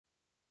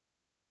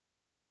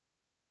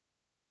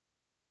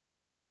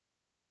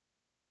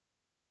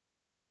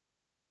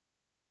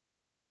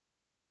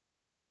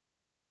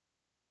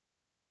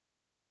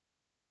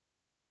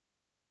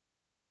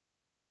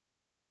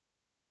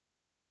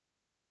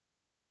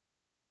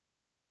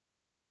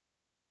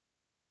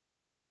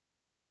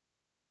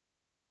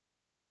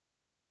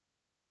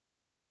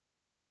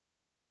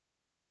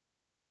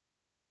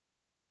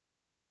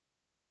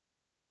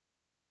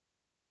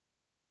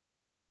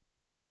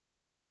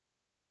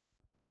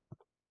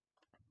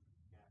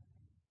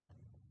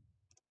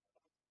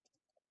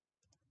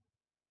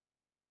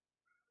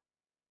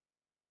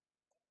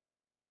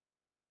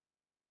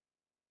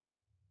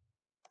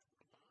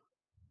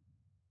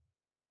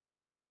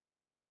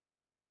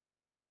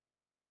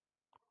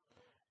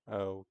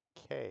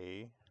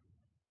Okay.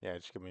 Yeah,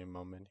 just give me a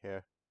moment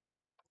here.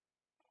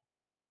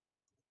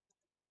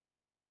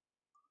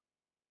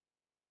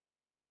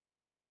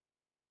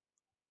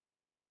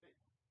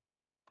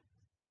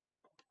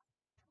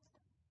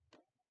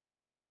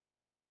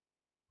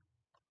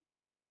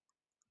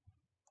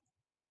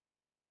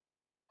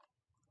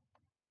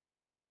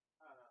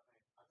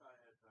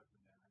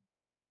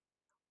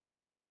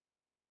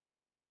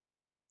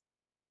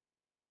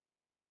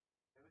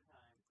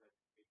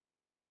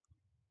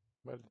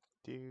 What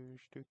do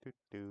do do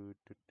do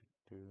do do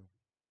do.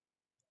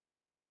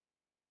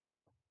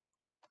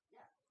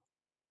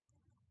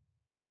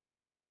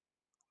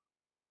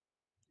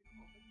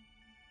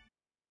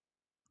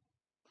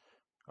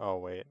 Oh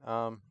wait,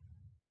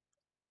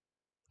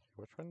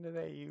 which one did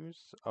I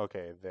use?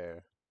 Okay,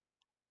 there.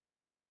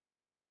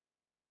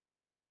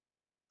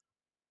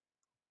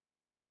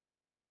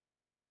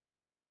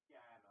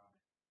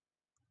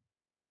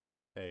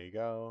 There you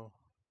go.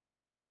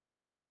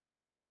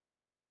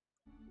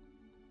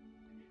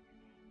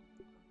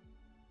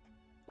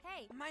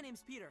 Hey, my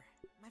name's Peter.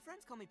 My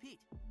friends call me Pete.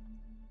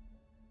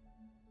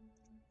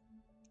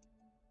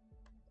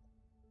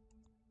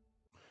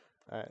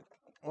 Alright.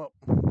 Well,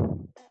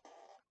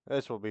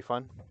 this will be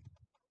fun.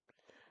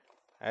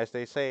 As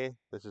they say,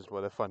 this is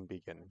where the fun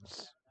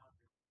begins.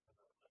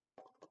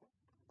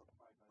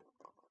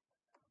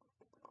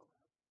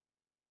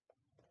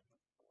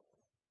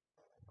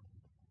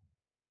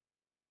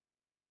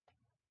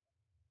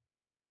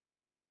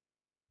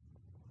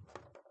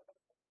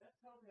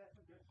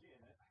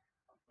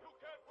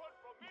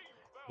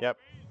 Yep,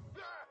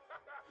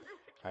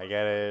 I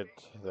get it.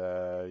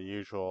 The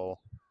usual.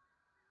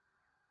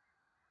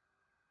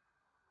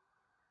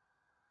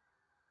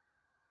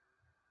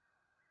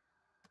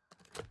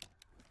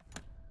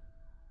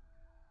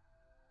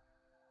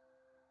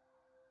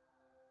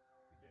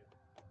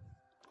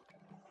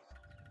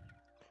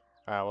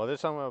 Well,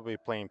 this time we'll be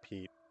playing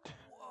Pete.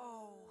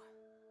 Whoa,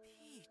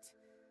 Pete.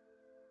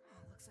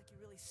 Looks like you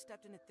really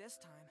stepped in it this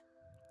time.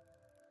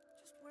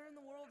 Just where in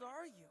the world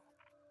are you?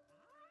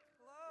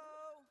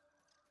 Hello?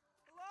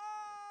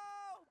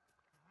 Hello?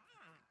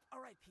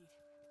 All right, Pete.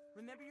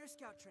 Remember your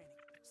scout training.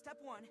 Step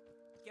 1,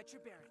 get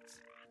your bearings.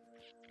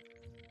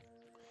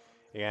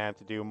 You're gonna have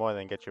to do more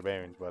than get your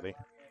bearings, buddy.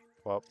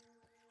 Well,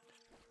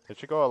 it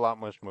should go a lot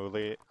more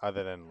smoothly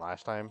other than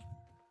last time.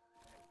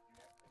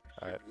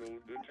 Alright. Signal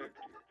detected.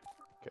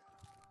 Okay.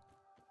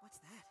 What's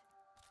that?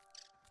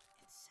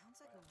 It sounds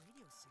like a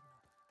radio signal.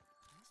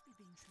 It must be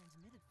being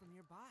transmitted from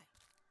nearby.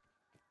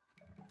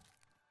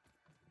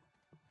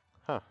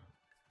 Huh.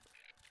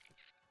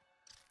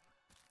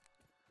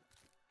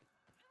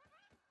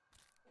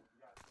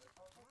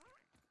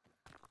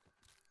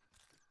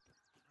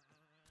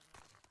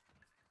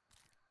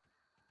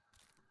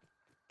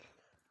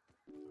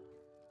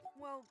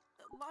 Well,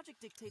 logic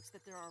dictates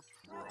that there are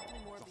probably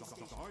more of these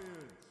stations.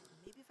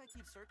 Maybe if I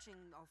keep searching,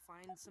 I'll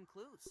find some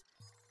clues.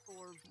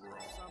 Or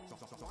some...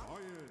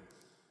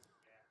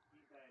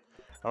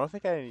 I don't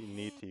think I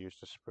need to use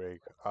the sprig.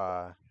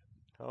 I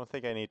don't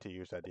think I need to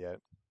use that yet.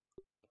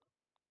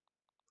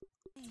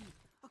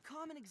 A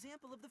common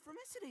example of the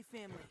Formicidae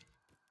family.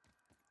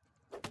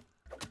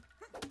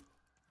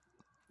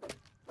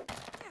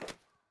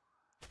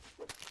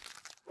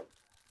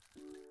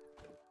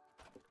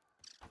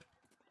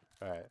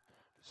 Alright.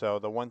 So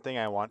the one thing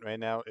I want right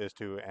now is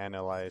to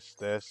analyze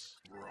this.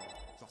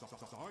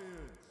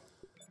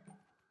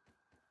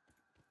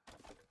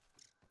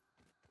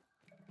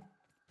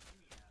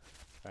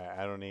 Alright,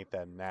 I don't need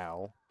that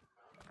now.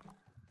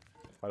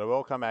 But I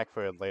will come back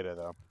for it later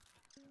though.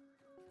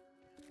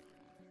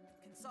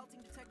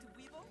 Consulting Detective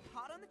Weevil,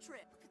 hot on the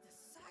trip. Look at the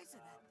size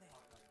of that thing.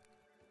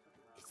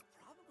 It's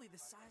probably the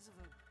size of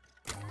a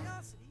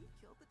curiosity.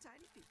 Killed the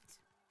tiny Pete.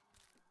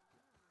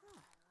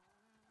 Huh.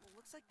 Well,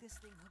 looks like this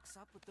thing hooks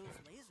up with those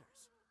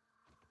lasers.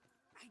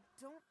 I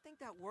don't think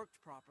that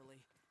worked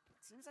properly.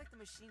 It seems like the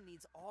machine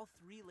needs all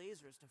 3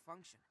 lasers to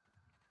function.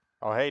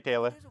 Oh hey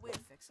Taylor. There's a way to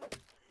fix it.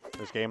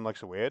 This game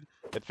looks weird.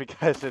 It's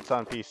because it's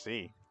on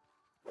PC.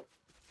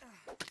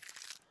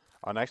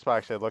 On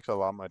Xbox it looks a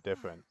lot more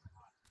different.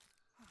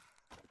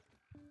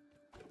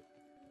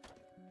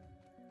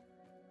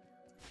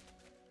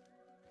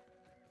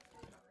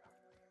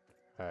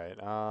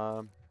 Alright,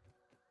 I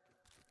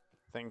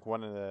think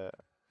one of the...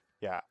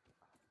 Yeah.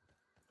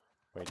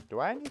 Wait, do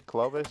I need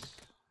Clovis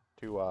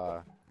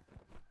to,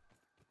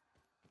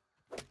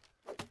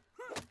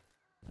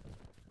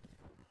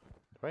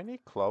 Do I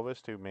need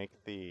Clovis to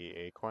make the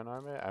acorn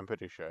armor? I'm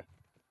pretty sure.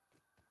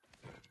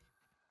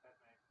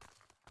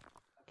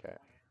 Okay.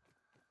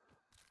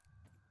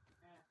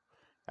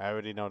 I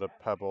already know the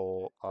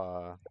pebble,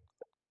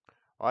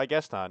 Well, I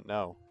guess not,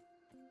 no.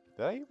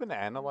 Did I even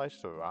analyze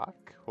the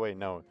rock? Wait,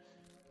 no.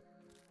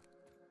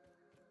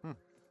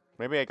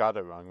 Maybe I got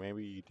it wrong.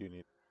 Maybe you do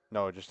need...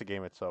 No, just the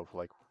game itself.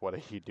 Like, what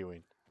are you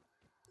doing?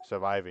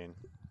 Surviving.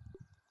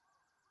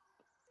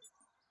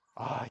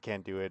 Oh, I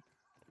can't do it.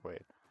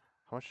 Wait.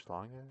 How much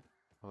longer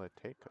will it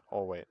take?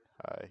 Oh, wait.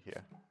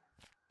 Here.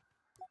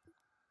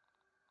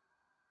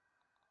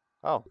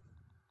 Oh.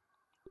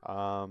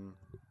 Um.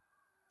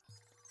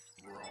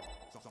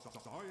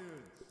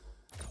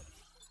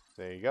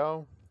 There you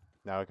go.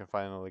 Now I can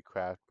finally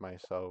craft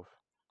myself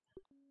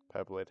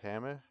pebblet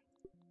hammer.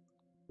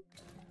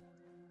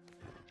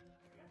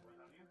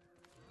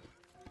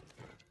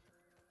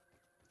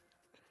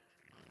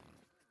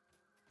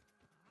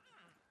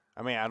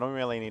 I mean, I don't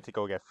really need to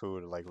go get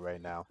food like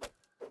right now.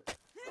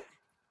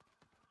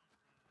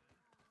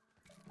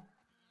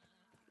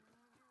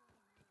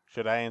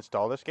 Should I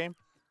install this game?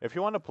 If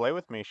you want to play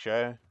with me,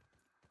 sure.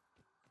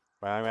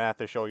 But I'm gonna have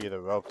to show you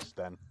the ropes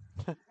then.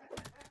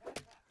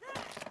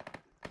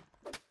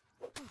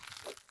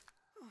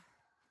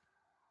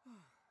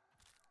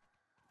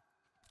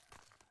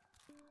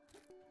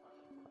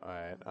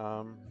 Alright,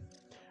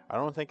 I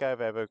don't think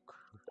I've ever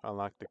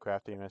unlocked the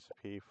crafting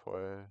recipe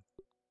for...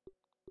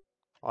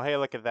 Oh, hey,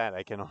 look at that.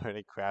 I can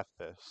already craft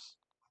this.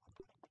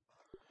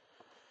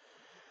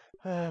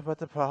 But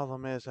the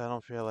problem is I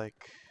don't feel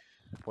like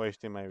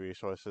wasting my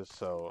resources,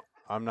 so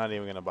I'm not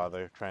even gonna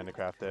bother trying to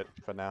craft it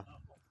for now.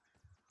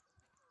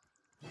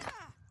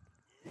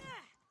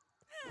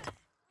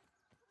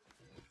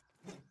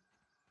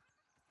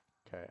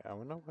 Okay, I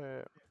wonder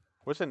where...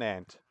 What's an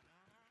ant?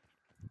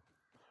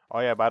 Oh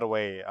yeah, by the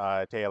way,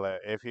 Taylor,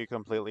 if you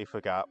completely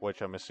forgot,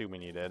 which I'm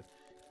assuming you did,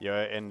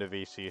 you're in the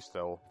VC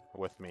still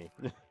with me.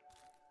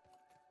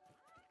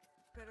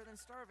 Better than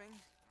starving,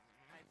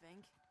 I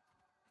think.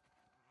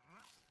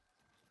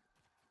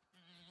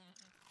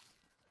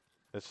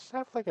 Does this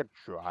have like a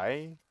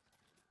dry?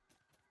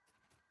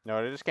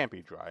 No, this can't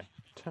be dry.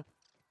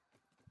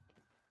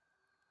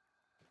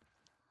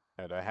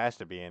 No, there has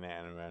to be an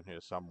ant around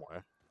here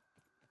somewhere.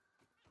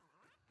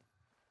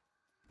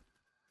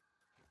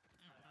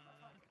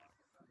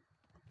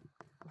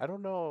 I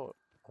don't know.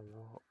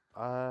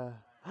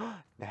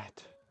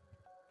 Gnat.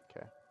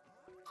 Okay.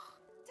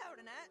 Tower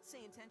to Nat,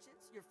 say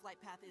intentions. Your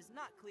flight path is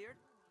not cleared.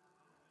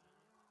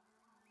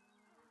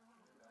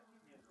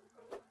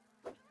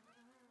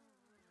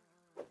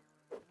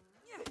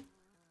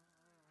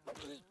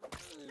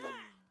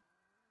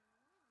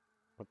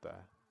 What the?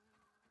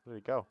 Where'd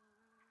he go?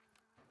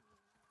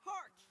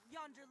 Hark,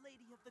 yonder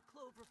lady of the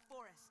Clover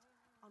Forest.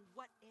 On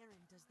what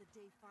errand does the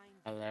day find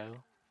you?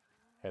 Hello.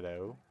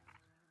 Hello.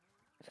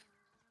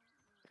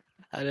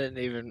 I didn't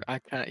even. I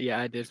kind of. Yeah,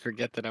 I did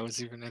forget that I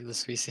was even in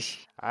this VC.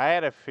 I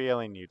had a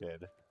feeling you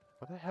did.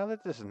 Where the hell did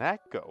this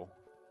gnat go?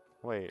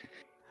 Wait.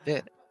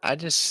 Yeah,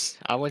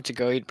 I went to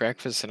go eat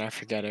breakfast and I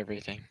forgot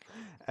everything.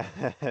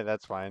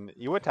 That's fine.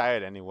 You were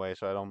tired anyway,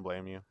 so I don't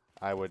blame you.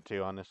 I would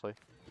too, honestly.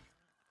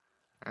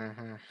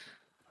 Uh-huh.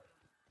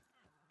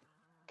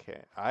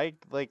 Okay,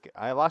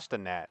 I lost a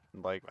gnat.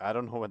 Like, I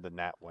don't know where the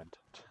gnat went.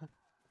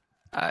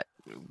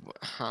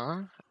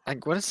 Huh?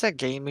 Like, what is that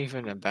game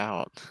even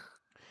about?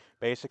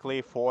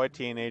 Basically, 4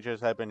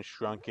 teenagers have been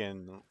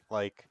shrunken,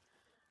 like,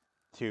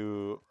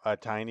 to a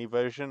tiny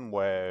version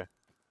where...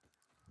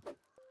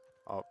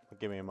 Oh,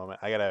 give me a moment.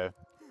 I gotta...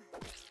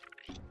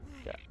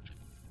 Yeah.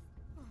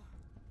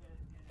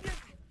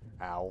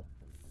 Ow.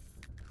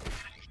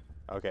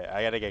 Okay,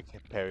 I gotta get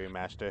Perry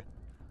Master.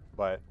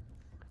 But,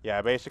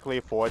 yeah,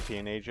 basically 4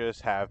 teenagers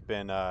have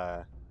been,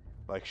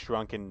 like,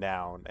 shrunken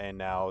down, and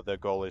now the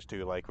goal is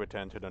to, like,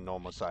 return to the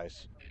normal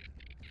size.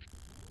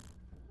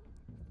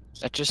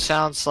 That just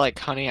sounds like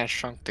Honey, I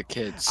Shrunk the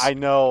Kids. I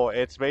know,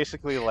 it's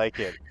basically like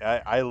it.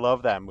 I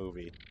love that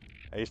movie.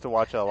 I used to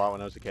watch it a lot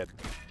when I was a kid.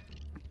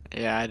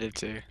 Yeah, I did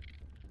too.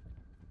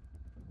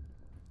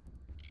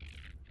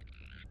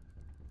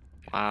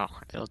 Wow,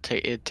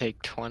 it'd take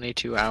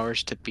 22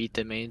 hours to beat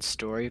the main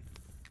story.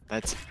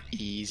 That's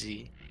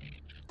easy.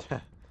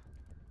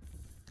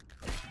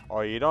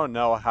 Or you don't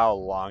know how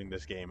long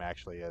this game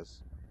actually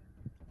is.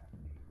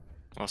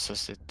 Well, it's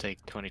supposed to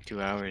take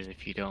 22 hours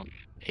if you don't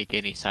take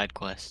any side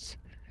quests.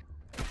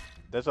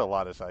 There's a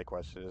lot of side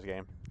quests in this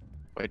game.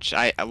 Which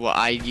I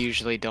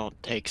usually don't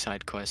take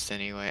side quests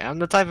anyway. I'm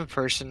the type of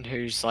person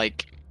who's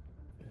like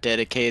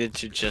dedicated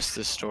to just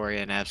the story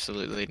and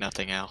absolutely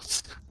nothing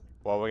else.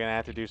 Well, we're gonna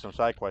have to do some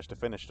side quests to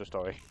finish the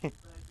story.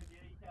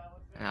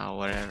 Oh,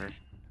 whatever.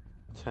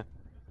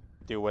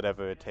 Do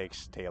whatever it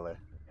takes, Taylor.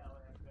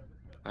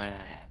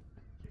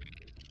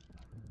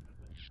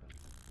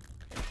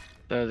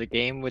 So the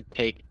game would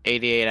take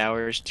 88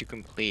 hours to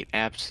complete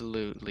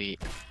absolutely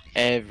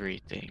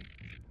everything.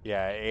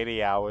 Yeah,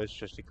 80 hours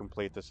just to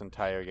complete this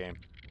entire game.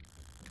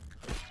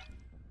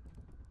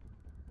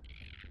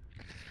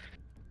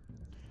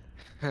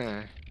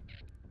 Huh.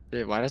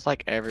 Dude, why does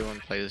like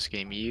everyone play this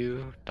game?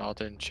 You,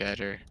 Dalton,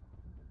 Cheddar.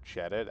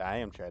 Cheddar? I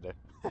am Cheddar.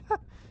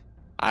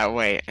 I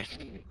wait.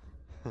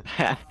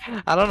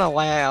 I don't know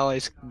why I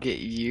always get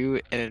you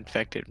and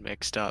infected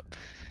mixed up.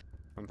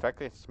 In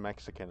fact, it's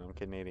Mexican. I'm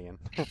Canadian.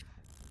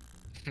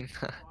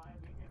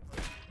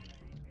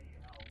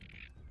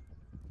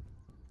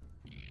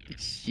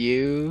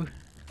 You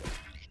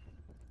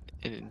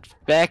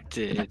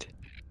infected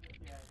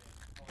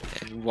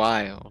and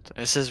wild.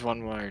 This is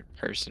one more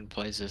person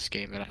plays this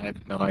game and I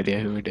have no idea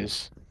who it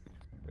is.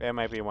 It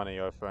might be one of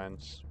your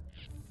friends.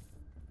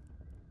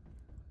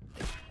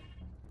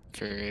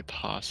 very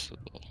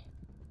possible.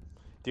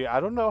 Dude, I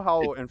don't know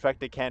how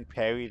infected can't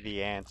parry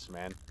the ants,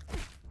 man.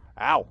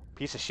 Ow!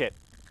 Piece of shit.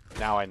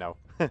 Now I know.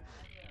 I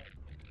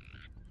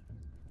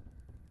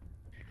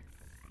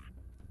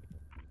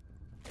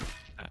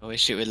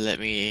wish it would let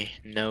me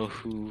know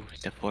who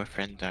the 4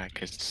 friends are,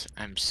 because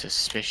I'm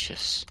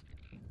suspicious.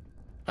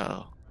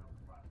 Uh oh.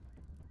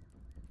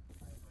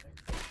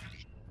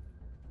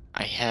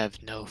 I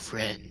have no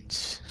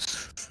friends.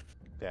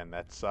 Damn,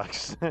 that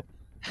sucks.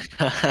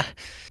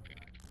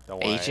 Don't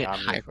worry, Agent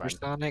I'm your friend.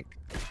 Hypersonic?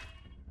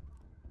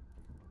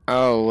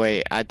 Oh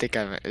wait, I think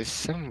I'm. Is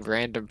some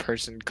random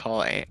person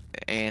called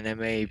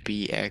Anime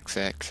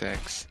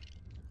BXXX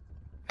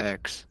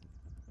X?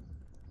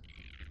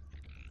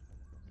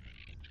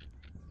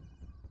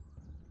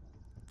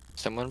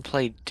 Someone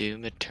played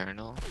Doom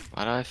Eternal?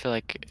 Why do I feel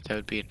like that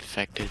would be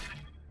infected?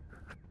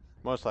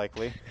 Most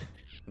likely,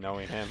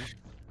 knowing him.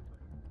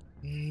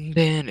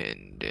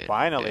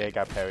 Finally, I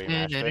got Parry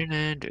Master.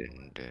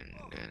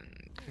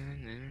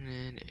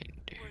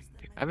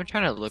 I've been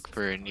trying to look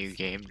for a new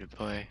game to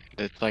play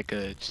that's like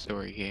a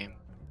story game.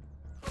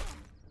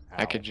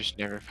 I Ow. could just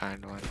never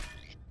find one.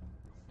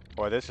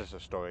 Boy, this is a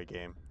story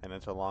game, and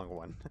it's a long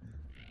one.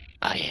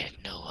 I had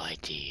no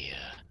idea.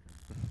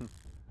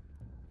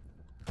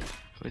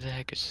 Who the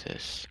heck is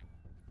this?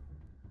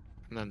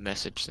 I'm gonna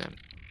message them.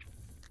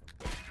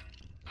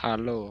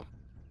 Hello.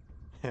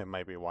 It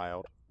might be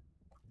wild.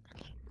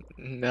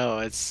 No,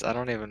 I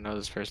don't even know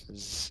this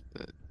person's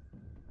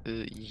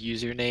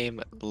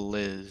username,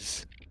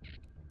 Liz.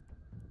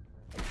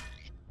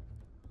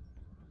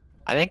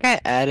 I think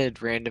I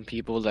added random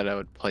people that I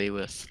would play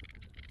with.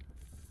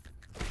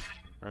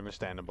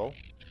 Understandable.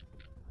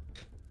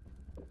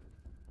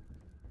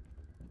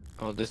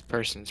 Oh, this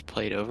person's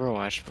played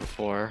Overwatch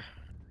before,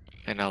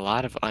 and a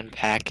lot of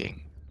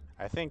unpacking.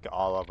 I think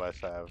all of us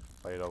have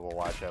played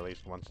Overwatch at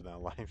least once in our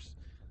lives.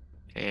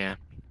 Yeah.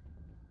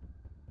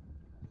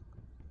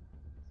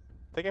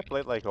 I think I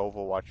played like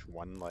Overwatch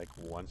 1 like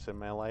once in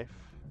my life.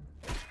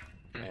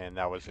 And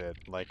that was it.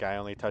 Like I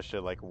only touched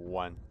it like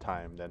one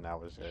time, then that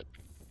was it.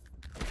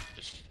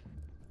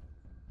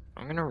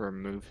 I'm gonna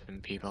remove some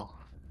people.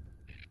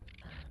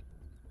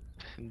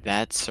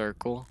 That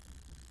circle.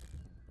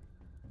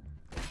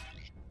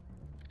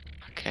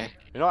 Okay.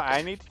 You know,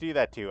 I need to do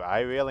that too. I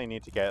really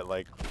need to get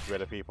like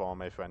rid of people on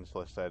my friends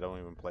list that I don't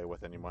even play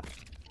with anymore.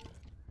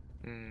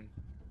 Hmm.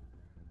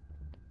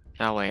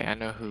 Oh wait, I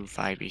know who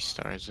Vibey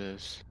Stars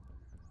is.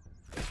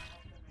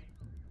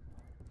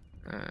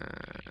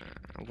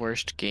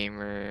 Worst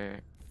gamer.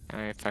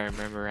 If I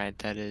remember right,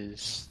 that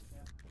is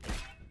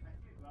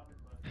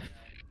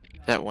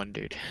that one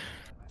dude.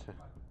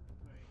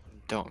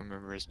 Don't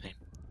remember his name.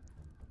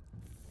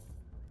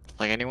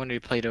 Like anyone who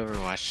played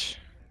Overwatch.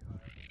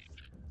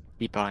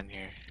 Keep on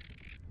here.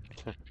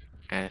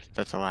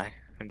 That's a lie.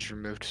 I just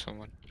removed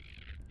someone.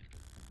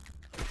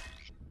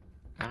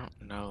 I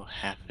don't know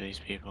half of these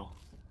people.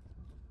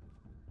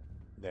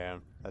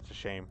 Damn, that's a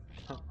shame.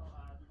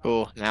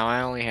 Cool. Now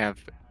I only have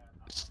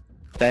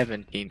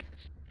 17.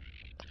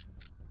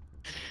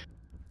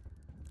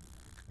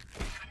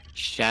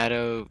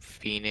 Shadow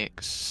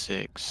Phoenix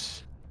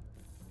 6.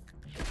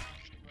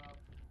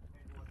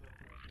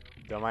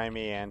 Don't mind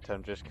me, Ant.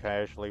 I'm just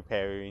casually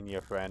parrying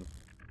your friend.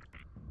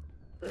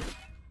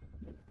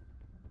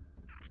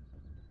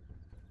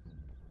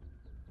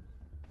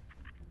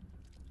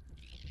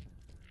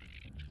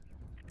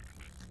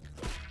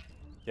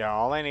 Yeah,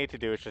 all I need to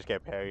do is just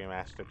get Parry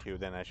Master 2,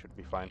 then I should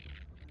be fine.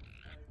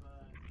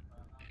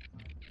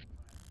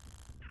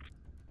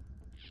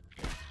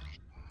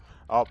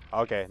 Oh,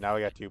 okay, now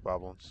we got 2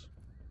 problems.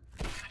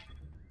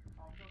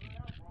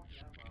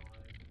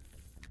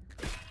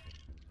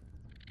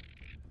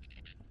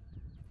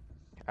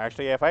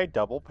 Actually, if I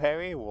double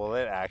parry, will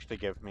it actually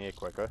give me a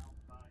quicker?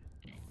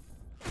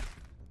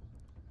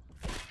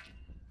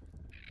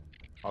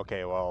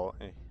 Okay, well,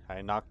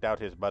 I knocked out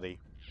his buddy.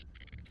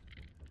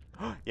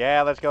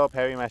 Yeah, let's go,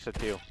 Parry Master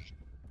 2.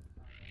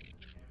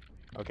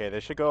 Okay,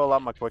 this should go a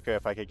lot more quicker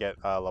if I could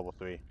get level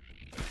 3.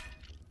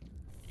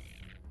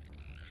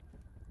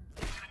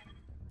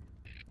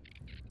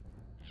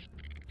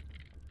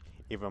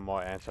 Even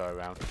more ants are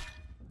around.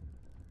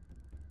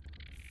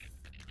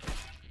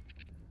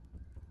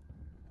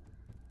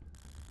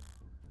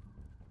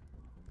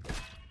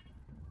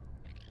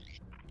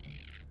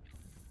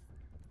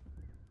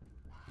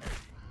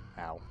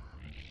 Ow.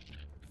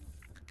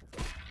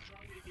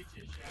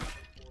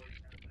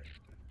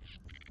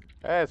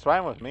 It's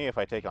fine with me if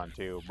I take on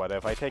 2, but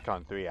if I take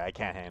on 3, I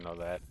can't handle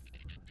that.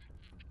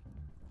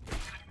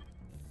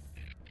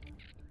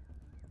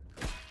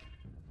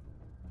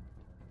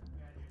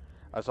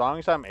 As long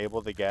as I'm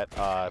able to get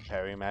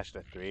Parry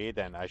Master 3,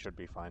 then I should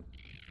be fine.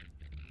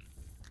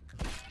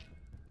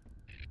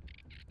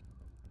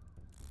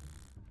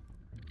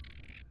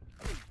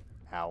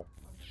 Ow.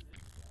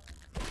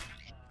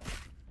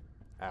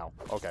 Ow.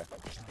 Okay.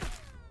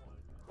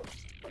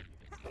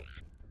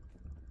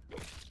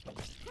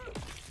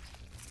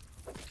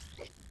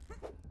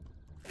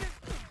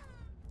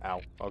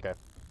 Ow. Okay.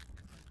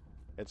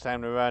 It's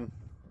time to run.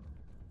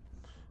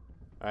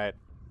 Alright.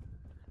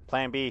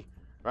 Plan B.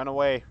 Run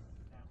away.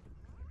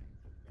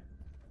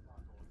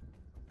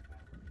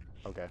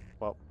 Okay,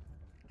 well.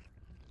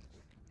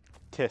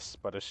 Tis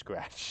but a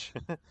scratch.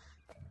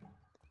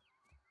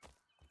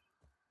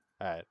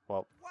 Alright,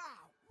 well. Wow,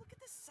 look at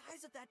the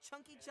size of that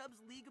Chunky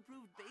Chubb's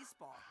league-approved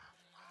baseball.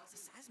 It's the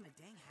size of my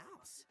dang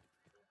house.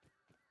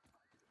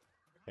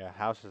 Yeah,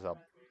 house is a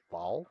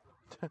ball?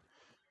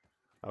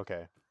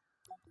 Okay.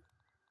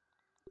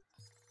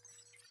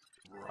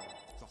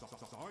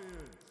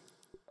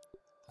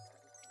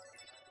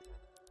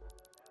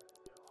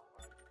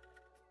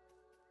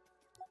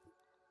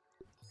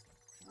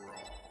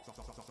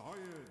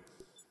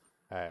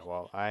 Alright,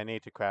 well, I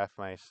need to craft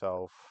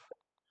myself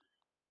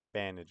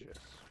bandages.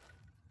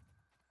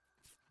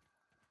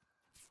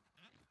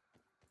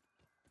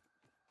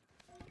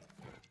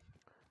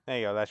 There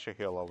you go, that should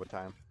heal over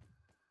time.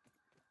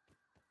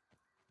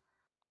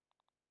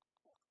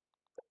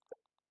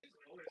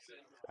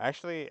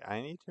 Actually,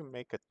 I need to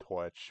make a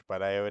torch,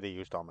 but I already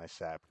used all my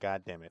sap.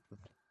 God damn it.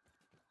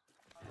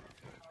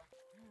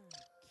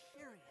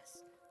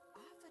 Curious.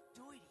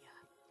 Ophidoidea.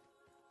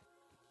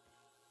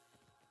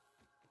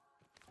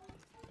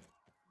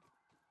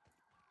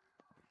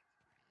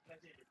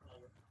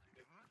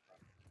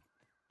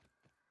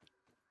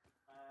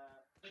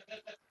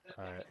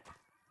 Alright.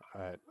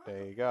 Alright,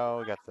 there you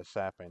go. Got the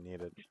sap I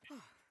needed. Hmm.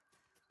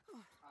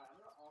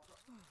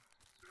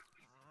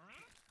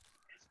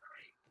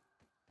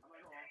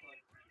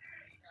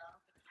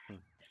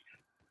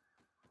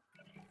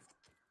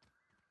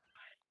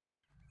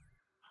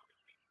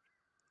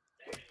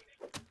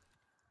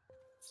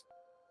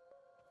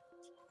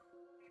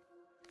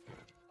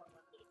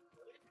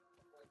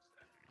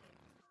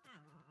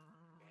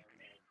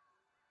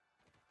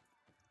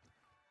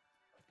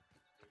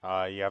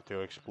 You have to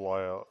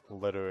explore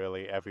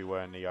literally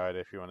everywhere in the yard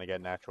if you want to get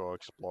Natural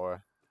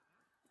Explorer.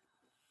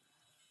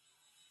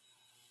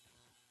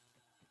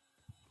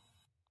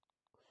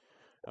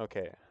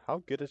 Okay,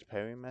 how good is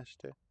Perry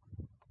Master?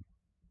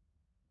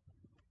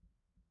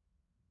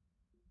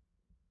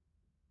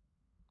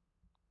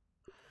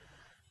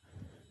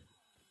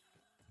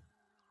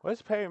 What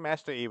does Perry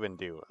Master even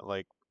do?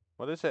 Like,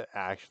 what does it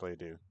actually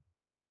do?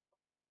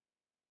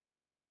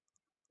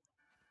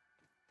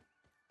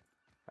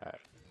 Alright.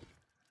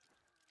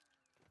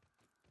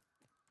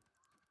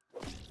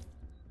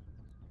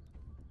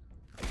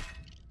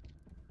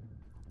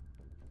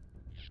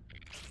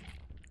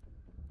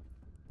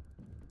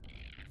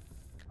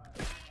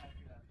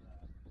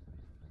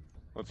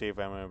 Let's see if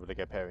I'm able to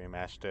get Perry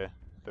Master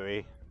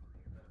 3.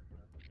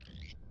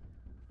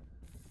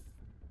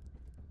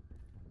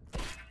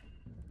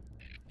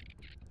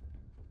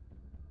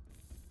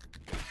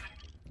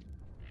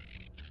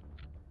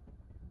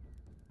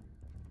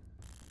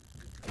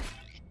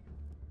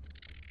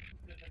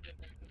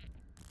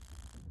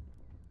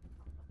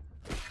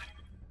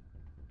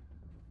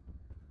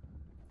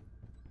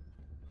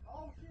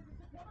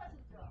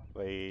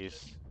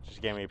 Please.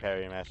 Just give me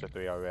Perry Master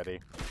 3 already.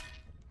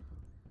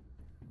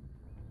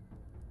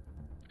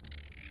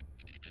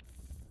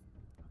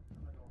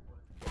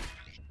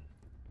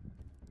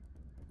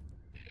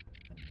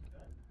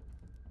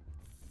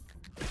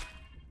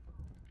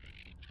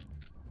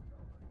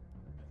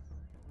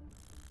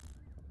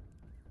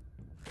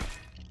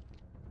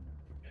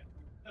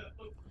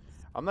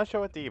 I'm not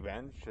sure what the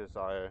advantages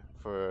are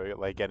for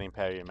like getting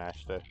Perry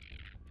Master.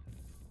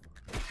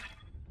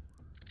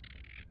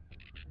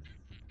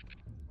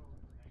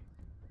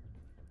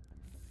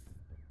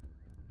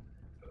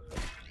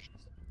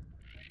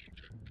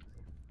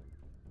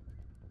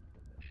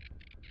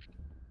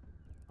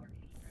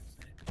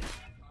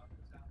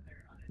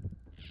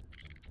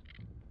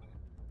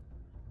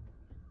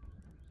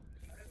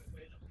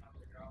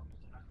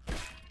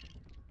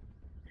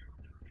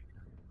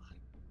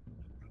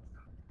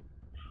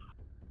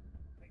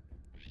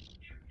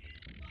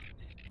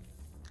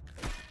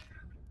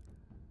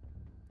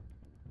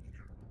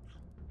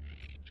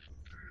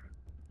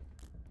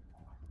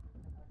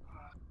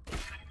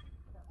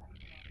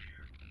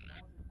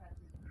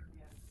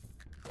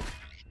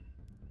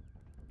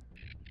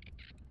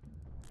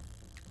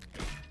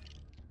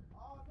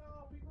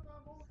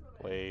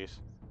 Please.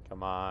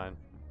 Come on.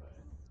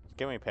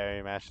 Give me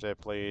Perry Master,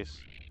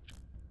 please.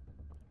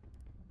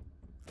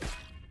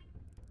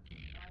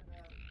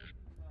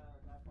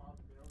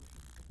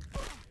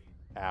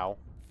 Ow.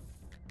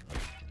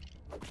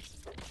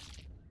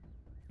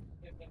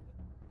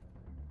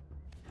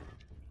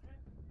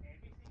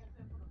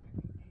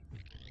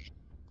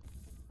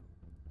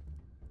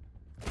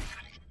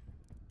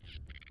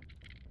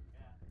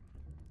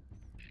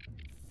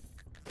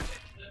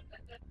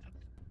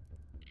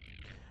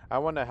 I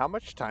wonder how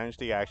much times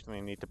do you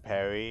actually need to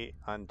parry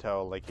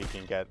until like you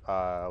can get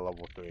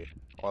level 3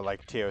 or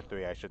like tier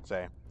 3 I should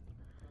say.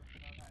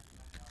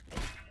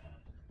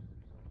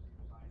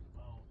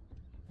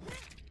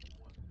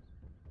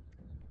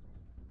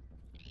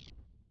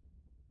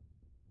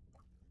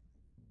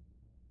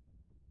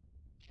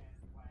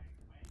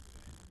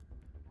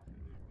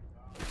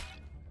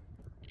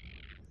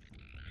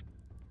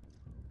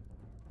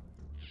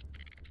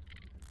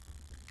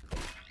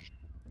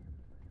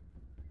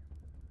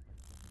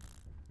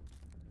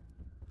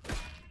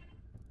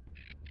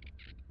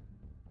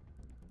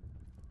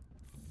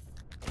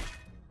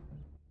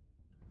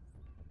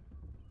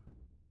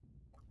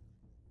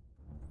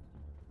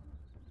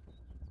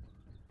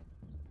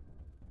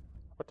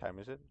 time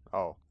is it?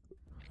 Oh.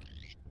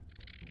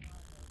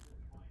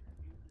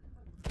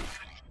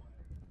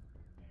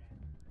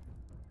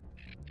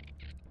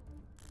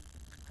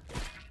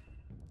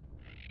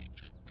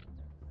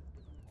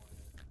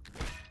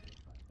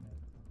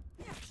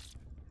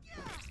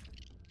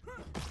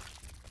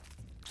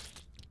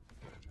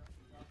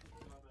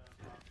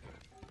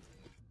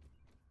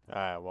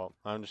 Alright, well,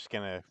 I'm just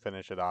gonna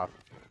finish it off.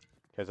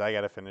 Because I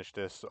gotta finish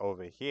this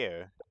over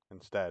here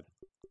instead.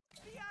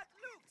 Fiat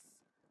Lux!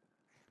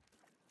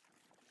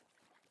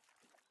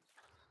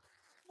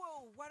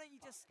 Whoa, why don't you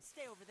just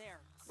stay over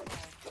there, small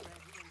red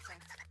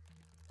insect?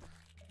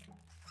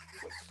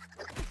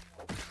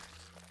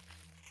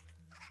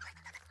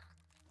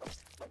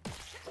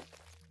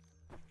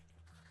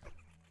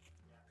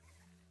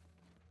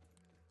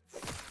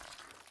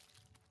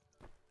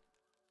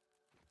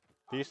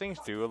 These things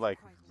do like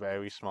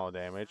very small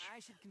damage. I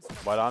should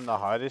construct But on the a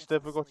hardest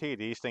defense difficulty,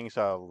 these things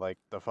are like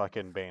the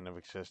fucking bane of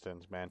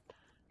existence, man.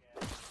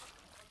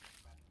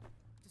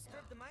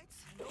 Disturb the mites,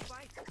 no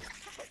bite.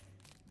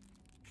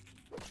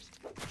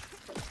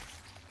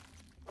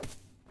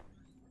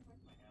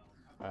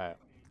 Alright.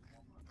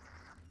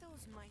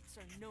 Those mites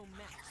are no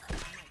match for the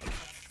mites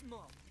of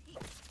small Pete.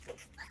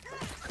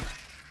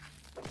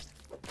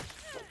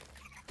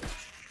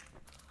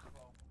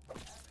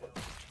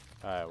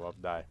 Alright, well,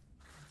 die.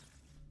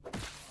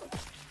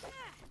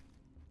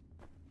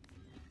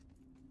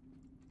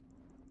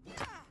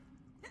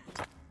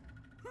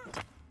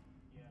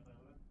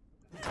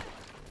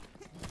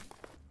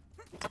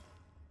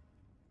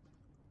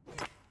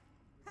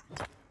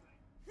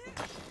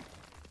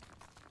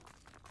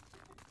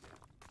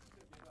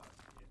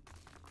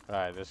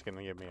 Alright, this is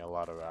gonna give me a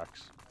lot of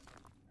rocks.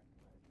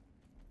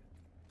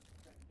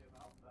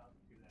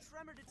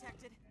 Tremor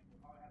detected.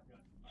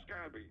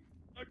 Scabby,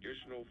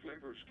 additional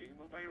flavor scheme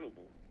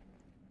available.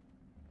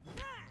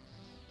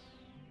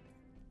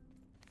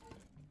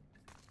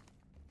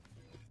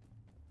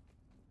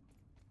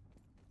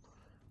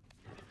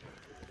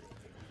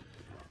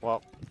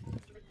 Well,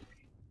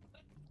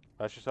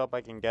 let's just hope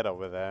I can get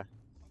over there.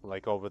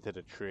 Like, over to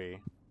the tree.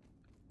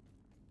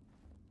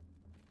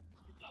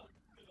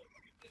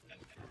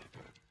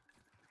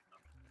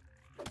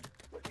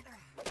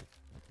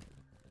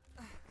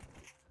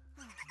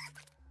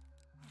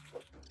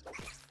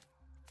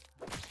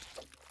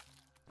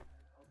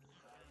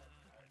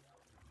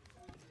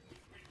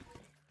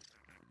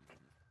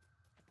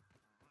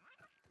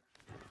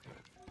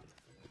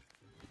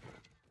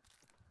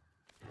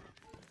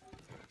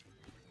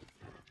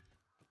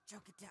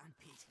 Choke it down,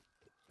 Pete.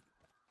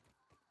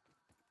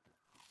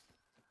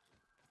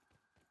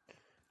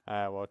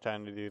 Alright, well,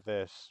 time to do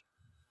this.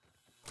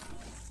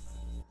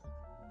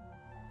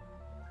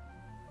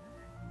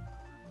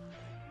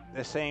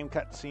 The same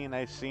cutscene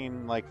I've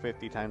seen like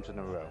 50 times in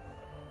a row.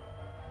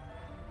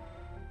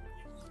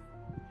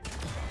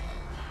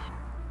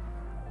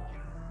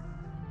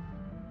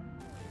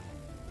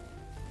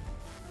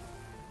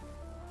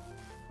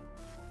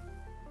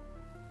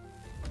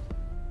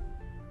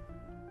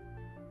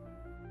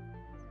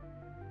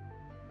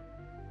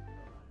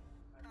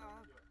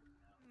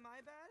 My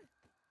bad?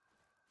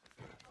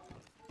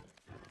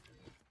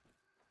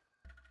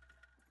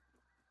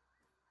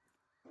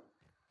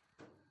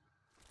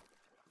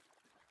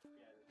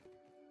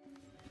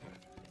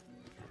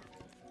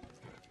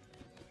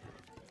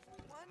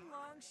 One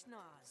long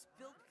schnoz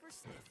built for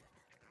sniffing.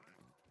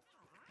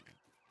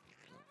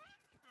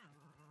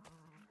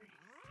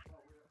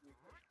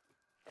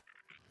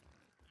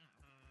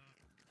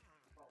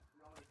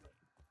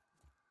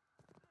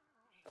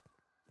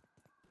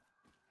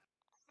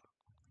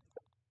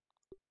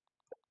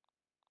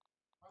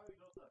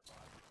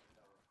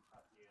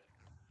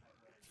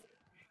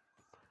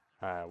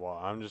 Alright, well,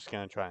 I'm just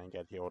gonna try and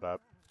get healed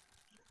up.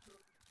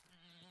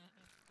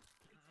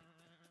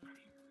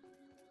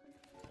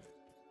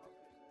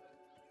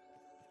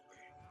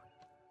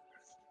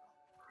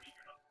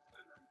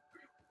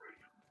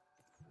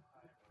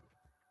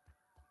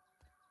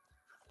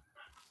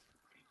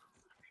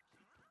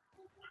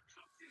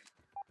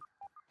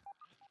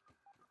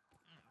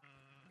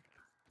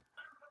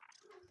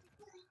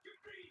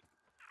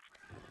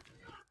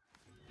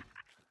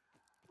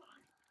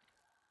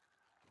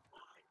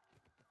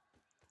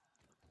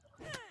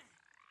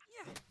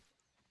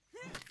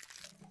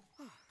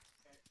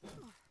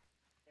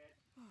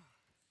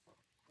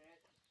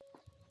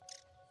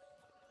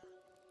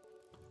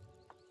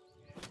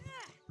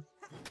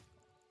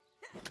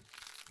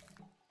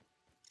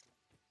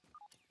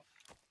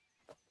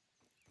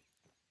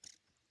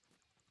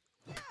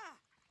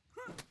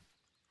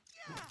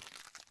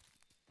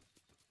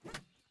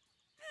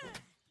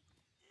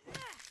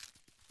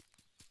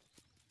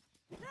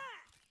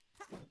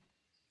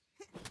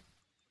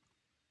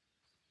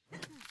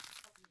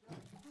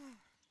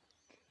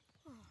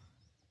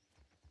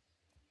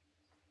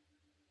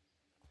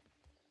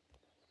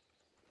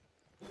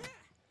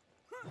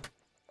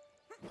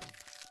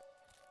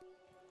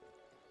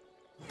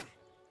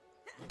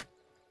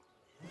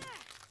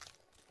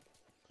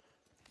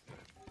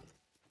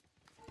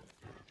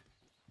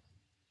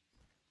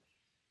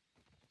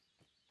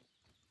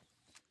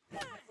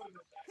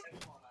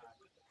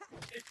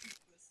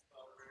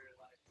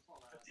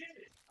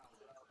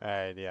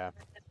 Alright, yeah.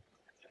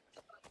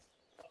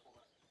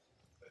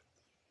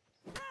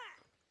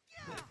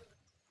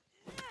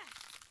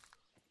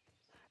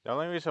 The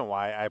only reason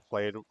why I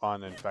played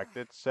on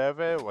infected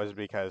server was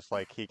because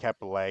like he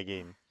kept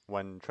lagging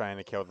when trying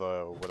to kill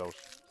the widows.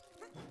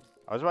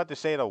 I was about to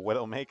say the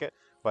widowmaker,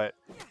 but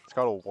it's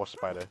called a wolf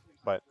spider.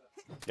 But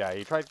yeah,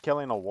 he tried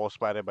killing a wolf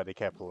spider, but he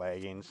kept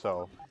lagging,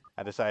 so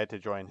I decided to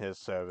join his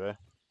server.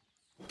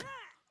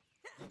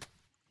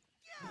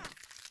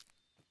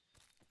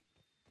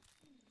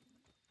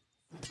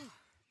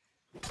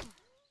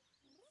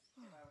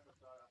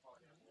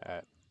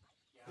 Alright.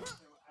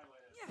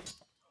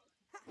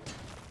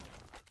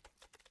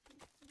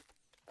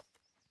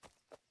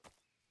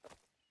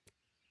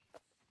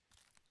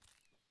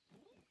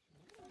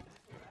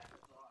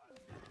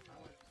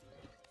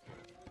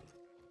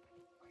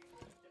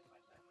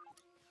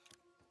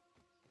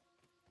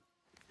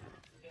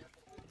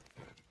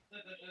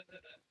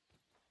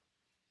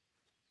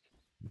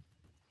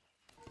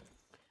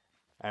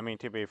 I mean,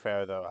 to be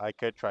fair though, I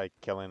could try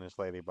killing this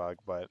ladybug,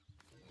 but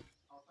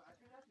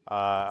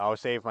I'll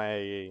save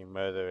my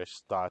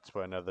murderous thoughts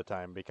for another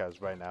time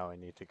because right now I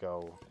need to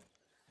go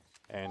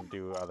and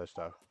do other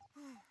stuff.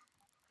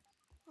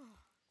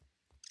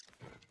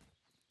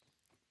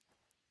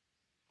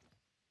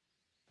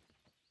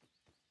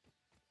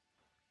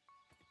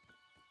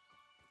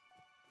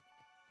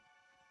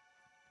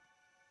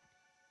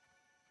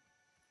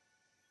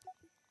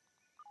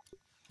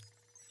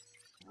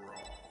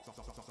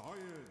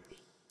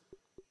 Science!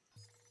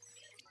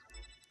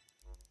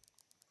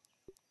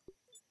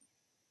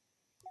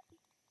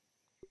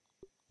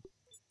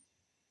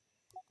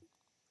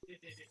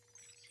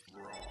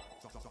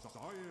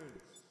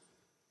 Science!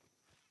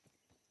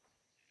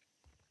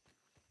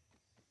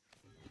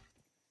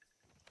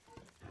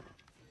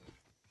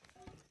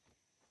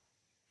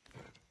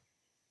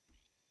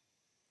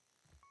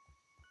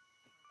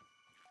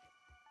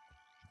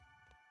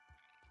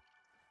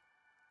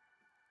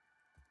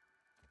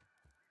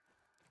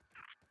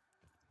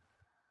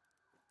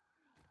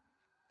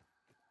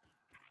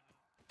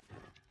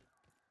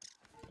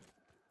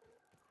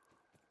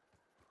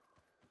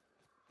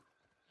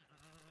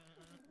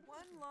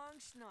 One long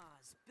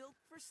schnoz built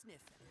for sniffing.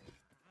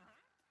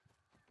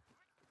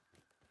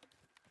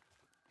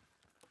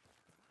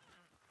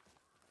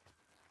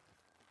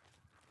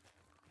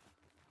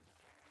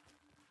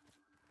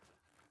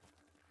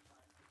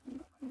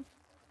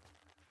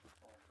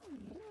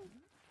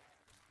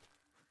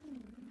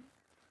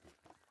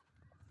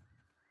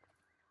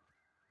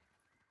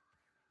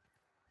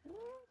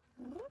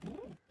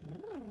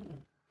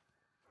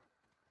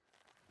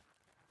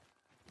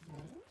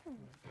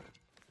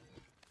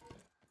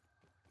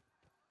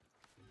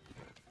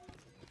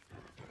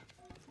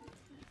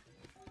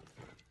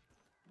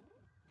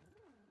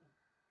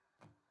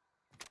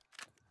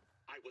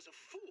 I was a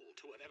fool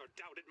to have ever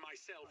doubted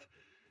myself.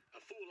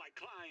 A fool like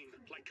Klein,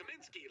 like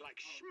Kaminsky,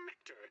 like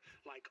Schmechter,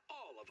 like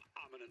all of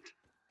Ominent.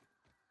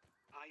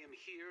 I am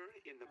here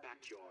in the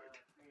backyard.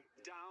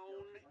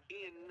 Down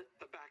in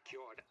the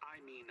backyard. I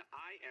mean,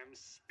 I am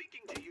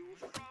speaking to you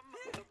from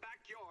the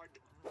backyard.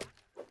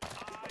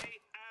 I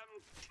am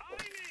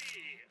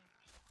tiny!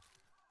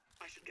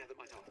 I should gather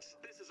my thoughts.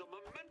 This is a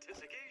momentous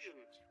occasion.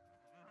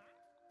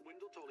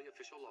 Wendell Tully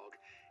official log,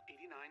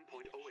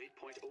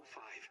 89.08.05.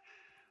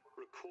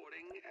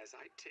 Recording as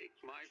I take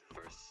my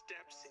first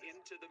steps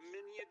into the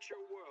miniature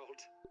world.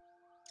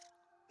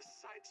 The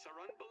sights are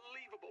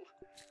unbelievable.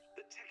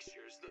 The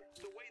textures,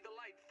 the way the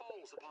light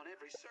falls upon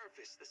every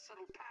surface, the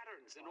subtle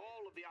patterns in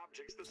all of the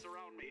objects that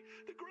surround me.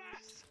 The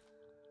grass!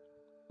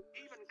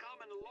 Even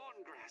common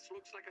lawn grass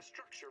looks like a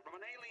structure from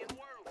an alien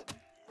world.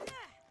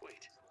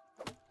 Wait.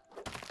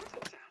 What's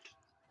that sound?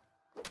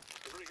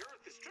 The very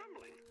earth is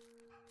trembling.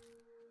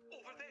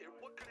 Over there,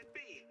 what could it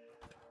be?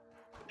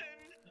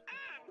 An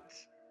ant!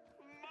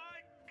 My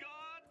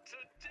God,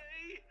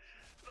 today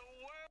the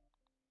world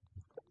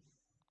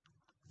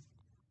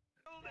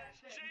has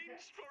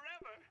changed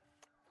forever.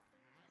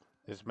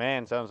 This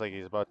man sounds like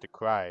he's about to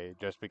cry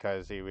just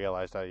because he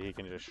realized that he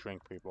can just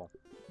shrink people.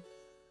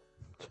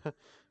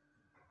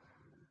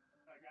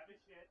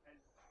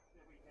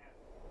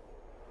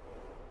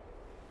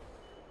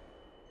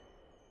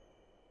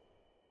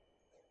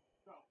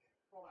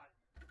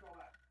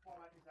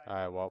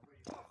 Alright, well.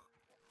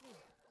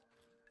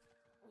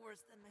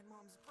 Worse than my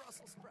mom's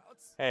Brussels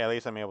sprouts. Hey, at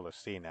least I'm able to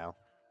see now.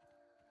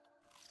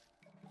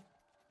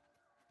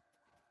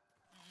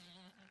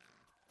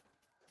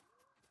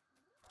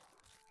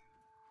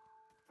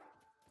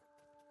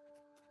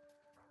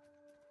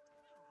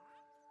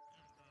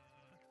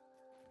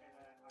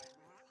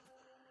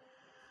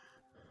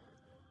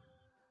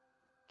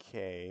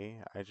 Okay,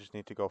 I just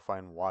need to go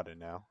find water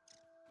now.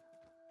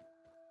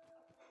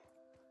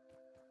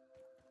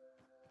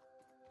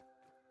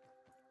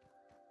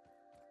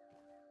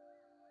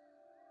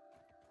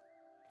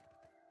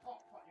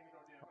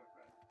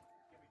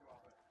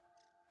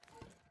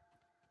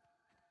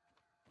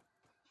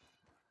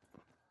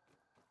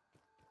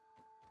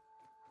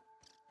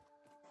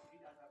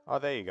 Oh,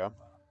 there you go.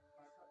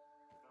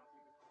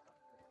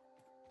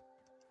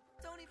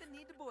 don't even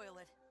need to boil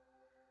it.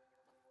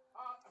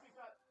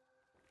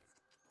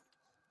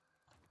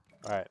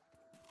 Alright.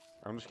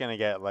 I'm just gonna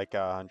get like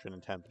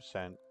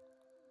 110%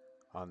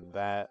 on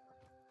that.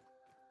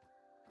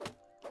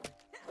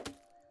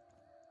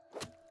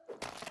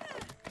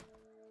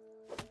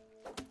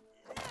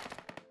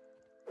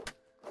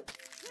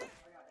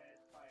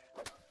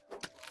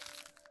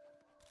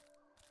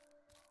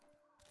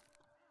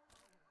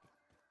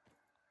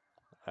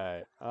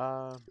 Alright,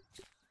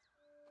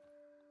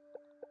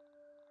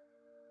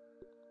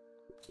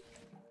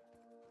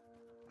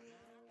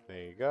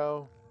 there you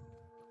go.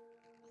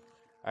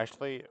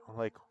 Actually,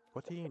 like,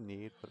 what do you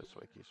need for the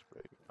Swicky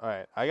Sprig?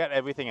 Alright, I got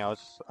everything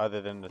else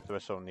other than the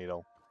Thristle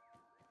Needle.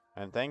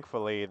 And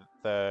thankfully,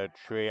 the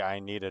tree I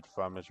needed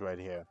from is right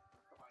here.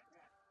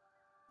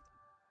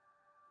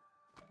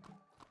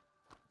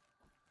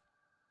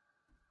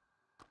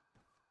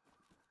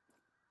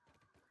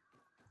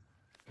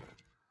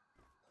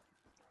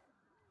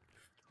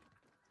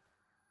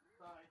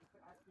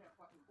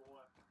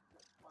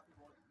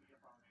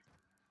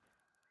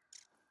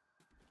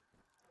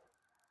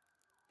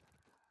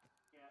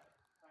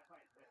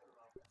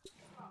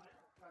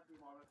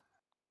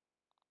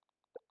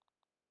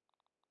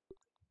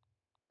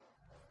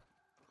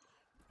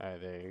 Alright,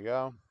 there you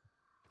go.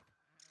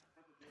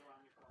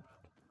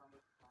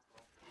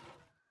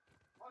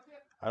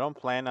 I don't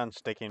plan on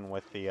sticking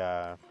with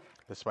the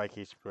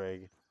spiky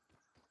sprig.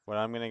 What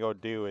I'm gonna go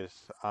do is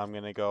I'm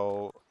gonna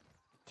go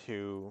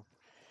to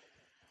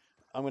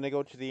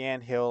the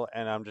anthill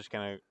and I'm just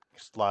gonna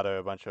slaughter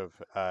a bunch of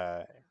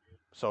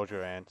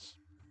soldier ants.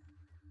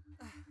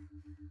 A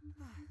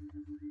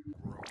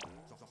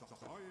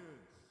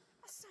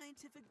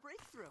scientific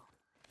breakthrough.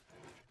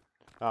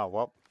 Oh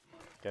well,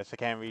 guess I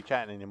can't read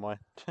chatting anymore.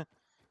 That's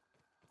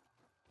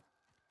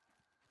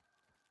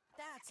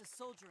a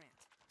soldier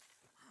ant.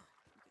 Wow,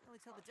 you can really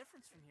tell the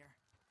difference from here.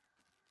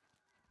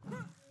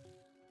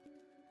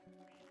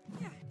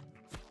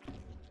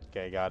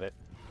 Okay, got it.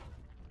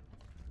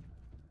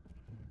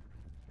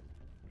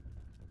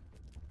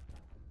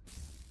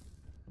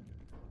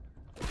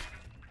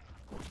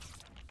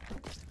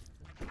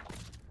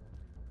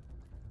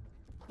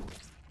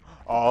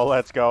 Oh,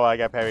 let's go. I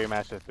got Parry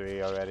Master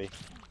 3 already. Look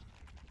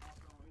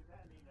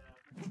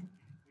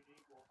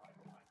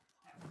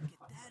at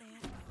that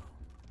ant go.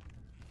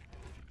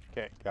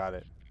 Okay, got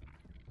it.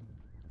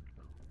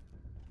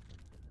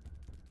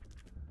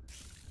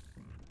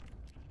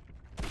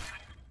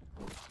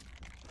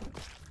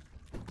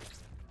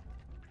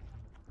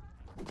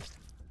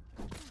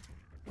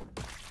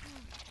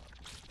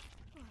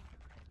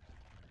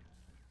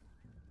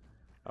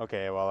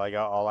 Okay, well, I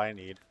got all I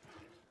need.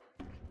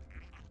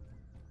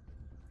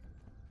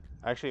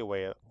 Actually,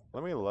 wait.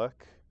 Let me look.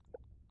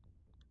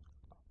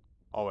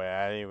 Oh, wait,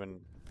 I didn't even...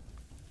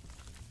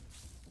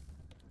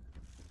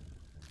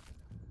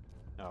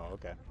 Oh,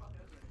 okay.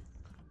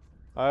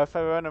 If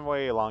I run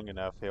away long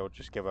enough, he'll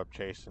just give up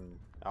chase and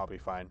I'll be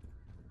fine.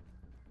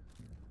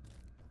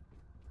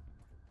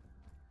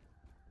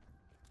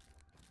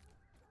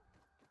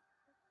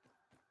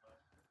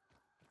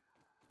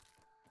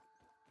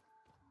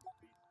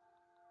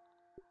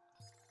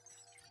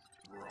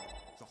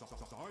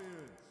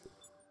 Science.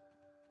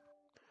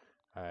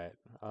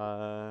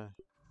 Alright,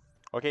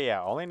 okay,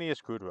 yeah, all I need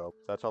is crude rope.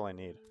 That's all I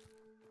need.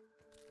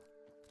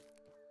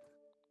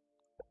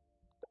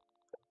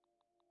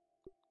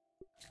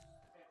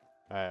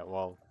 Alright,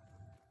 well...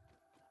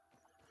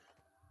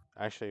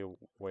 Actually,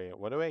 wait,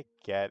 what do I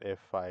get if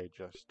I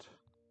just...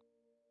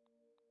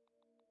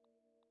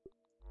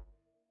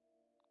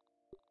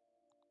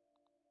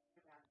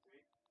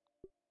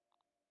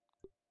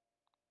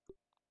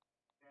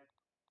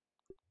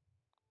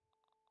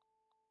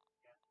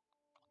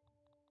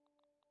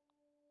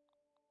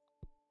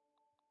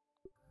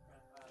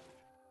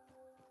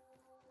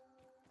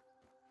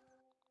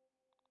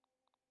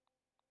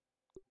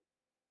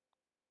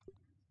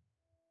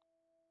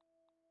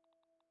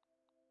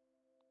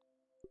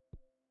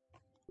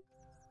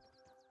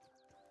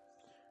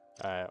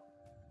 Alright.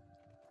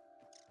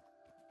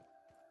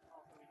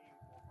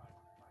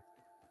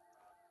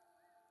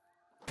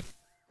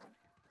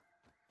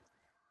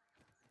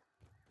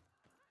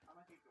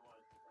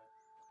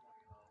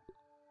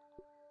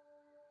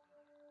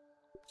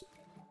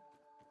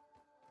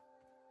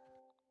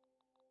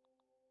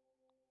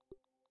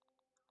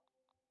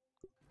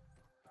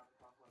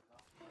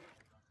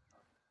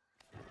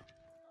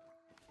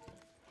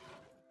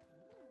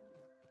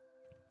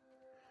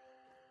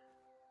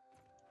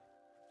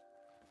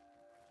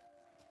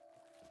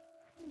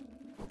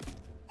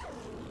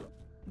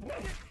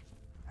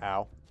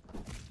 Ow.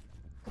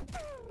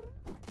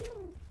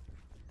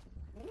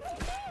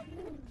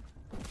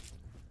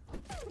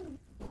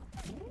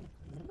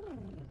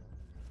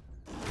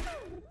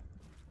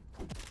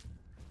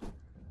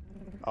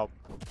 Oh,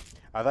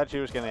 I thought she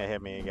was gonna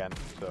hit me again,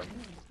 so...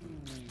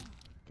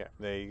 Okay,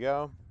 there you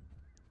go.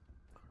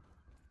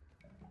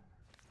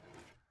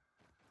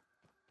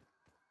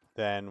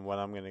 Then what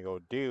I'm gonna go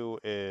do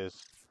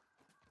is...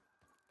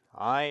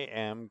 I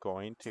am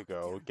going to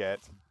go get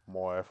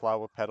more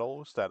flower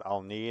petals that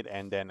I'll need,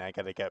 and then I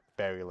gotta get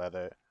berry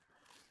leather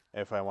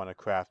if I want to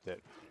craft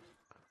it.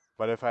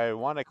 But if I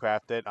want to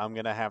craft it, I'm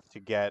gonna have to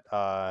get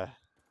I'm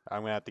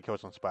gonna have to kill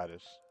some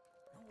spiders.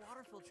 No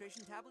water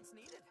filtration tablets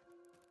needed.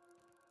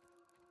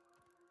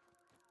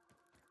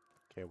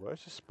 Okay,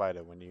 where's the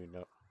spider when you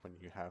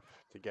have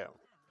to get?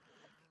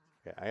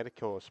 Okay, I gotta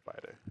kill a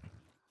spider.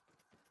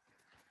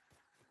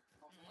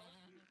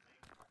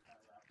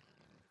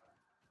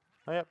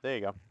 Oh yep, there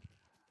you go.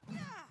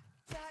 Ah,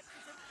 that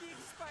is a big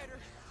spider.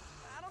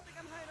 I don't think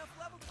I'm high enough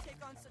level to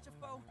take on such a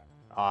foe.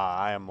 Ah,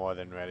 I am more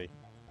than ready.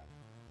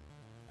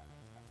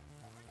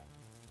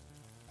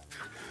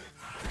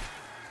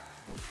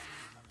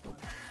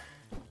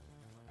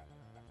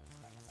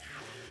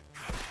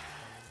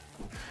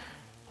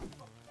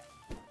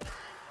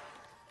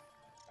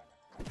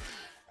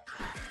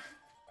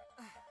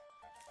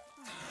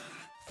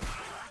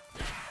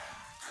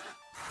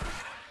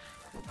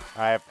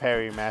 I have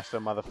parry master,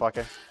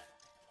 motherfucker.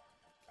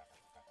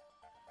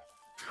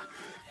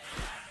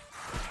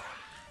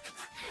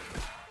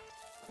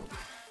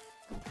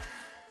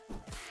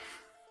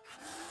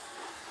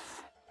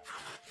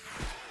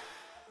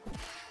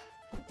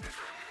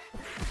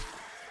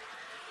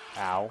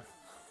 Ow.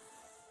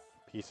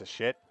 Piece of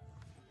shit.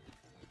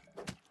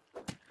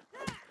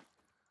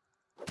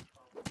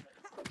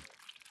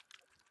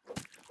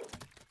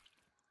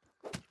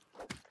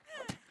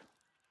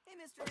 Hey,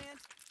 Mr. Ant.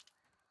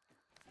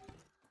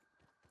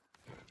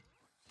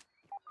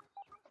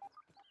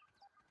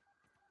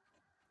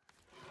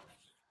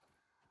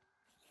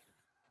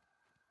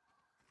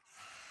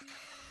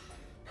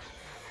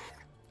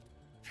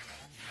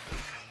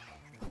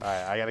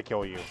 Alright, I gotta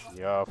kill you.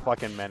 You're a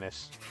fucking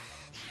menace.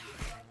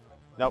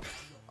 Nope.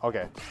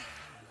 Okay.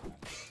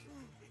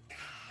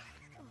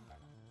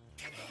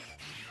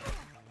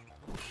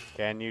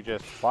 Can you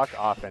just fuck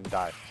off and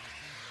die?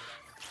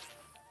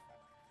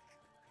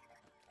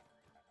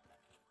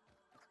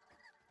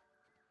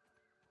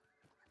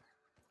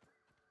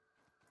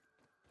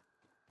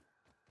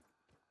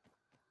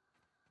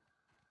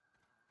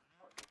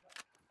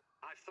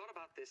 I've thought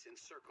about this in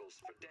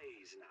circles for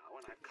days now,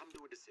 and I've come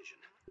to a decision.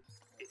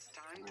 It's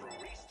time to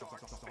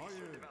restart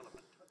spacer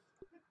development.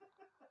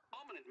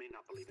 Ominent may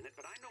not believe in it,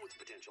 but I know its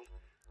potential.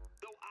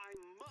 Though I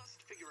must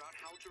figure out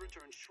how to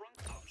return shrunk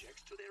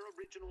objects to their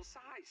original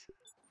size.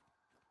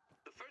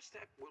 The first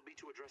step will be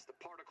to address the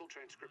particle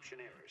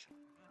transcription errors.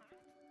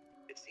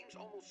 It seems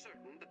almost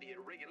certain that the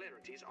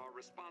irregularities are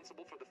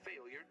responsible for the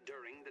failure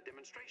during the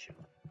demonstration.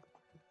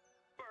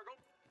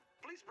 Burgle,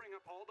 please bring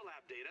up all the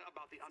lab data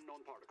about the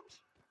unknown particles.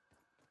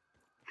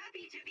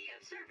 Happy to be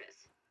of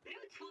service.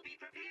 Notes will be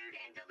prepared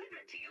and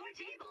delivered to your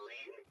table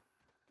in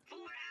 4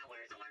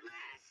 hours or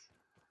less.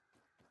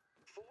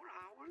 4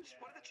 hours?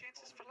 What are the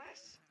chances for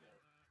less?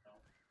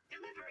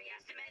 Delivery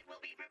estimate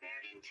will be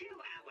prepared in 2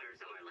 hours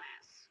or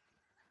less.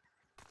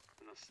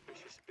 An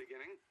auspicious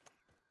beginning.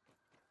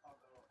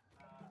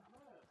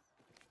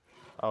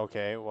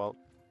 Okay, well.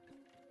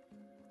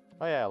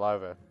 Oh yeah,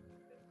 larva.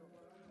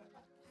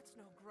 That's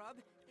no grub.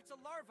 It's a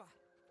larva.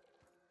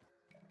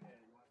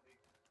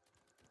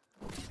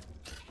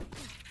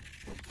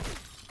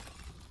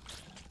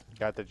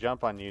 Got the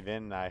jump on you,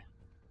 didn't I?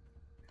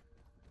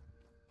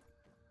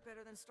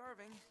 Better than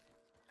starving,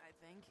 I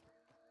think.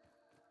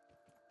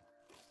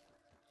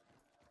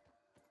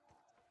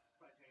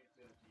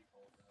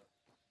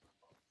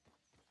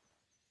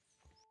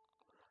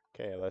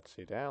 Okay, let's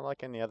see. Did I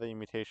like any other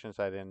mutations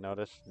I didn't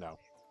notice? No.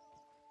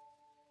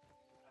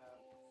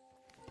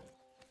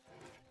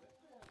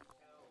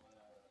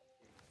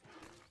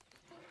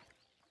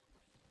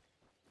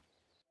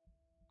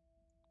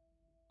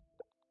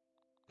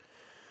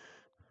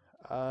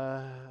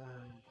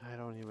 I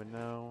don't even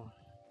know.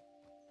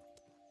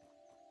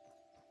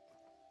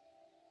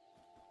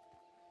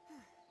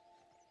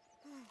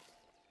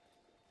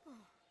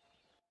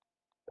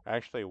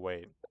 Actually,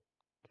 wait.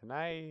 Can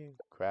I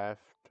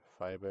craft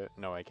fiber?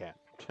 No, I can't.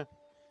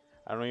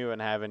 I don't even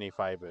have any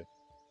fiber.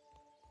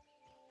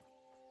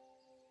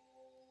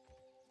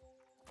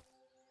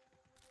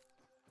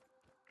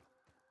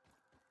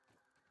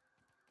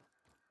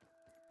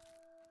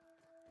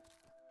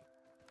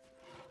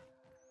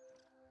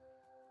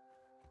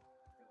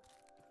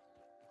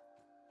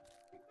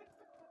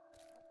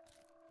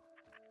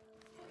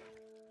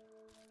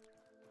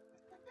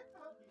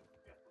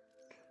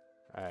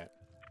 Alright.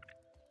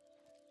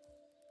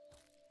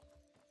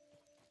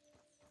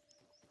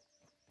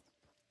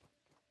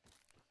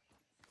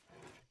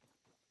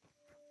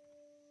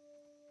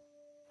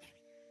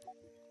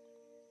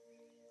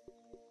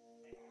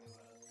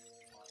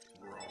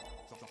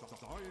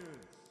 Science.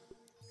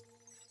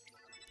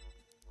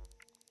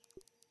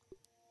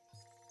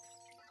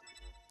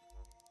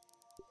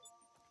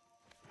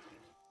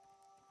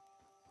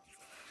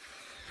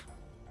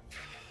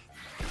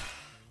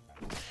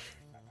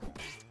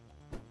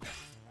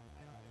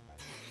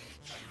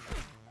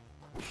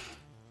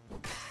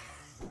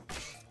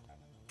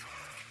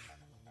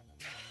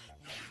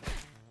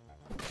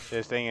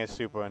 This thing is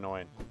super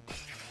annoying.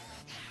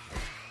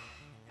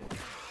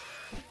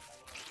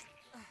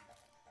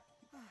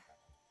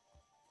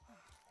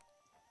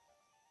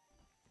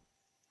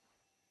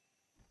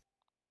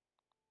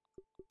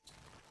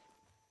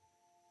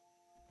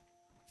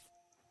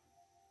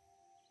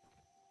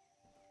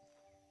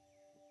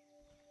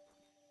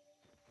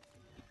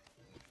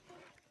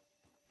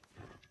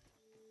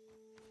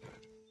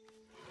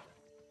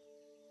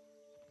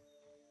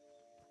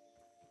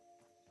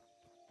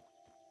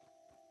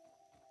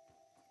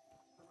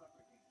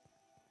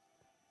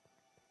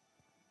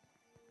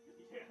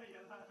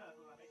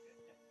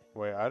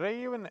 Wait, are there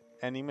even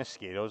any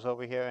mosquitoes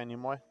over here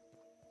anymore?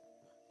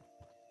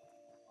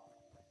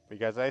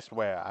 Because I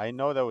swear, I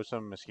know there was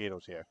some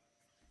mosquitoes here.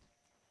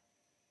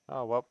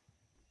 Oh, well.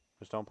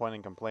 There's no point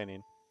in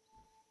complaining.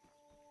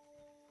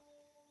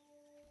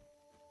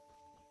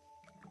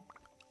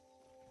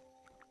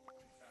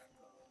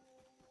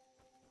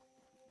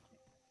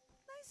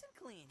 Nice and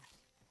clean.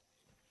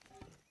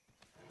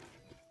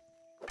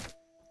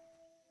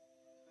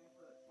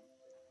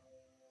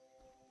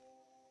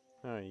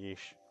 Oh,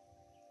 yeesh.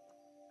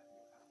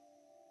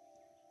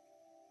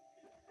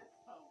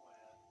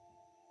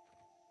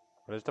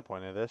 What is the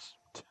point of this?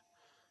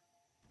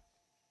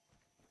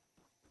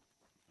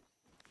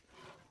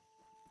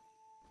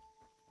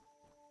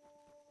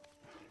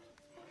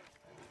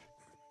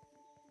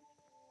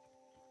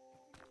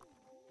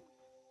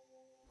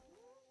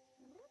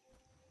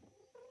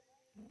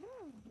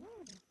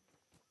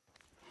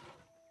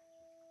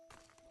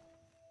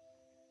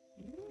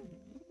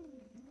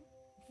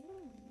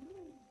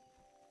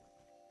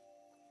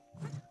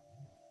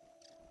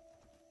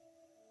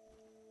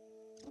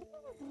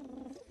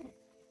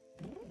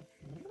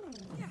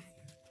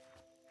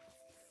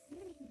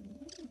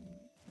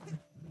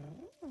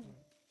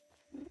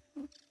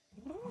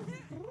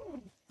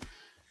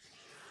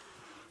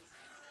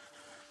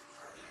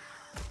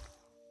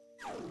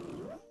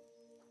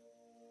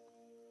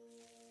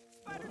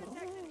 Spider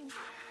detected.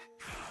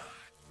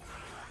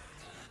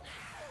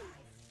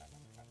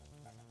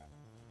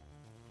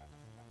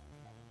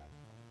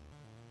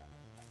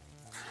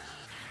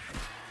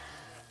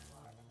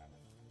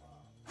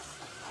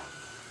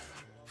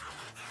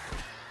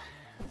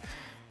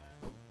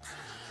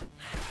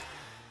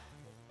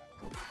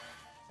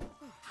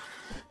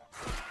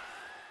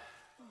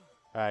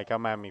 Alright,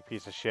 come at me,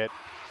 piece of shit.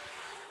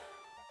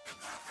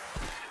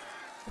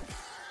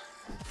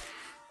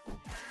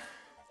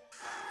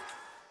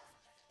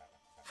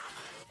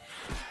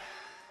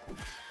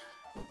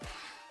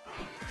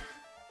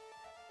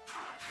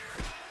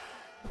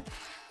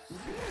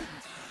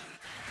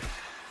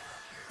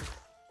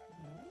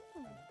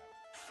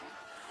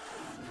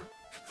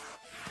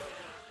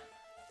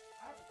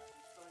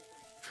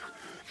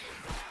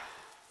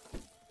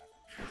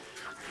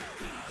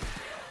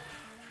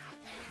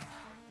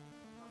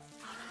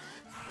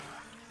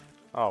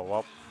 Oh,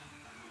 well.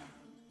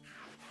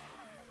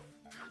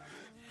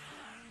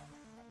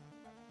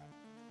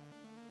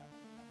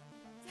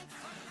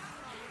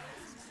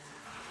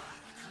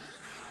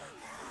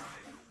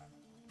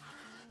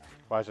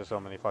 Why is there so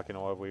many fucking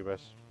orb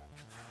weavers?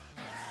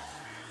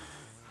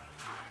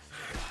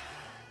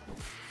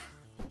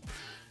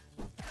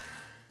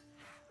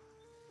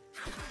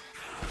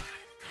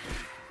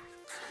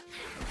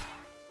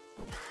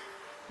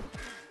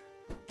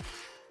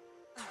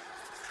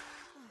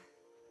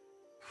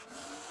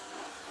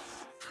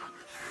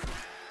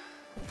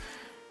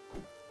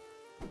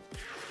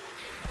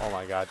 Oh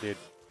my god, dude.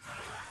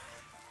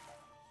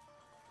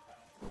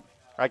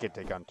 I could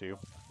take on two.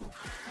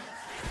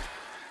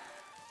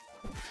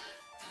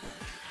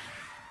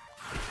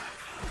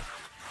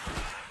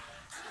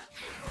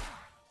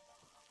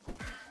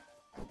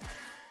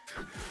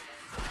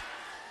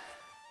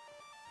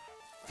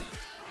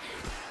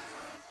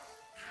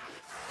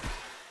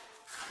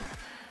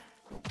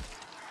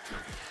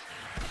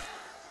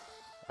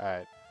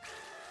 Alright.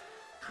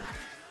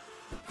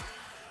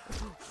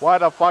 Why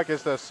the fuck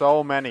is there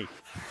so many?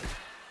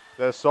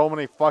 There's so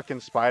many fucking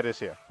spiders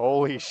here.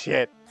 Holy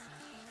shit.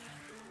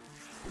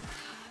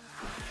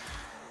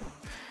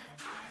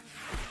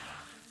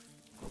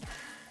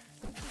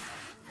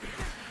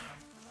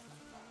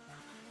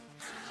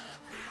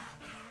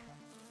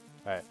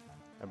 Alright.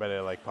 I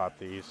better like pop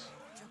these.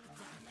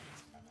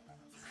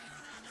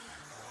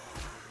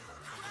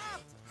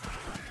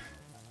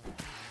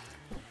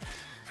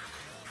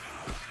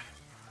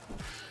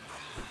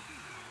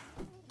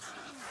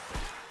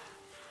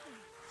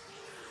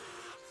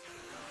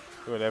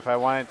 Dude, if I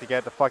wanted to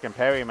get the fucking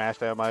parry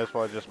master, I might as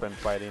well have just been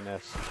fighting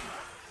this.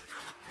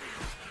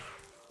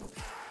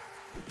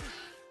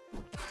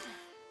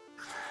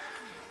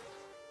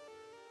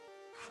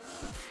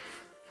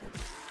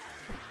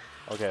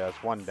 Okay,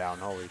 that's one down.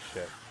 Holy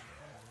shit.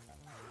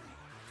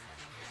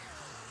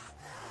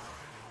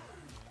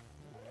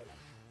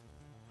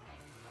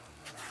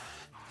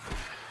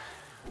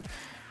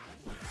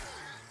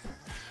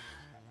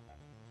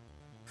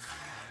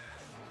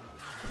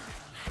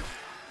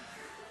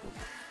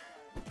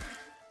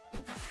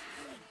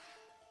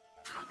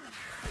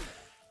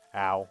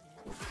 Ow.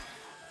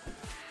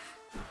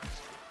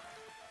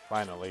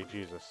 Finally,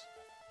 Jesus.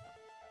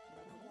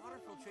 No water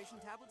filtration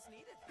tablets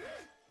needed.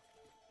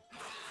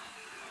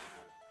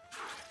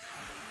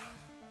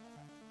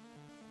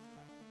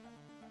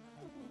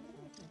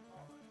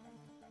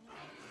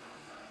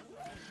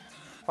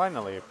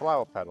 Finally, a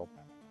flower petal.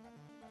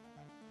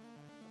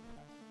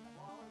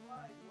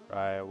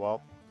 Right,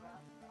 well.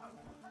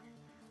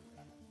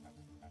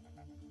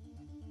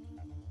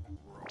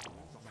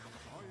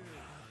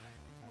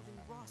 Holding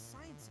raw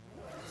science in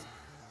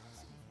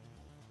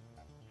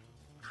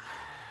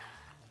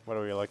What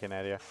are we looking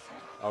at here?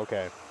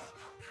 Okay.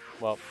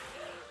 Well,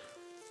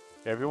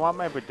 if you want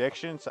my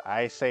predictions,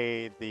 I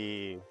say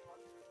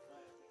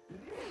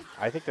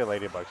I think the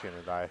ladybug's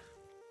gonna die.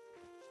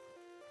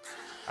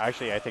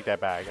 Actually, I take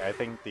that back. I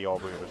think the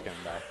old burrito's gonna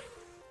die.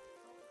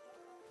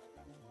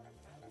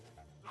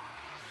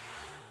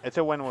 It's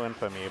a win-win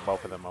for me.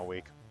 Both of them are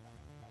weak.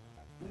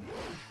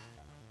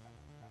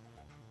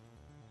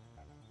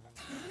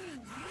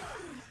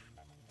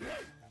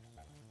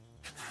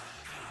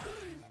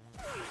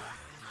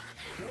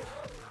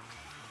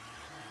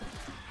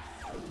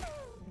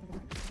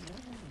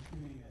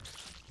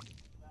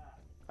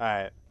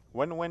 Alright.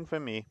 Win-win for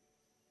me.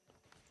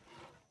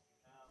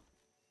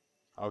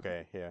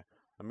 Okay, here.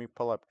 Let me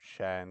pull up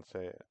chat and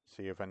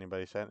see if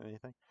anybody said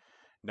anything.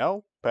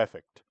 No?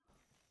 Perfect.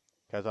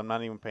 Because I'm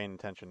not even paying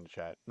attention to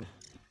chat.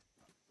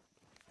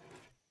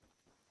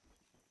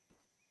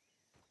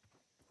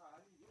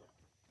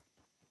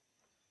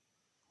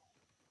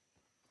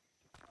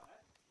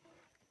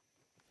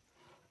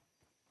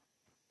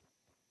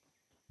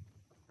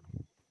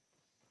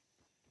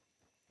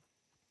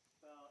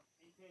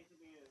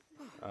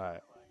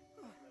 Alright.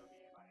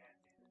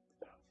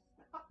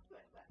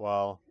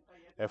 Well,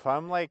 if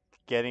I'm like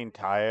getting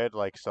tired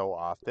like so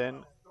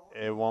often,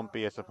 it won't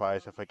be a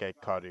surprise if I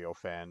get cardio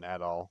fan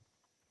at all.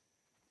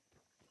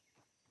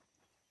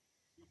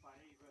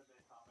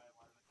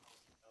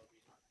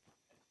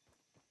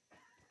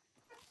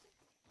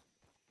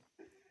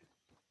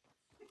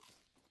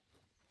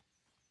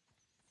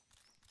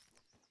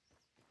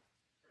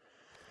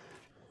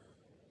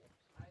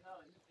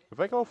 If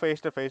I go face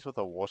to face with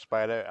a wolf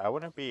spider, I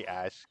wouldn't be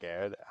as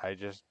scared. I'd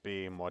just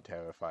be more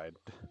terrified.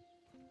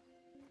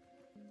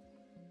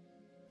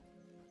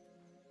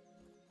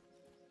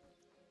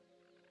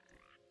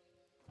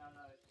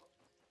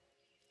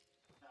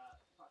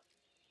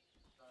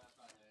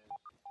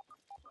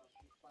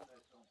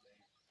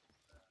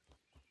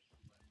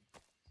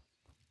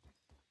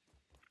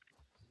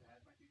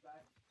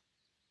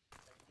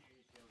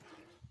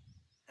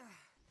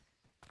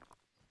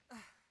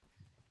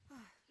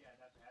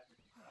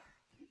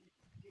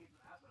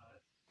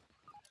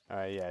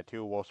 Alright, yeah,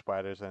 2 wolf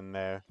spiders in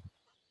there.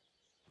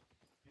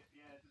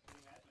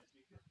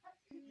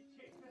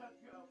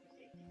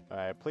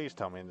 Alright, please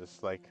tell me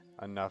there's like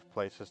enough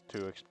places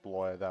to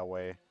explore that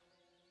way.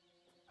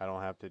 I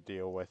don't have to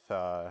deal with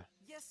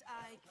Yes,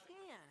 I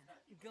can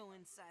go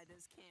inside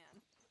this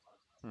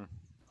can.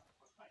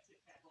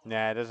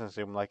 Nah, it doesn't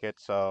seem like it,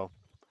 so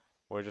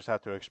we'll just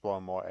have to explore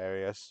more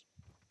areas.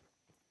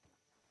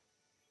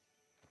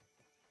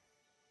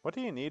 What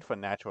do you need for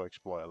natural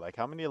explorer? Like,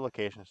 how many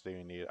locations do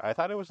you need? I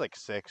thought it was like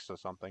 6 or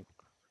something.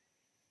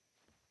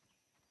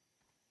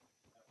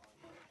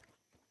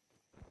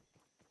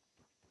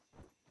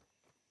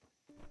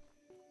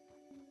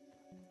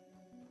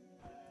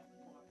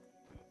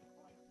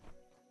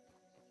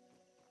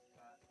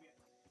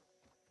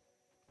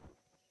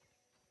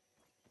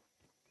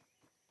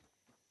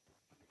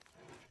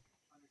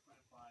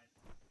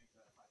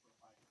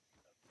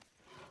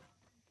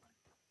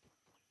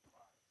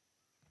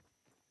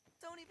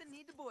 Don't even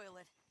need to boil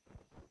it.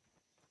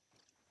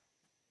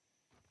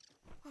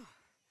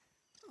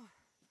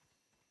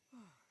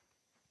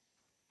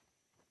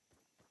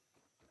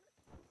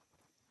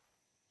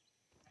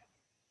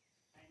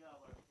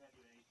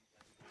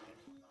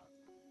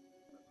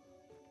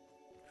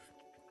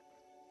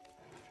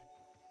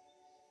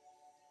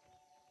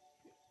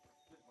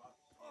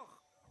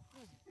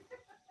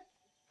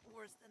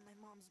 Worse than my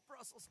mom's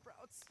Brussels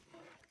sprouts.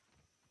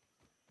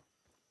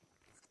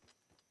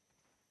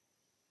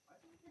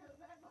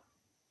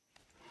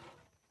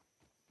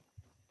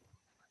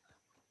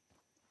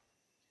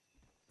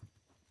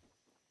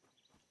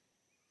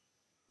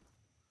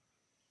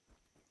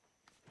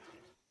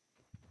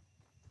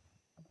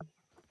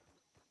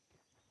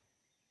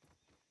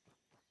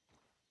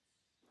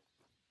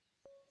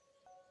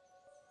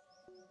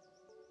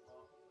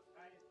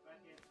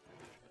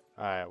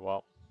 Alright,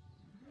 well.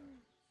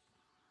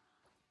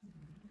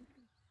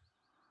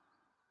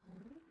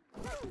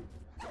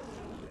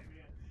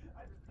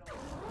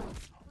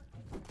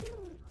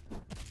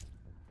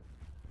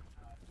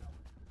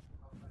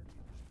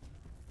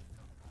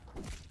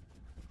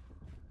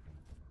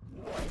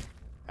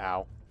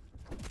 Ow.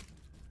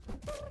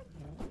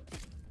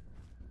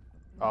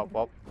 Oh,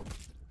 well.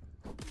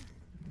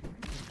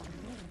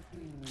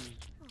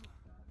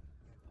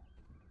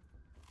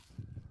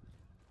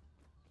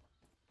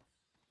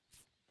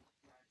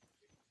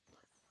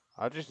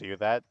 I'll just do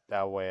that.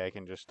 That way I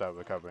can just start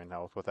recovering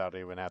health without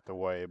even have to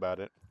worry about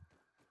it.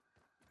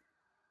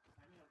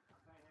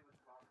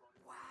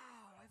 Wow,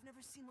 I've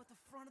never seen what the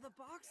front of the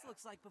box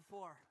looks like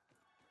before.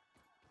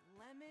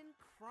 Lemon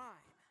Crime.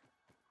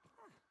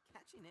 Huh,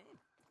 catchy name.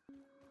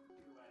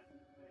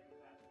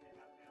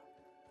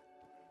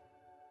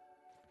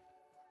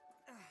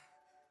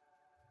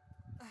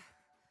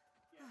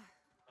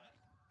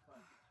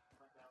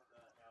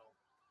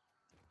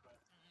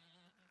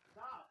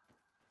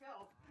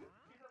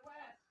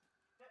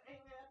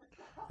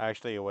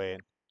 Actually,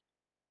 wait.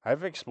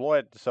 I've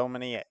explored so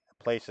many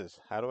places.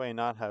 How do I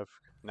not have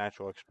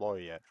Natural Explorer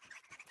yet?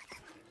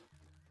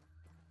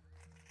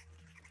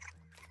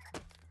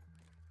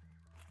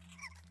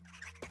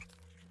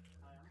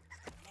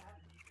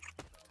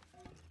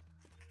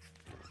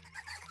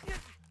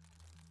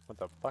 What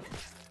the fuck?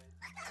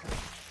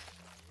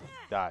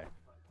 Die.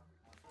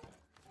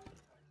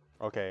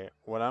 Okay,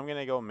 what I'm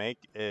gonna go make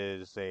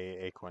is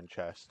a acorn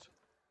chest.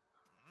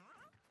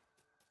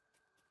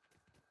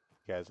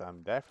 Because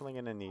I'm definitely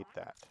gonna need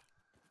that.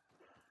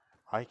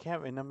 I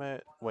can't remember.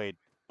 Wait.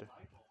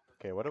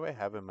 Okay, what do I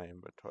have in my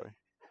inventory?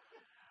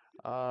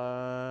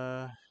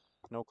 Uh,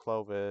 no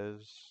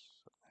clovers.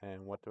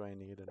 And what do I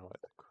need in order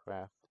to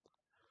craft?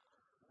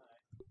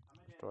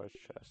 Storage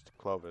chest.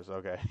 Clovers,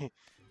 okay.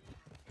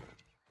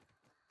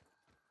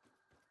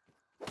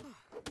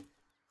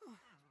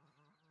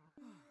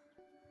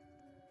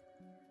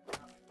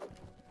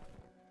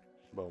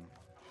 Boom.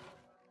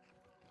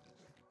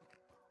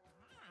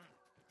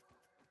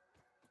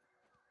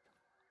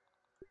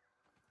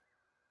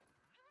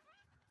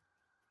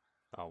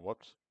 Oh,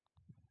 whoops.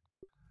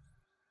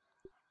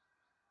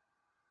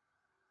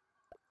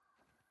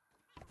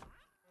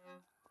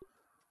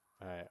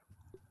 Alright.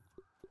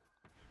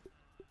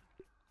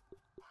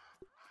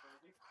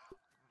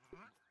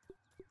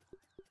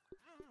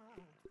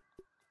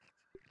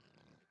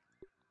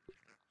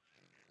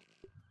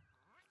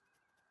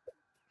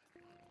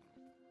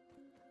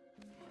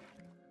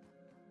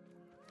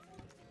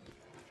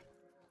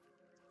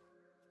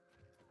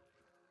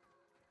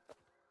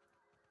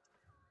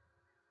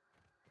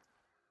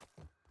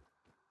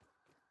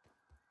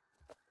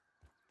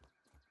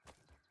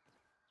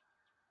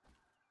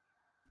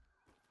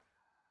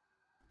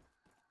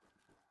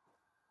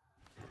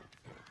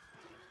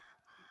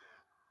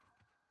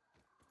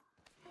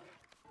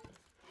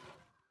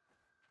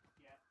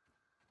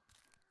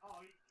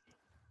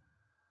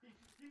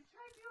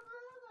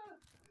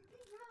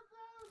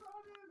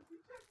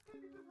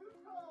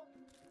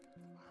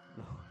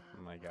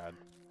 Oh my god.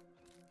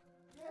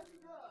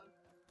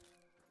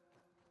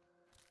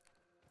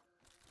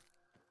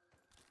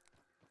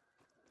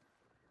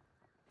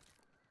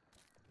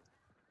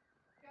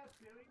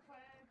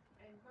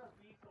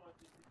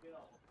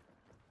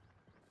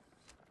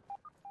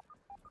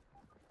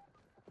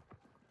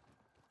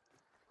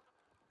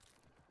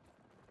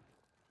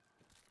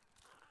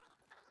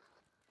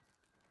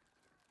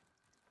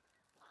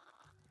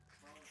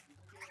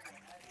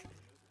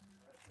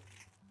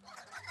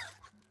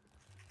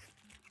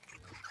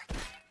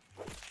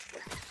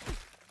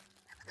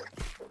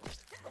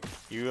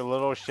 You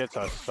little shits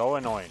are so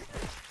annoying.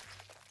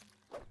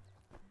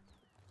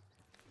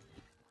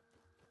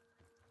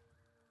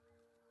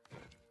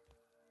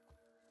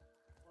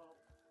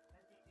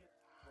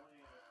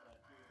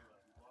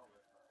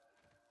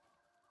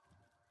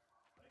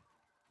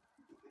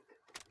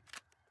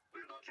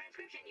 Verbal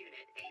transcription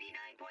unit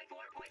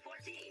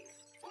 89.4.14.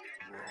 Order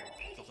number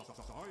 80.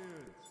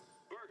 Science!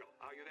 Virgil,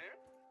 are you there?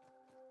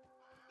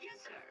 Yes,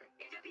 sir.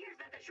 It appears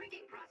that the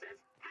shrinking process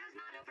has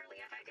not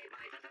overly affected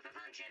my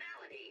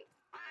functionality.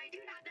 I do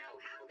not know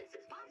how this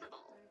is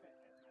possible.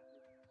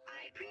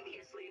 I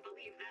previously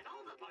believed that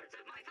all the parts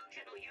of my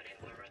functional unit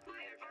were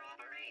required for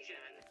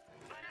operation,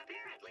 but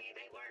apparently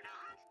they were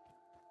not.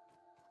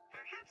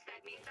 Perhaps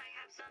that means I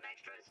have some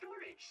extra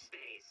storage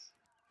space.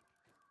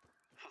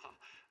 Haha,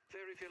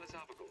 very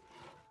philosophical.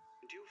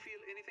 Do you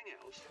feel anything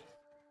else?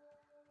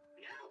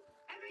 No,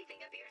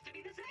 everything appears to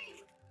be the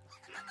same.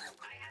 Now,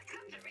 I have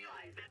come to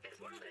realize that this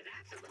world is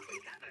absolutely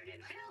covered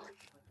in filth.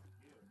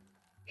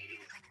 It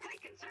is quite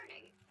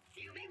concerning.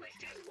 You may wish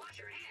to wash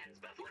your hands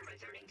before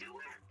returning to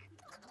work.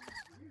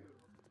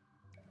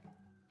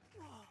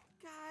 Whoa,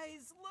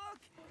 guys,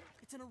 look!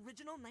 It's an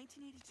original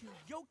 1982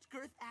 yoked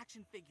girth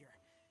action figure.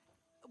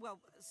 Well,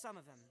 some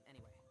of them,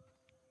 anyway.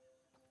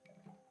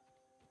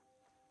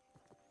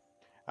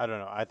 I don't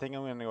know. I think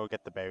I'm gonna go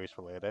get the berries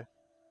for later.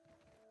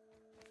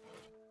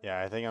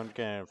 Yeah, I think I'm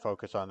gonna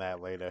focus on that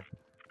later.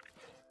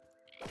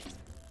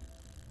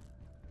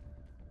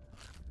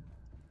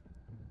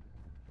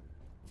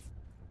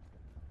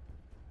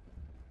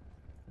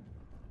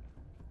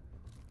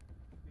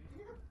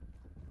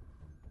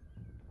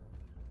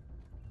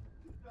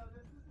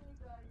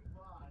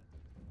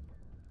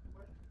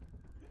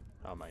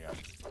 Oh my god.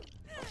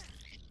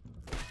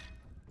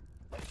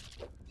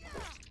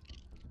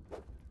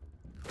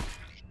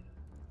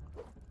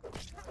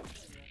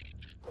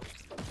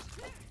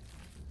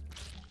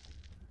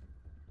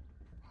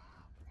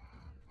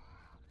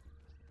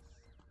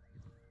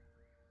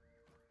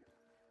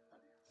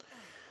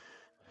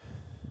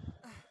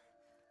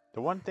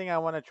 The one thing I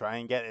want to try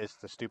and get is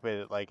the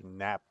stupid, like,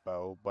 nap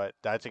bow, but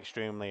that's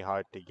extremely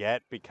hard to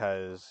get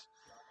because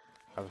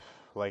of,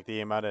 like,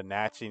 the amount of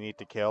gnats you need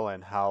to kill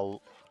and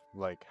how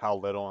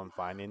little I'm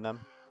finding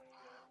them.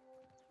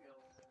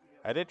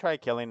 I did try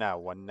killing that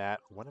one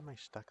gnat. What am I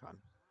stuck on?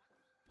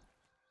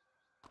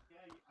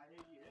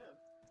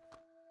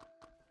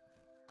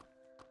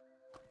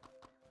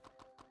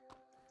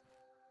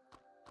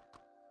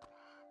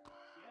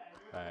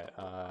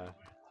 Alright,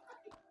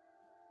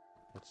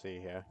 Let's see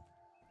here.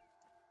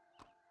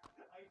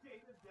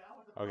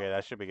 Okay,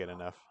 that should be good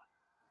enough.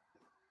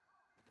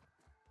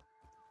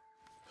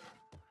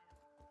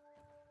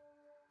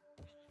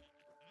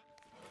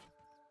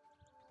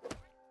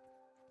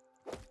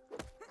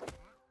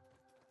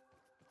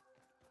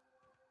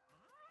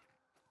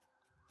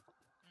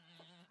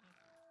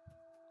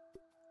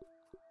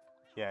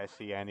 Yeah, I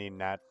see I need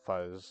gnat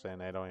fuzz,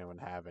 and I don't even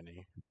have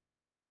any.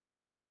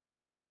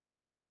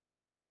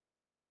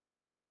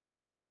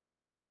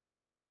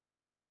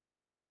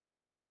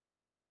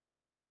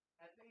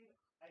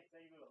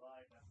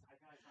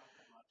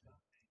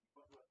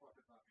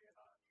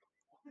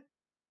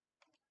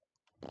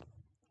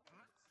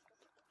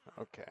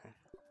 Okay.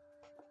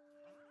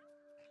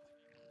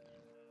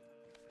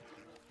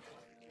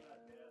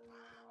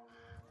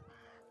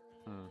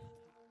 Hmm.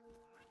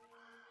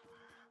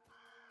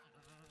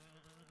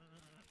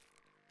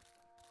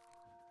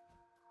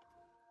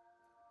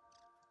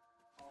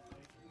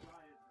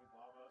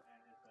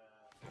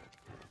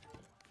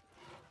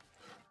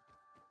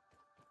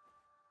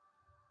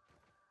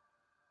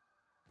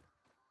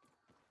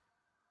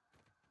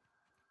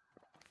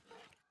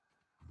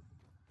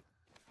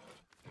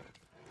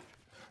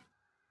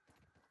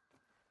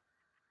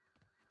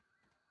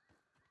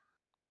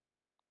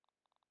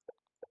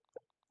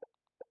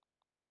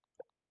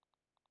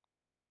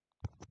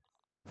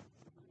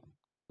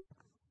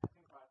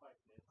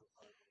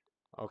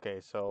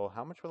 Okay, so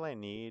how much will I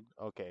need?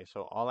 Okay,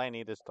 so all I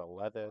need is the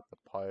leather, the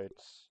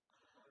parts,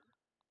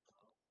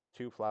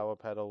 2 flower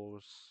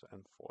petals,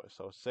 and 4.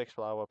 So 6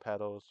 flower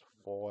petals,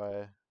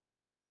 4,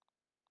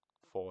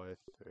 4,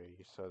 3.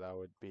 So that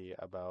would be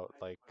about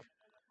like,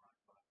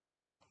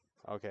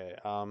 okay,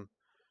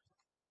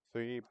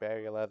 3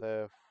 berry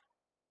leather,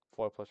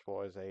 4 plus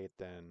 4 is 8,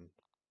 then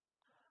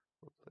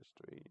 4 plus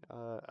 3,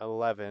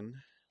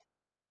 11.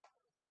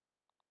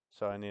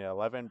 So I need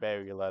 11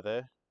 berry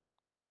leather,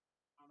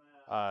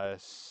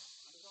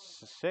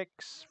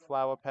 6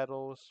 flower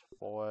petals,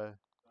 4,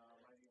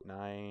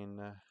 9.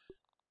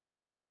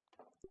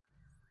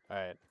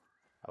 Alright,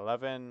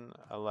 11,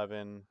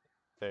 11,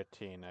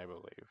 13, I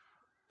believe.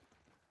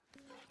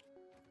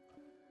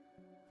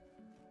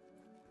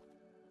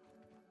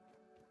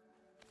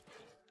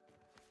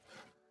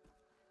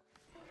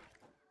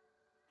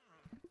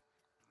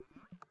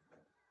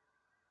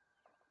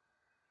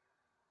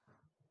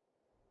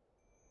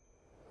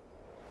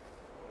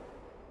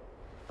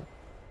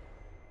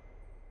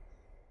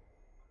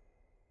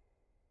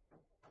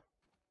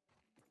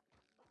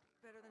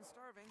 Better than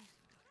starving,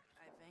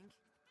 I think.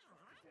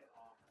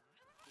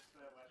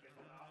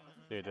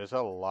 Dude, there's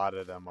a lot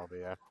of them over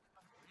here.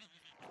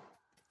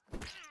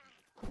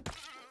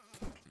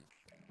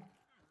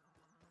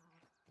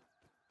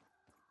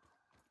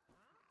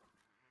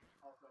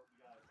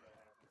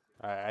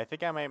 Alright, I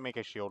think I might make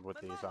a shield with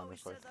My these, mom always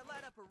honestly. says I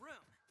light up a room.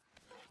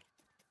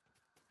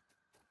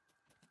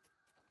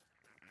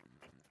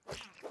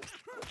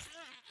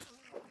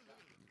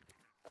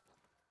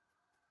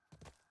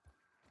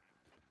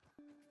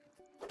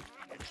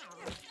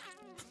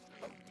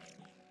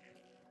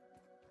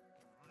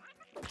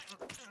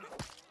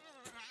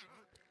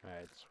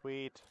 Alright,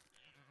 sweet.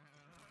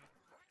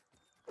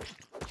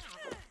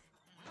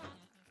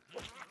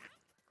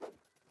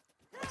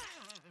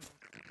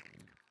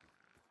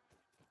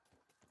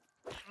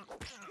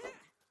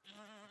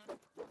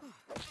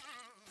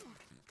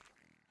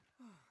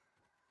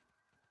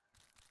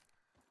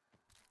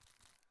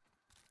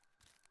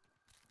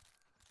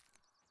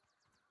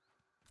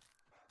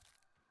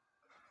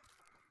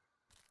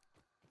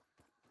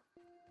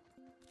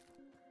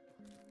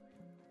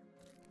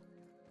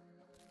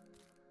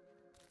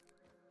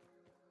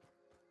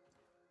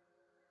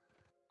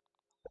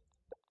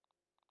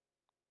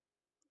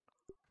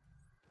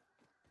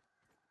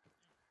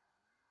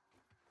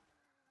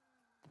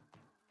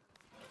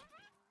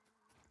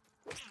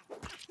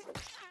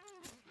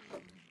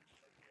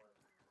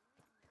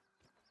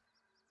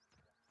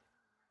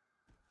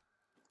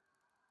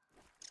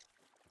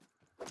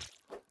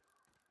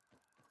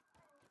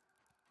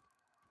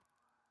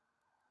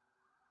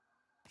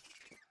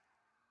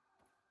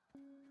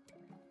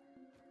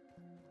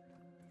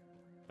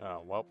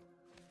 Oh, well.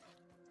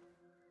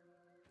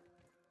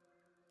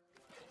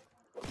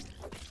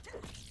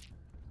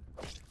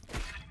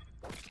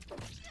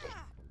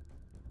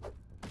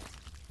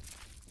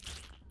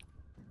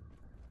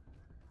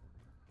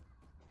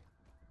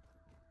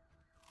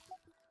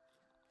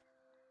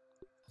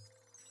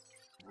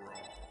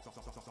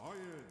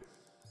 Science.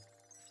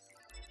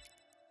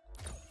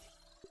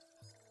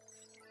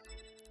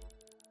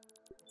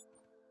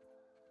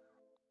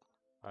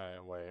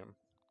 Alright, wait.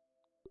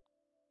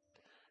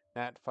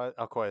 Nat fuzz,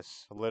 of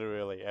course,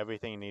 literally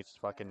everything needs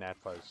fucking nat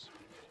fuzz.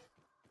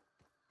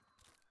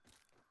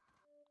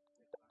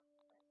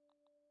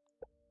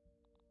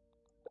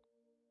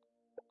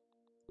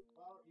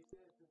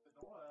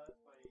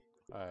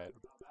 Alright.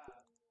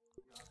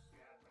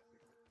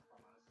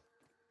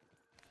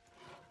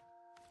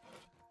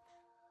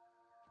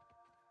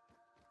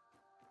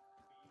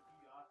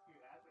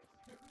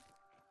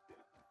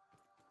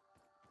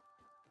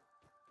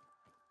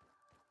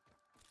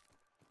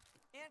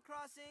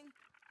 crossing.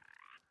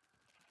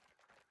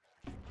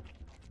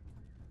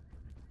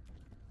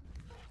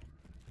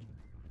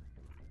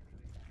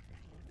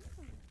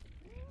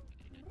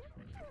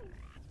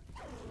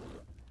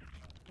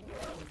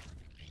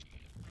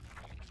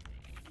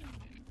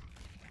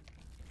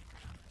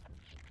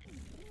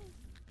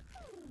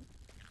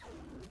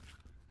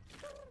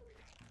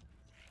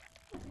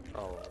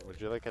 Oh, would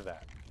you look at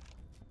that?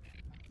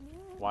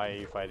 Why are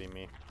you fighting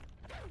me?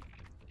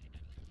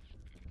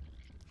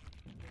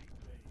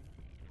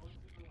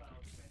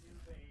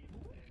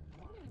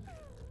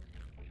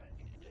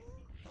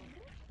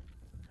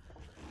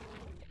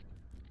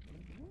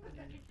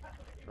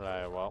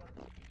 Right, well.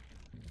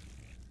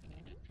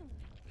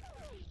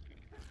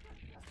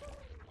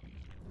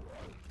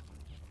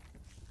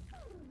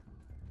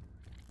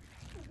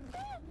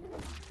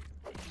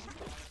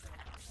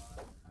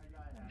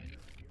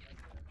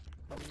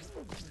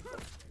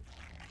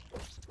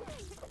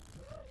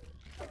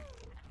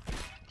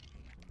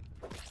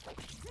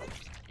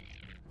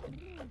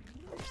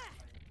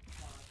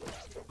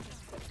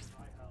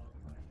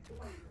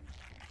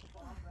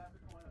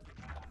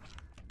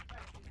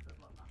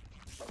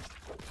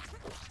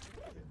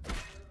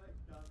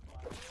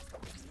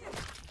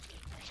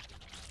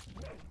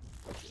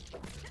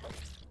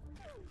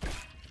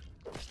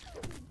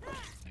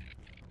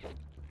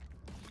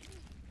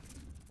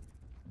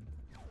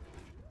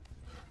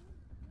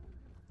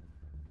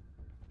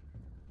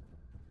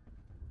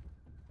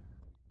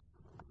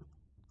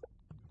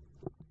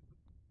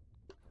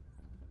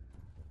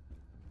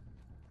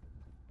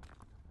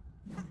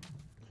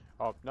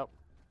 Oh, nope.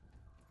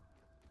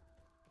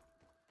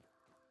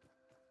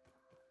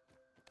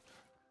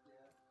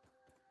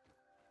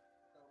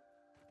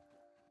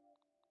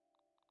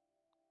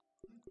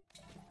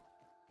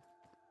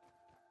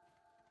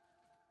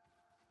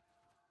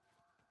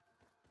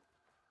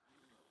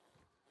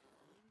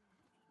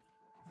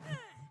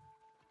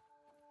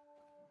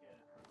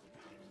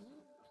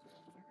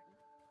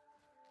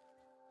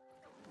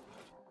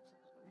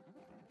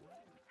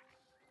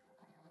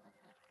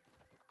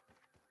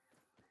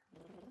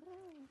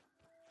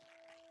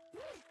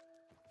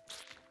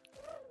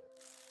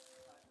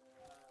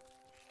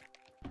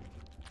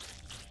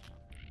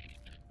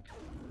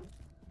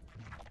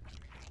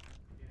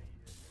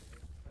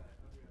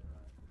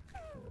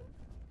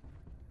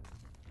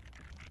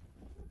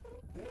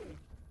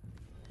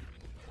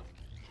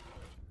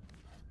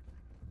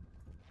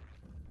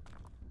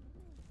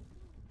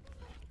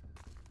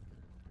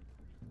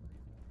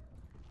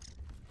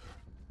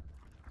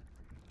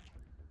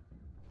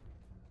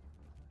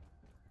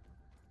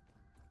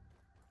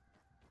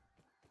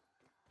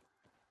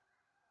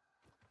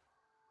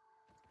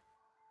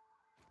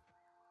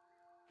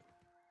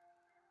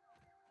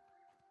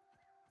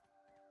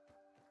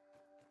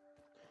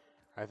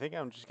 I think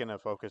I'm just gonna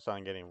focus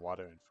on getting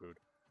water and food.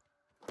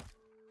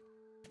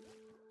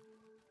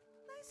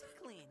 Nice and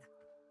clean.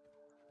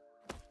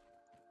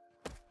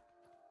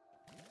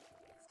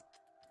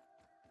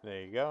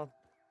 There you go.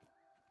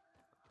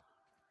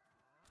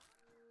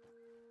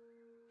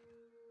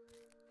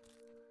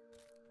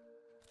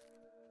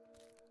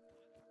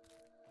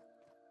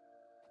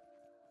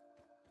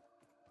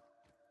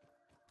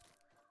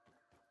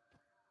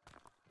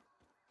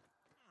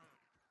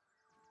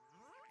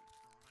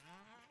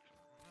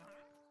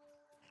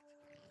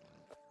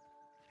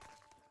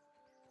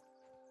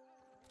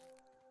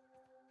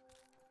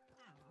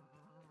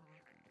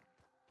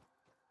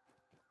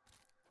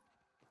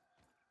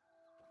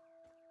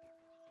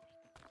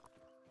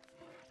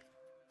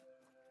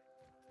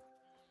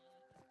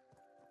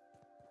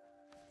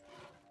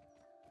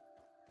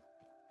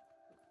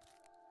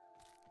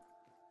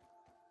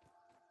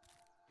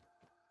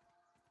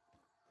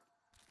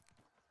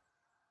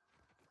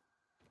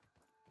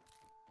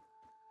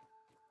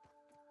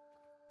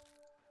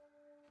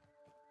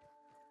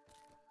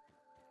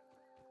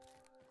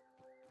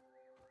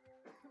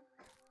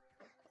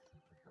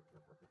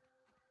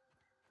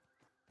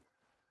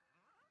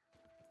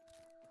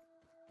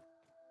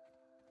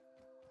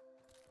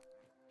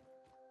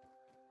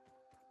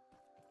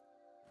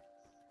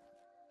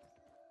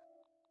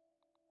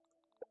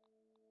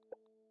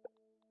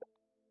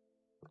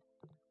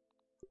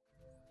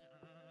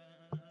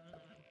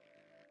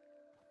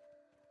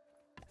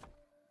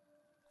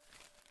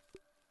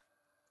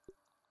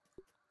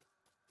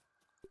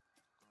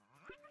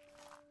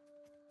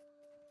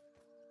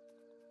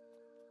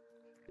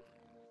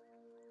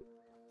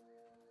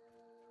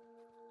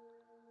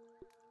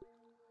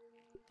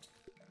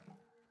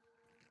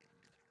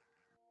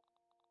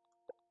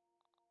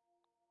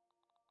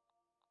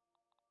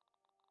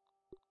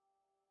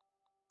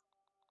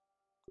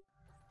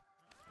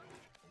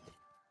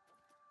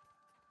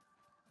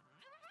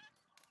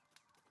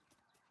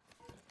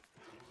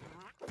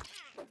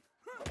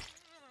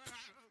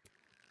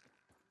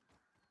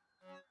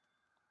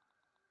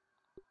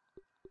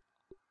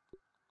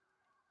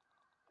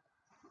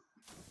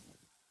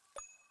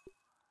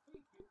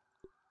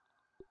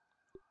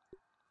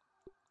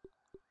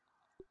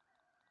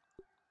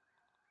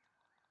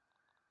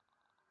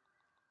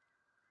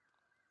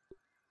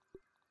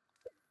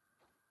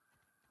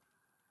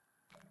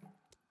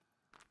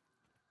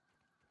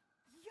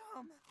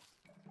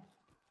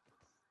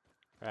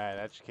 Alright,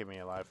 that should keep me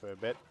alive for a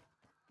bit.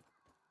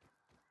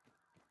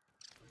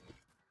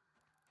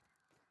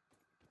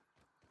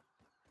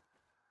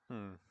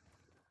 Hmm.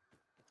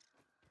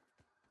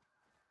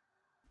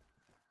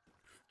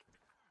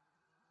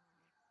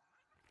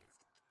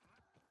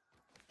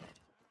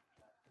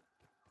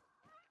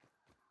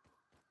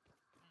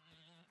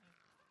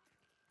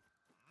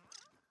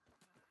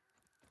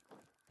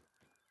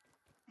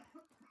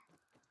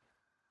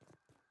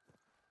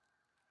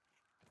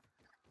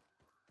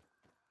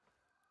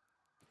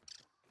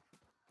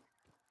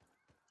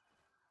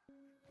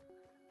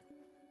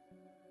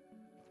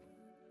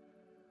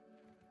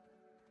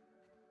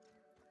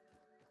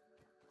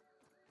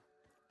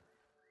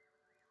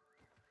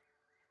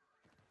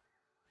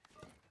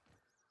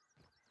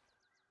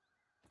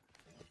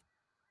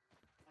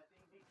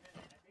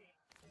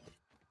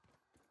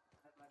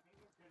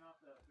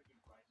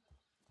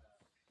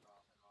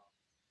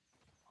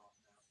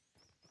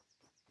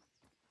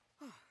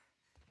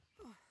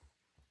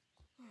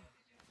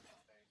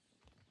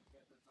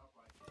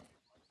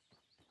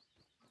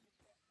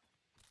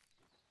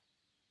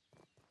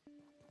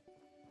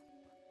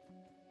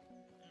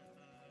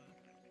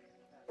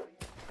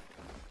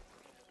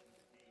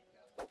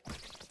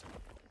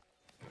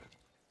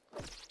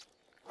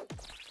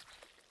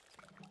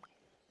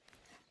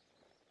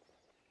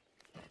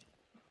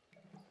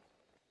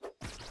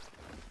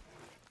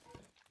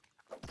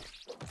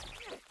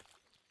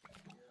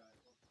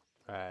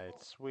 Alright,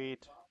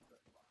 sweet.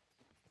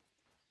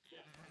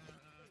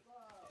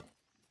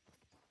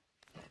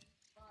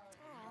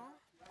 Aw,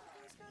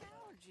 he's got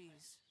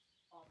allergies.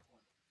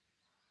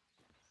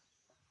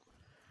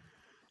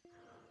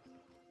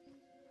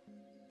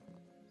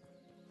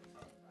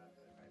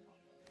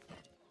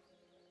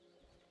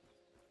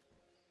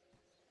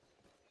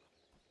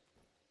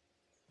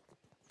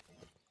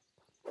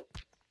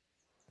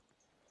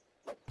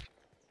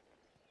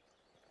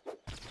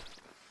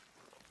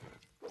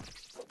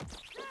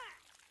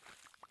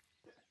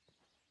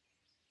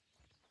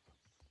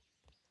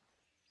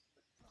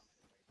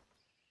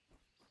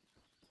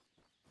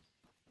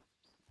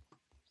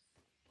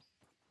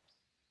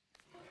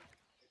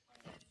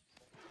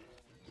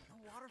 No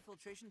water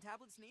filtration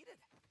tablets needed.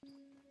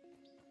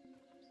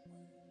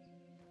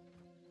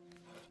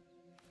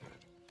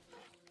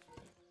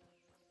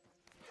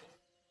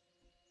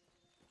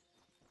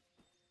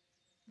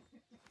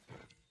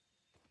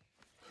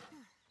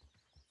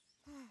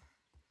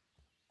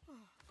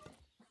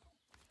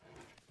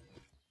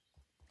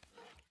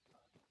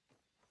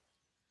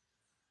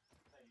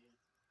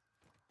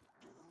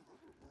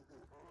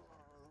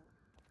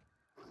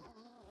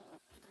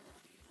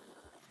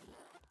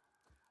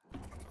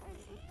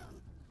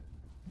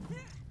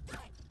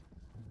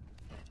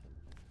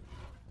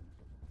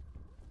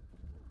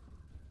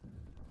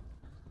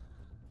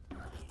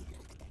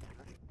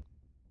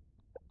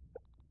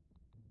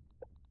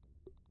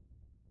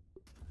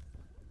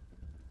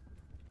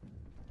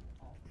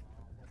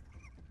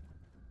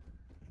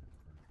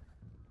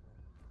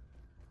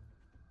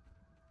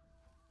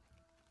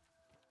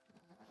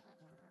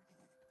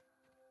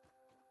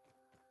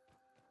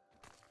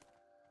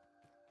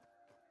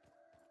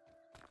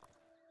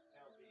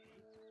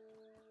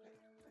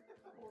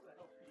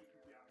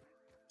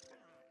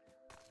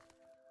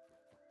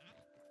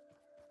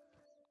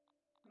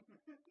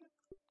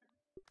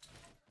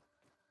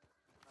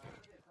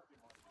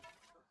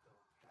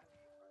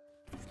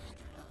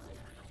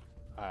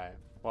 Alright,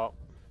 well,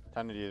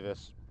 time to do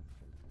this.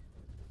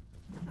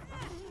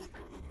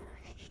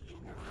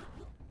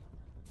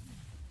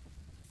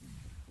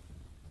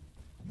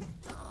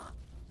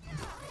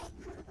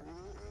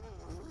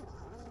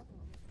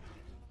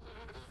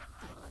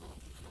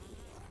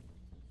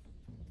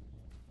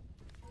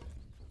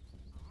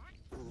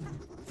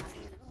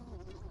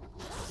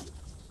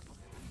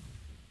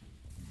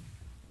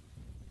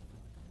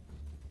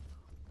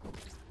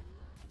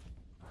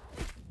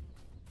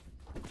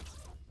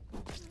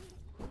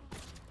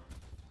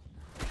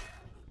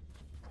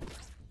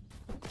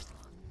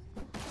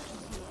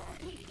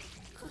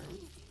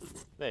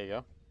 There you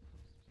go.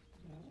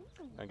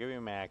 Now give me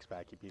my axe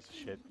back, you piece of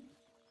shit.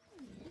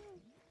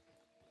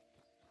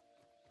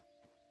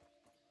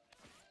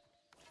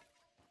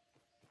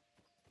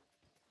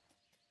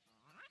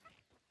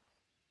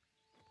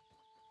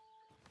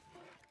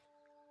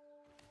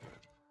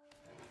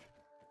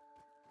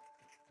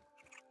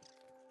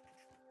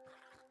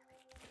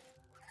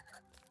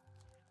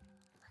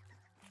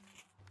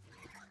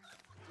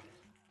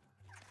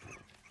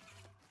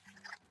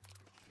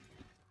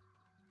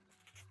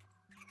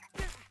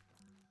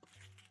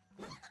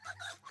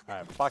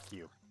 Alright, fuck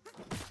you.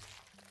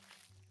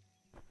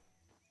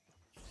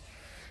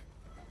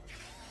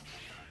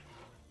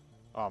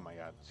 Oh my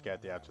god,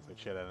 scared the absolute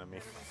shit out of me.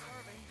 Better than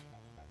starving. I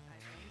think.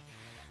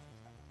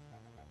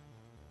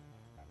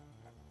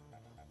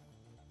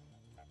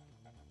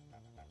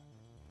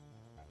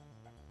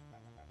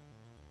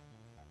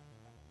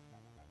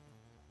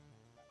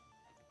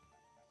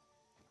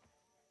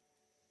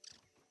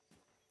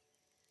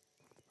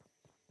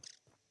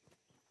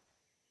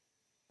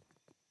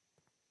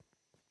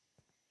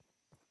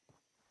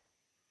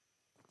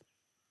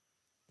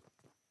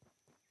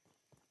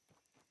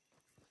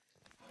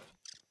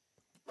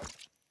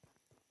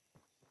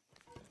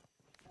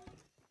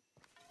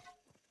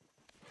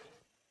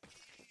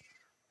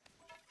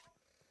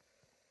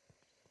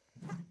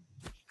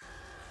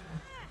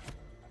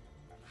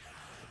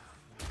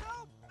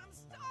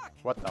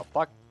 What the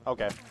fuck?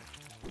 Okay.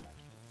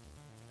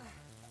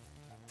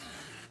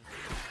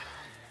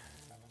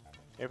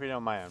 If you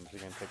don't mind, I'm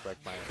just gonna take back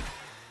my...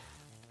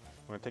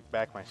 I'm gonna take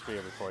back my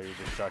spear before you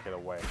just chuck it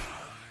away.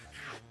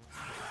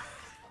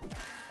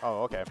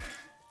 Oh, okay.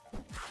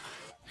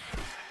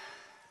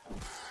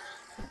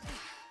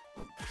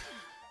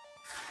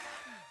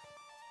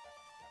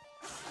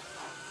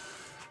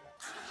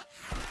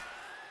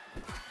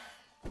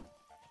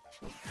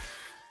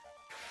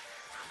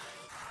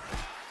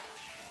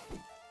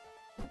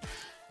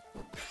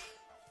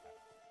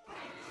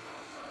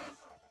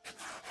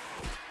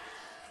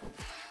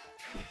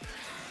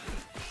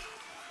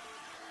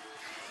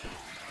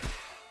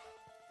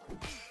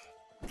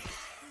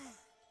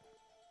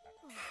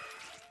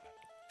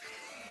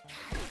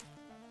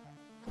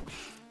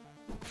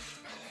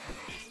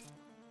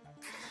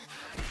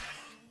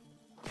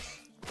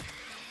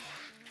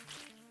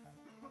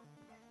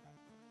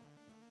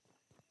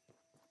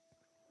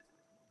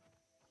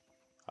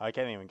 I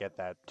can't even get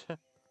that.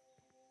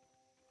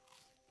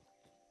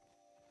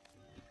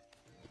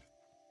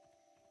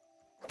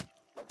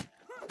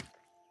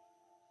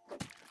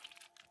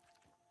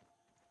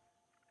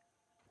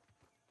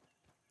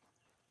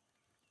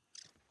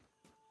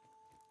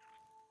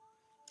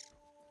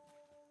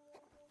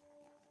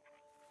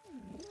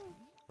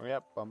 Oh,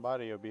 yep,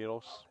 Bombardier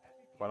beetles.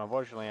 But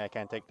unfortunately, I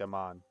can't take them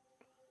on.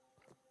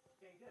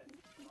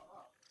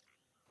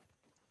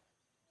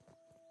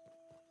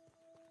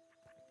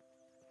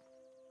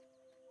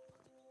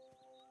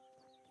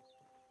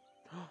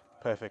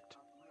 Perfect.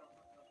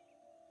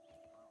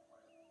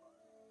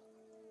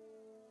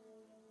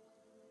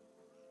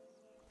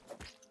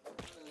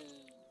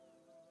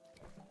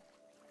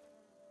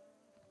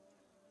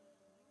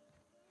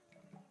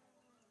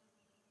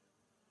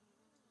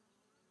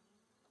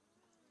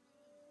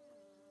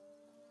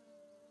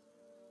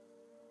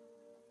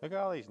 Look at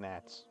all these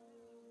gnats.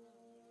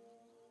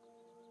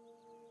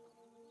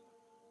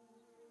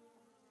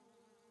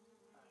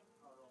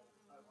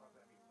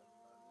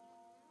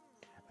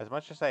 As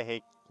much as I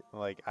hate,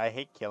 like, I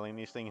hate killing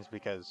these things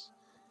because,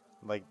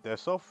 like, they're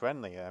so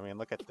friendly. I mean,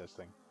 look at this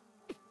thing.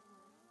 God,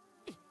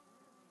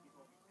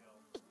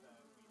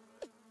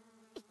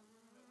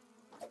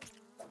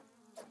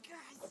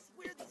 I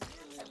swear these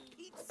ants have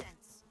heat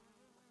sense.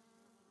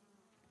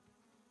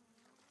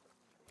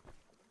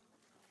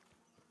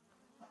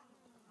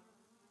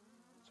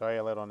 Sorry,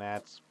 little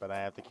gnats, but I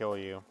have to kill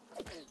you.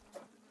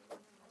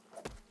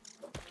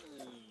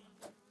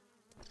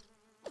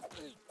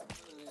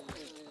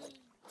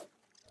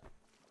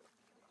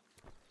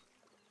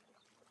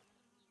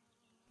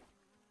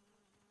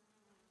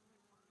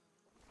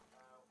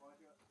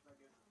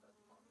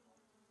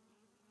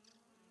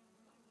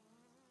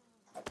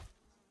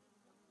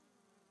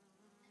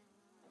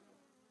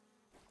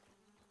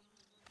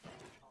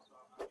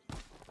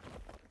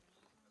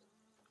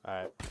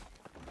 Alright.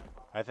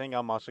 I think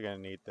I'm also gonna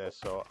need this,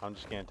 so I'm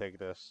just gonna take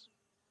this.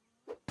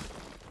 I'm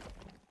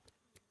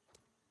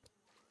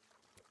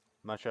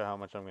not sure how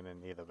much I'm gonna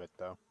need of it,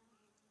 though.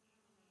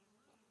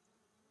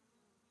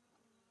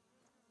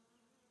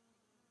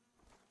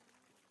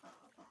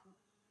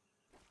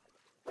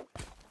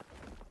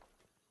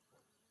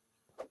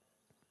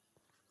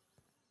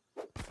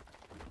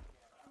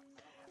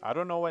 I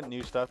don't know what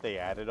new stuff they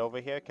added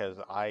over here, because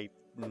I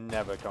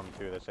never come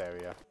through this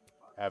area.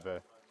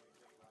 Ever.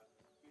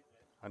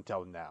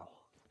 Until now.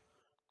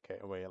 Okay,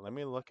 wait, let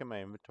me look at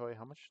my inventory.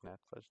 How much gnat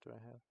fuzz do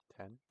I have?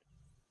 10?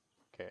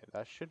 Okay,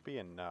 that should be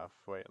enough.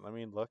 Wait, let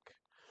me look.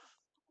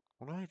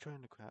 What am I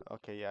trying to craft?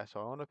 Okay, yeah, so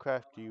I want to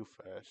craft you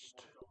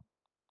first.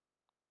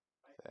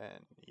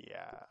 Then,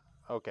 yeah.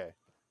 Okay.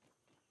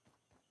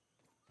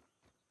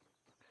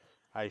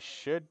 I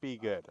should be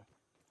good.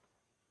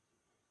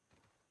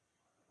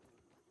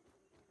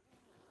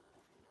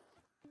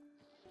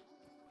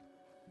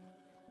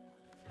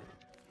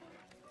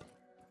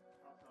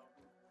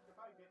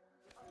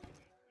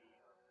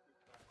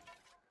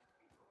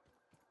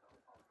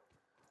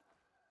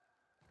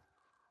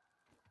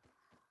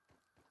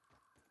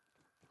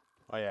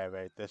 Oh yeah,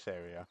 right, this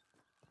area.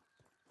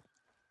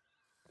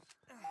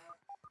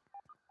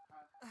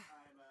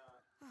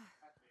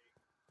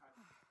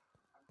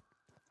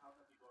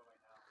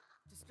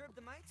 Disturb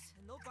the mites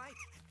and they'll bite.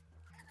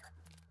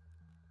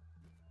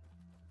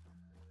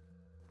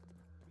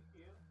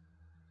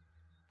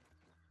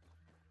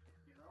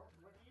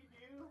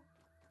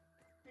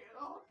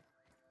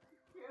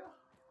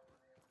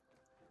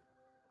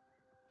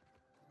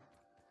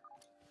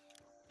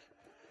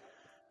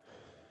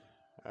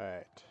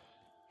 Alright.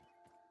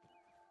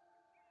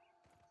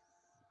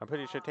 I'm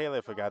pretty sure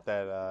Taylor forgot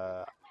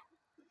that,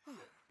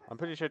 I'm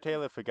pretty sure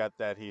Taylor forgot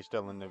that he's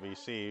still in the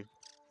VC.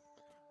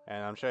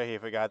 And I'm sure he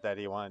forgot that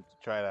he wanted to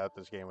try out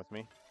this game with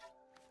me.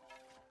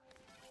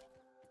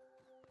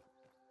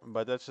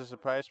 But does it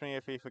surprise me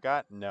if he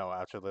forgot? No,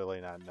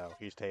 absolutely not. No,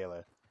 he's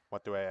Taylor.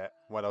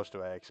 What else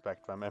do I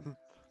expect from him?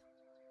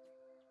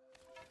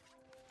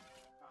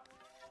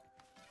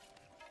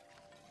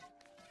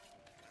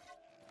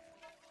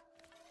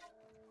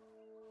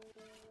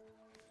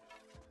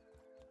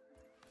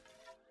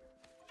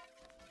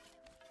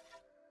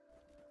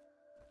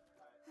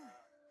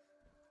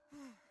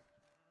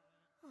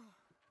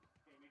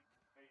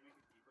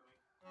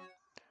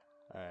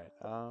 Alright,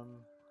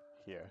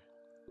 here.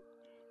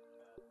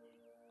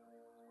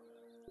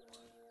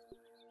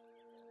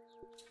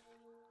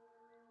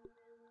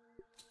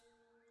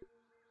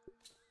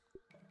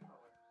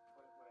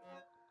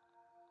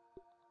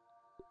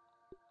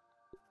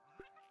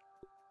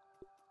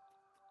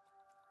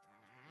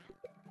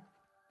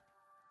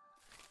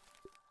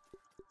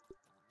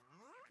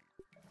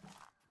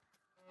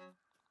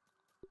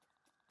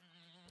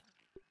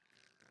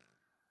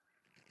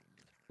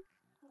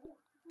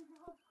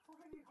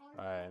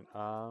 Alright,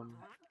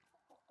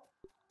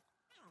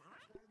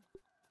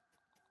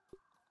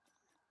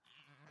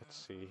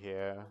 let's see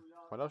here.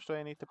 What else do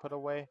I need to put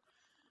away?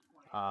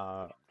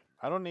 I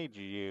don't need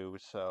you,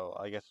 so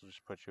I guess I'll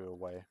just put you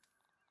away.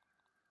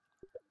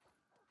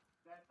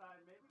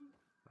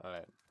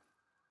 Alright.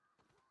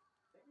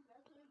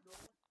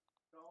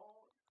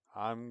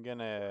 I'm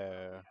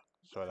gonna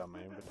sort out my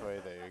inventory.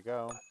 There you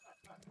go.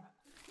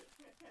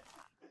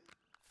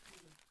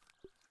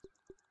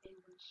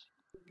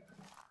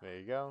 There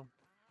you go.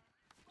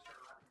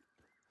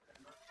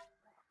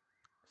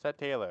 Is that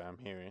Taylor I'm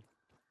hearing?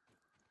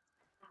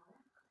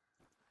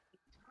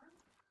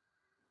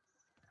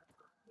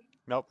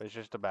 Nope, it's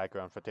just a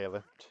background for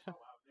Taylor. Okay,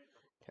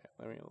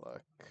 let me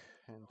look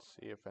and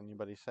see if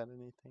anybody said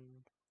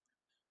anything.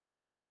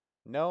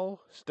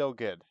 No, still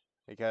good.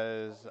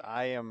 Because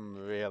I am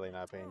really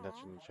not paying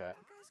attention to chat.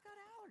 That guy's got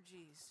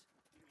allergies.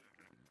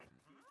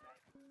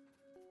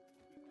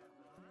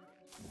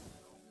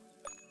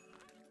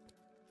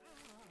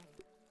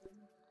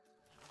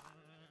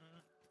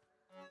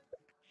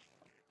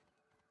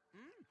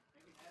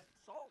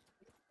 Salt.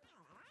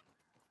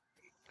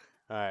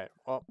 Alright,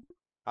 well,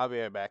 I'll be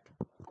right back.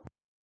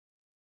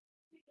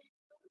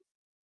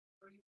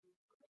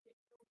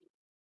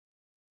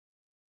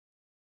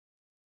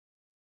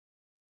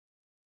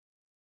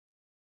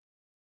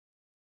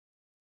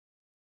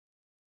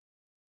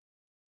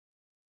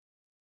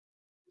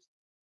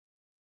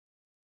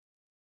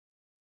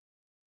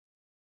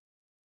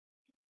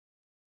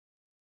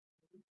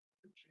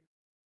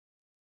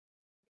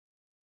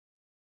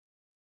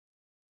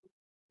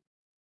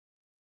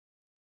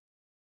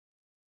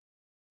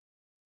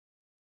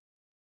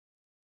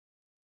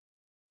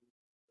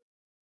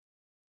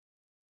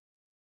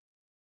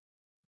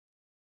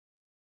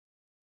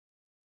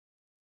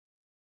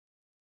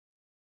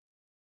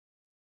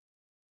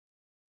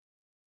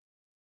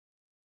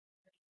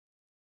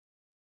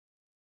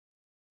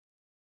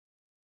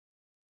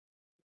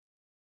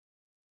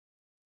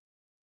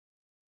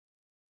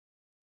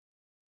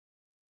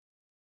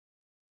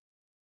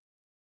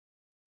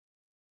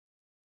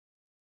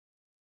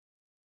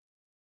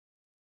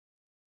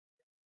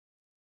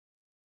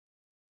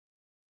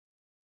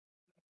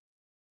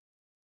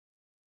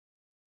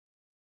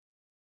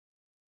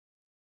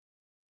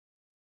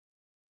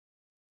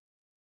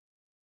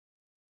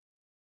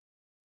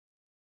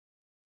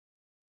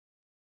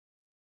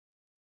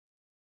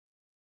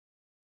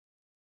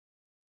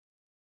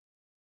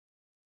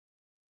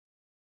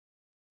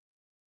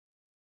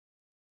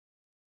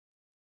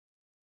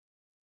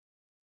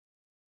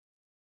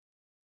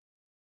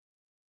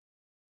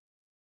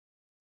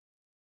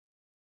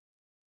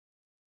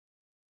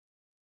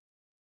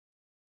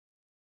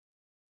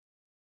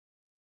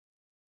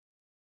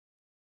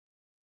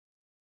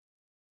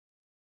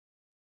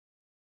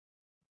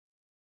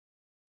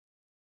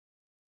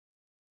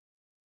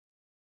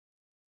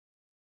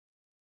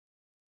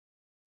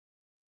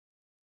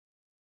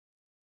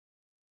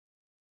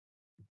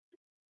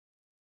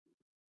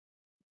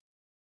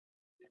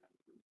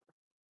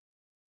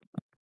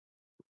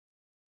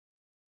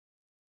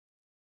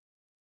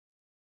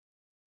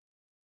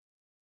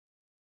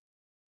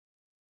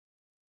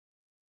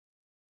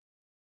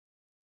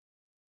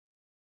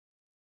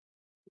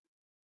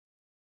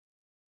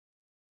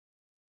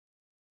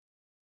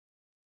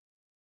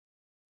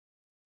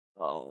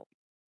 Oh.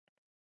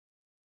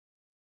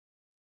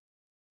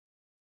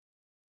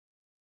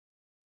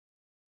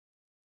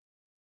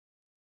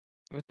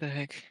 What the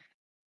heck?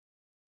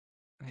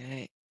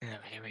 Okay. Oh,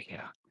 here we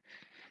go.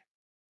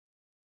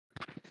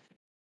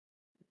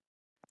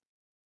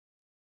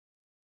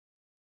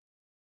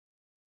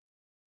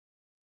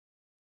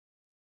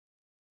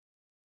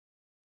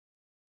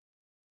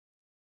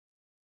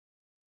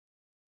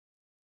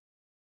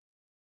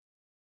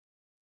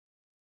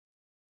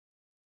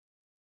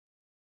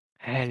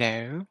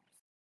 Hello.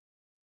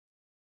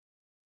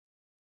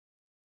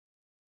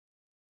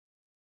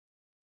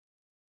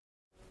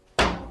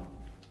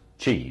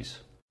 Cheese.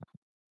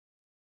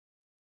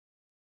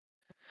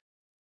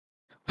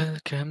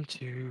 Welcome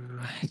to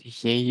the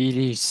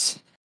 80s.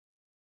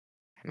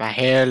 My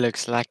hair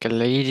looks like a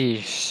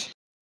lady's.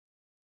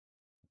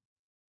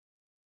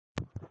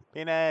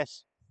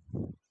 Penis!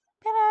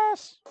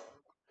 Penis!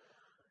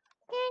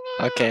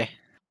 Okay.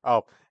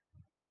 Oh,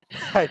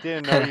 I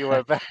didn't know you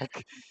were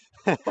back.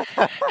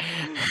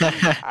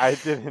 I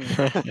didn't.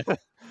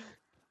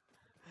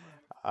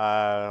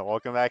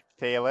 Welcome back,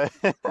 Taylor.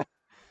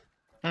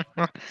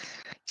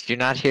 Did you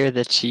not hear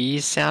the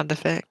cheese sound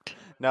effect?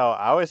 No,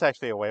 I was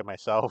actually away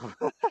myself.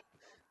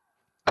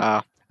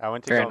 Oh, I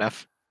went to fair go.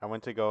 enough. I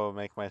went to go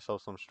make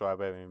myself some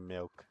strawberry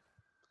milk.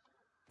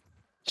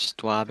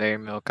 Strawberry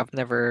milk. I've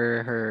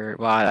never heard.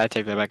 Well, I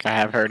take that back. I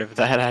have heard of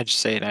that. I just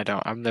say it. I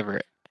don't. I've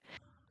never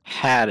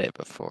had it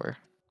before.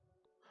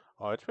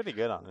 Oh, it's pretty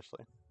good,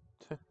 honestly.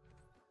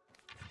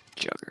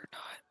 Juggernaut.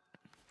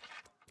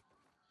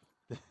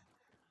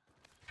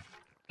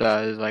 So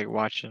I was like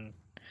watching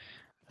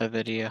a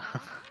video. You guys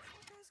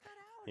got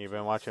allergies. You've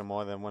been watching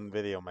more than one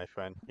video, my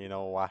friend. You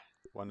know why?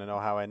 Want to know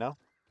how I know?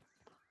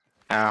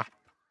 Oh,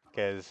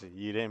 Because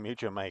you didn't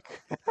mute your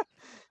mic.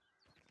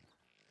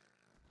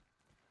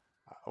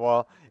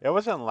 Well, it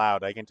wasn't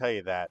loud, I can tell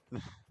you that.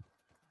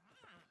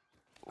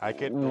 I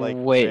could, like,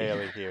 wait.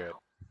 barely hear it.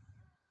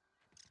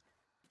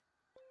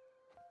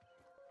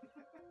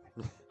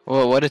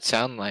 Well, what'd it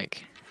sound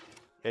like?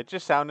 It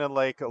just sounded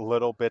like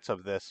little bits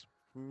of this.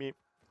 Meep.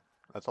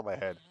 That's all I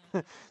had.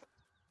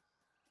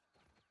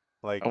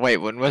 Like, Oh, wait,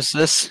 when was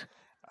this?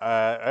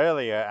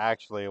 earlier,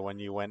 actually, when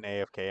you went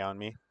AFK on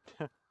me.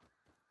 By the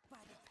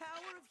power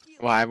of healing.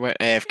 Well, I went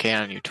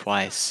AFK on you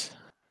twice.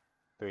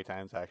 3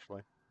 times,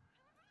 actually.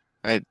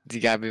 Right, you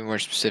gotta be more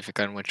specific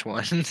on which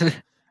one.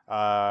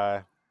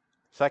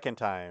 Second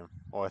time,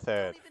 or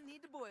third. Don't even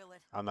need to boil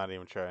it. I'm not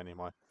even sure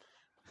anymore.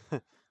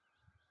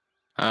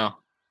 Oh,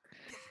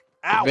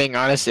 Ow! being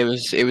honest, it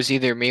was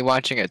either me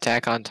watching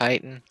Attack on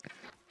Titan,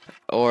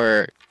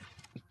 or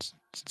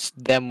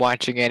them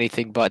watching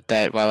anything but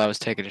that while I was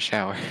taking a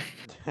shower.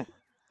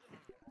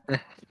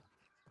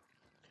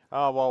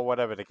 Oh, well,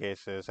 whatever the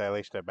case is, at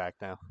least they're back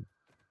now.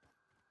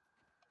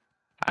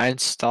 I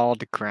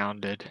installed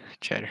Grounded,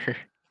 Cheddar.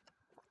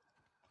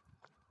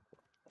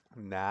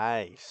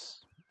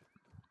 Nice.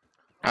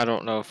 I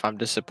don't know if I'm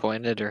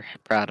disappointed or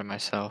proud of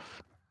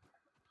myself.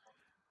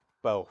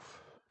 Both.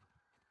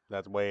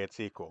 That way it's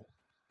equal.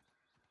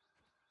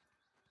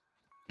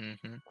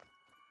 Mm-hmm.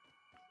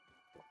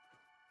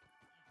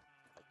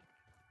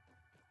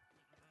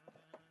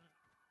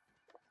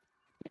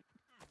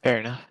 Fair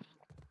enough.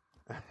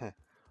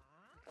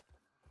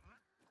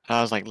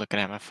 I was like looking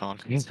at my phone.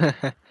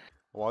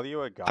 While you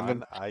were I've been-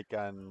 gone, I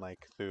gone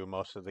like through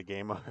most of the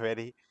game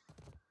already.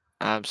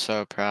 I'm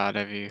so proud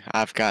of you.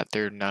 I've got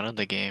through none of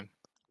the game.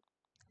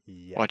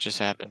 Yeah. What just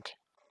happened?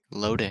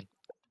 Loading.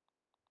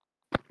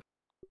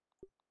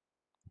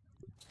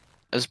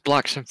 Let's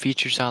block some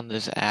features on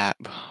this app.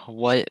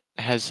 What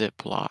has it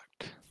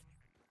blocked?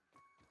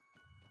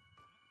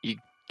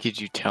 Could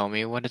you tell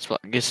me what it's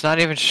blocked? It's not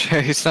even sure.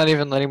 It's not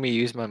even letting me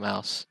use my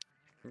mouse.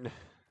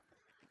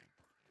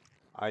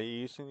 Are you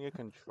using your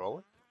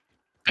controller?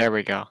 There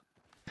we go.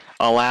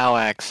 Allow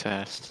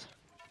access.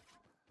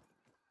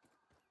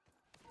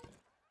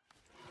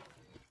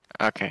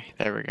 Okay,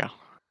 there we go.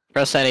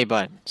 Press any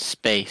button.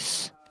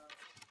 Space.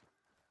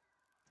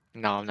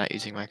 No, I'm not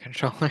using my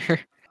controller.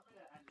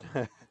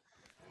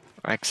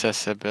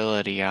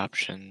 Accessibility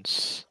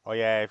options. Oh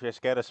yeah, if you're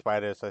scared of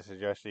spiders, I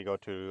suggest you go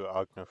to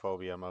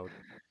arachnophobia mode.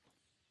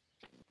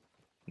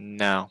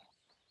 No.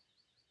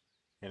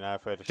 You're not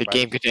afraid of The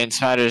spiders? game contains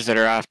spiders that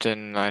are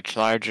often much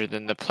larger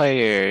than the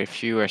player.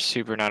 If you are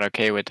super not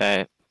okay with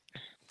that.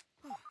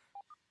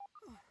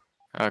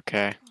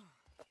 Okay.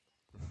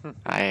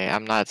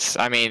 I'm not.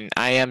 I mean,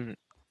 I am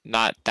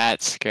not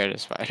that scared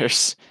of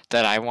spiders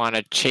that I want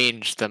to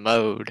change the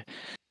mode.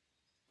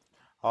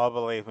 Oh,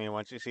 believe me,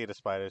 once you see the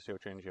spiders, you'll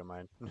change your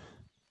mind.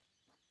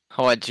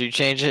 What, did you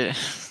change it?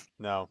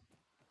 No,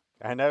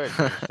 I never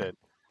changed it.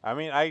 I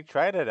mean, I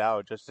tried it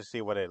out just to see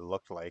what it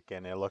looked like,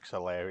 and it looks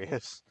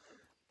hilarious.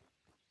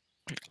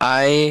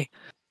 The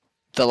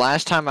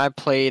last time I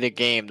played a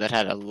game that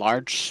had a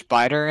large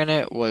spider in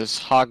it was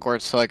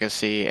Hogwarts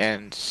Legacy,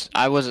 and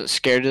I wasn't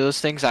scared of those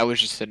things, I was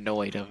just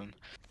annoyed of them.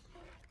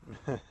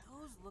 Those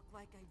look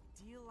like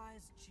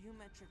idealized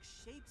geometric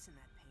shapes in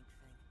that paint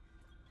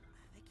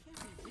thing.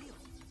 They can't be real.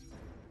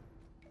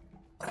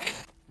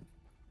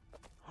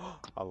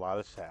 A lot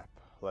of sap.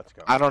 Let's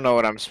go. I don't know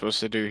what I'm supposed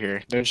to do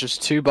here. There's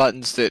just 2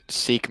 buttons that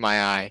seek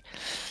my eye.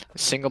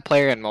 Single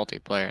player and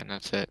multiplayer, and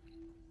that's it.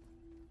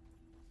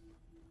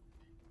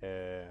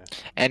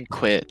 And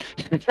quit.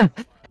 You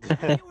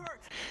hurt.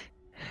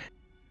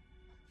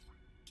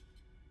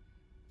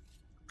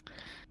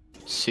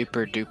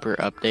 Super duper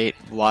update.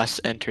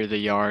 Wasps enter the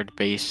yard.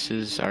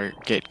 Bases are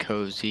get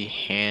cozy.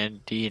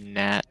 Handy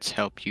gnats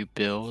help you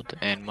build,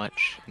 and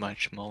much,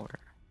 much more.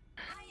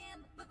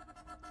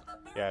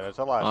 Yeah, there's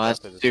a lot Oh, of that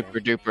stuff to this super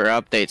game. duper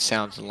update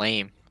sounds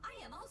lame.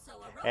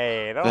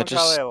 Hey, That don't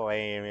call just- it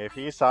lame. If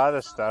you saw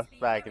the stuff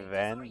back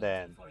then,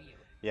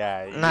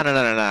 yeah.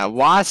 No.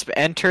 Wasp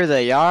enter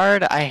the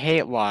yard. I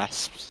hate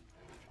wasps.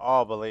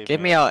 Oh, believe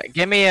Give me a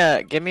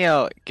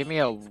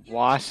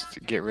wasp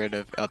get rid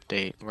of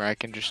update where I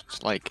can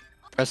just like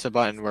press a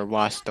button where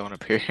wasps don't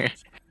appear.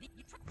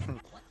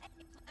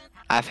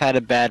 I've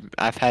had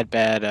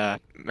bad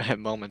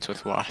moments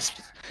with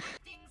wasps.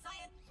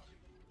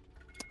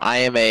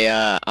 I'm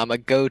a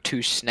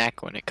go-to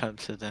snack when it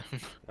comes to them.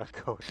 A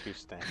go-to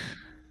stand.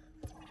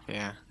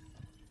 Yeah.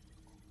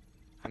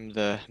 I'm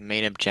the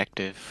main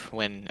objective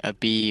when a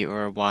bee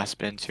or a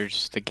wasp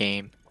enters the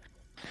game.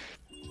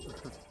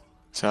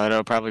 So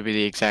it'll probably be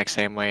the exact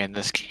same way in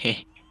this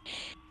game.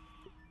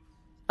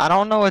 I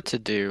don't know what to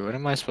do. What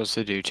am I supposed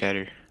to do,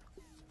 Cheddar?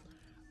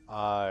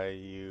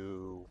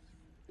 You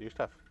do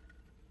stuff.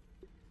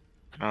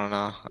 I don't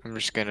know. I'm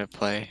just gonna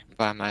play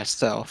by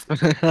myself.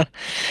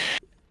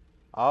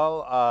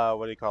 I'll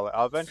what do you call it?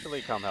 I'll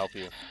eventually come help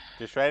you.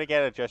 Just try to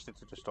get adjusted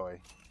to the story.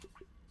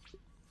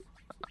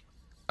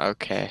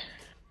 Okay.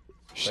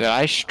 Should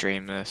I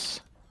stream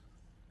this?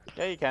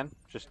 Yeah, you can.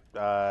 Just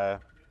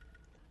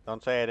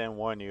don't say I didn't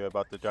warn you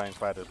about the giant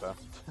spiders though.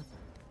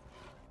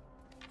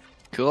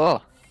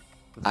 Cool.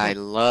 I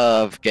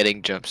love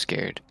getting jump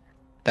scared.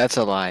 That's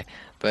a lie.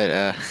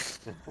 But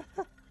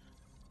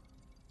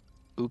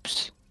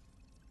oops.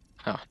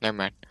 Oh, never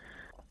mind.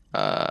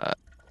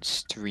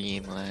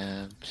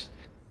 Streamlabs.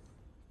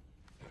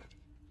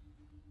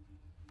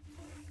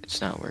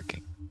 It's not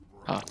working.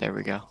 Oh, there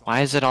we go.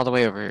 Why is it all the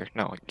way over here?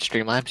 No,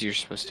 Streamlabs, you're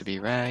supposed to be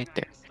right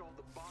there.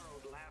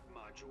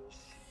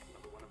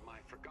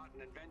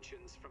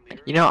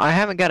 You know, I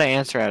haven't got an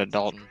answer out of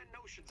Dalton.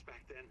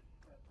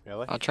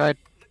 Really? I tried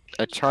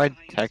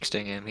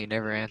texting him, he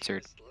never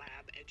answered.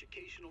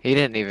 He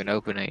didn't even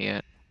open it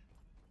yet.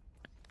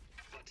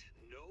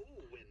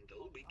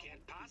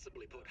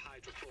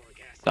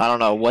 I don't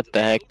know what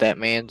the heck that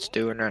man's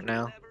doing right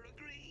now.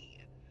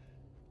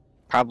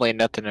 Probably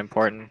nothing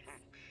important.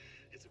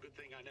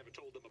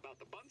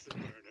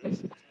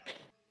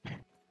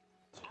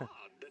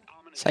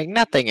 It's like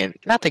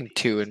nothing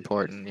too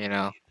important, you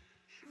know.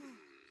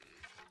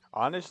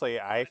 Honestly,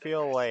 I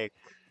feel like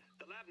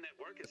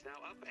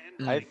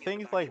I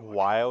think like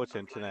Wild's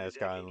internet has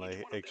gotten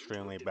like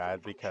extremely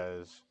bad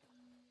because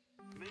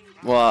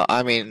Well,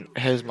 I mean,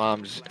 his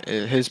mom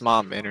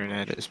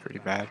internet is pretty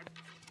bad.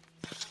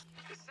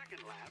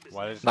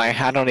 what is Like,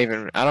 I don't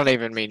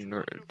even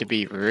mean to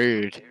be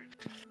rude.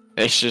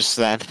 It's just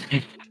that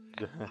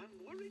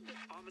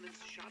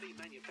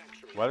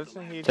what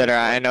isn't he? that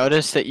I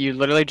noticed that you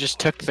literally just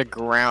took the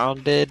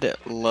grounded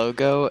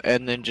logo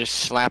and then just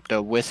slapped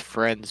a with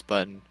friends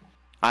button.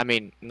 I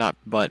mean, not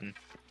button.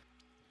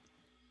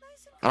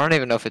 I don't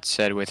even know if it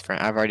said with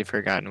friends. I've already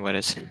forgotten what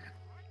it's.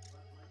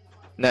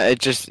 No, it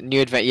just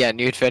new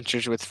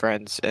adventures with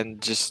friends,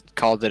 and just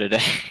called it a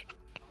day.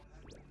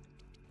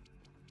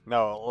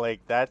 No,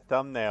 like that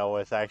thumbnail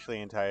was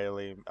actually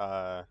entirely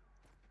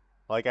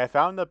like I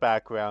found the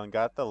background,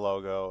 got the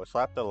logo,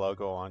 slapped the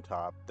logo on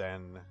top,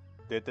 then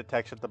did the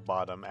text at the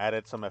bottom,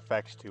 added some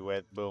effects to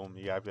it, boom,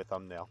 you have your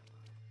thumbnail.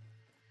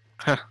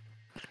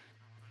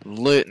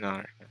 Lit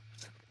no.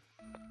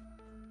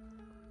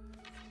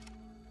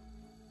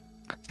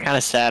 Kind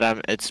of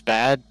sad. It's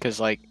bad because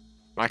like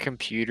my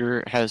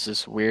computer has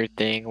this weird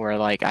thing where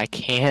like I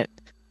can't.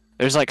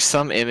 There's like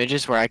some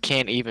images where I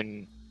can't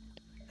even.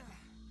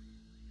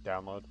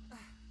 Download.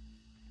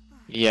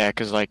 Yeah,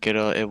 because like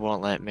it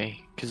won't let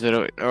me. Cause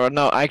it'll or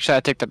no, actually I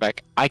take that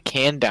back. I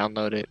can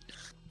download it.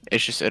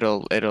 It's just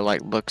it'll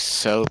like look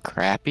so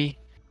crappy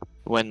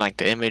when like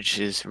the image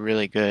is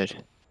really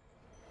good.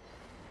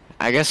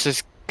 I guess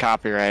it's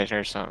copyright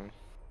or something.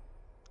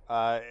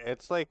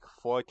 It's like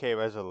 4K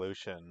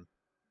resolution.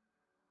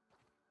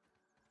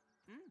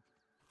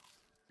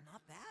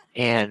 Not bad.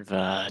 And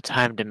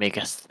time to make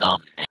a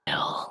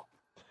thumbnail.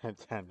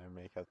 It's time to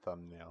make a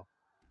thumbnail.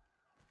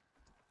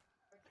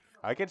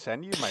 I could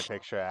send you my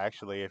picture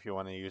actually if you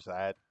want to use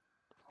that.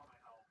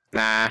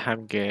 Nah,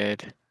 I'm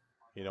good.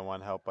 You don't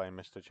want help by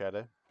Mr.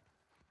 Cheddar?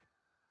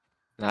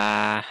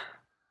 Nah,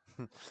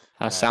 Nah.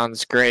 that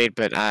sounds great,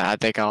 but I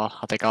think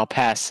I'll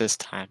pass this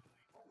time.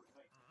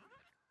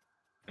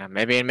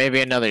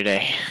 Maybe another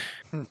day.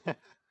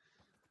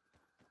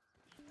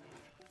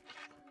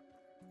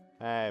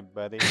 Hey,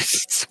 buddy.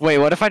 Wait,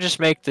 what if I just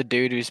make the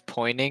dude who's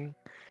point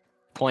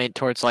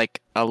towards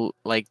like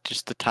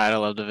just the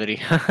title of the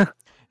video?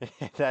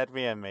 That'd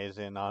be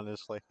amazing,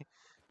 honestly.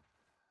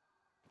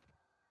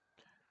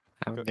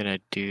 I'm gonna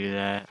do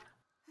that.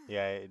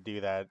 Yeah,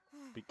 do that.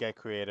 Get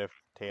creative,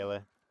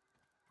 Taylor.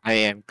 I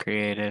am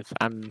creative.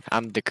 I'm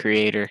the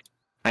creator.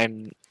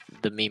 I'm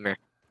the memer.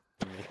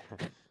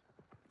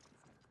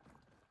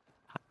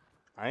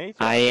 I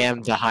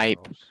am the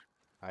hype.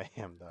 I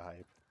am the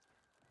hype.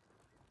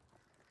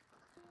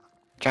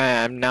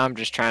 I'm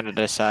just trying to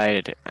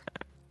decide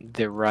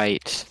the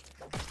right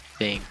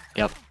thing.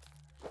 Yep.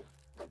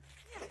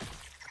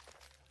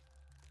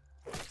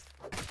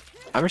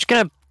 I'm just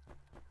gonna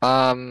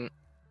I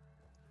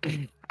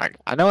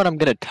know what I'm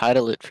gonna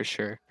title it for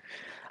sure.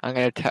 I'm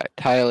gonna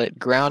title it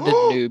 "Grounded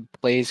Noob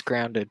Plays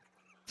Grounded."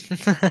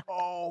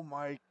 Oh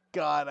my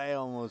god! I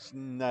almost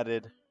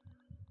nutted.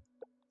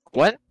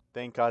 What?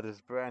 Thank God this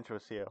branch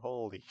was here.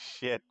 Holy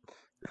shit!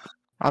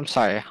 I'm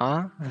sorry,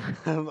 huh?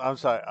 I'm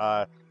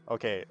sorry.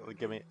 Okay.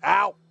 Give me.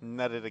 Ow!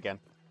 Nutted again.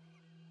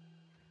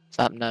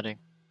 Stop nutting.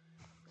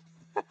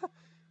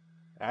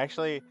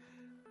 Actually,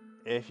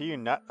 if you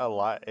nut a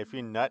lot, if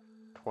you nut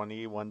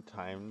 21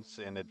 times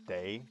in a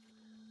day,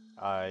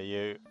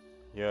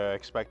 you're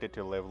expected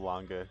to live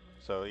longer.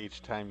 So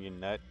each time you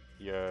nut,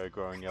 you're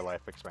growing your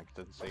life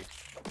expectancy.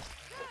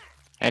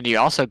 And you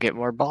also get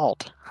more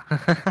bald.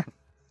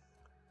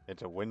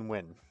 It's a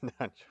win-win.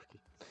 Not joking.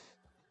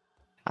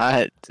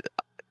 I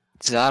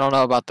I don't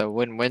know about the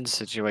win-win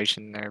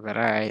situation there, but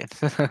alright.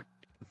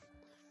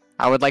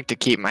 I would like to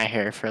keep my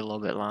hair for a little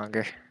bit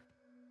longer.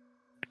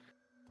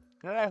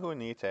 Who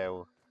needs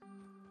to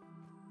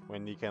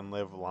when you can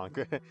live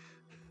longer?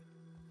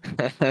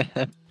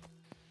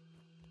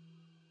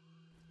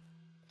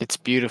 It's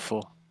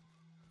beautiful.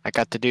 I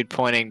got the dude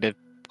pointing to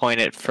point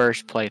at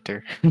first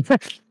playthrough.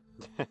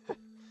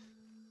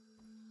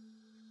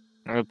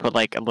 I'm gonna put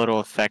like a little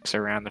effects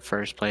around the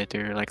first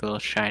playthrough, like a little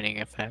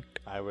shining effect.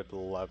 I would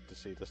love to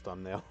see this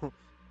thumbnail.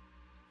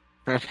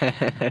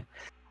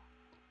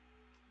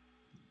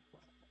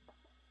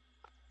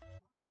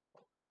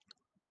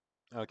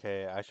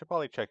 Okay, I should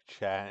probably check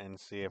chat and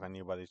see if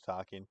anybody's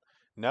talking.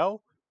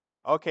 No?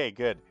 Okay,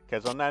 good,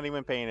 because I'm not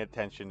even paying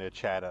attention to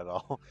chat at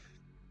all.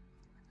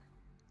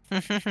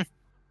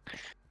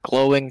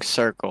 Glowing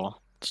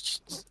circle.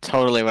 It's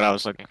totally what I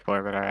was looking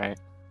for, but alright.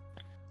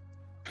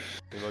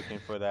 You're looking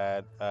for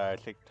that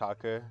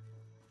TikToker?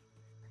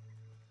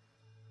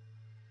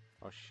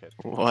 Oh shit.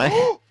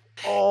 What?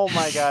 Oh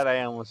my god,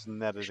 I almost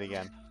netted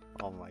again.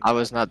 Oh my god. I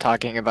was not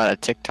talking about a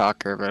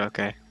TikToker, but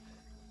okay.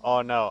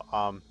 Oh no,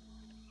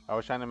 I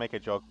was trying to make a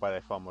joke, but I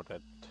fumbled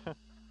it.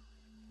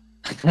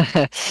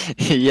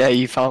 Yeah,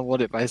 you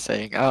fumbled it by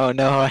saying, "Oh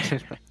no."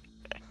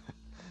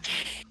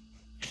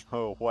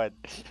 Oh, what?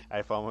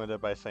 I fumbled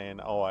it by saying,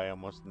 oh, I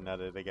almost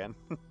netted again.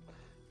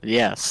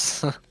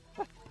 Yes.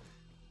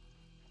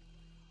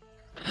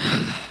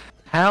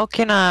 How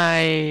can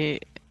I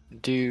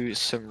do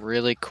some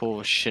really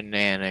cool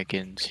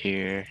shenanigans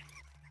here?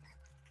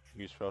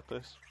 Use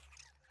filters.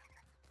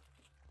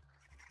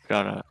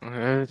 Gotta.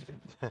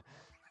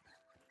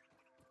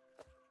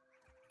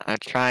 I'm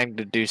trying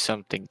to do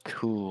something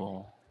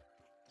cool.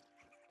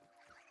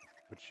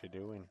 What you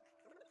doing?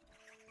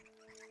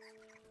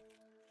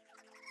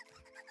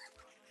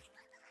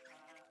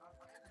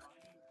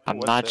 I'm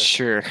What's not this?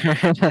 sure.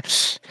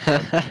 Tablet.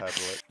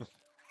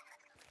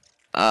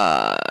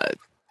 uh.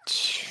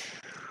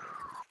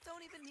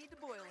 Don't even need to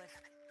boil it.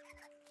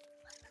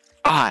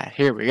 Ah,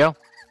 here we go.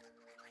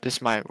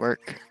 This might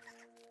work.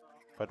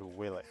 But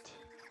will it?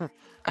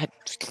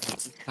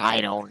 I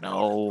don't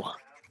know.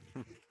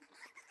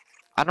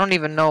 I don't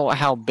even know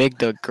how big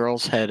the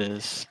girl's head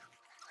is.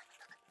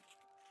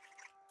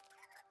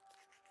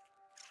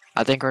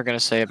 I think we're gonna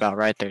say about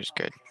right there's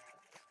good.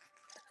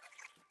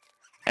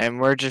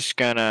 And we're just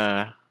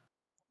gonna...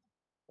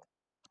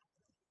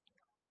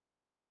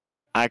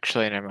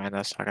 Actually, never mind,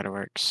 that's not gonna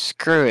work.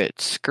 Screw it.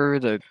 Screw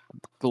the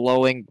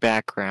glowing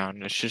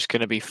background. It's just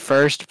gonna be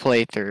first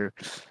playthrough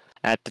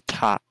at the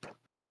top.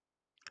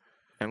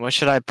 And what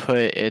should I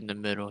put in the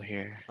middle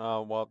here?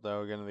 Oh, well, though,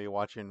 we're gonna be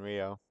watching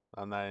Rio.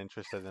 I'm not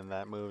interested in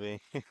that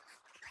movie.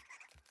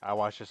 I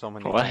watched it so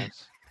many What?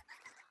 times.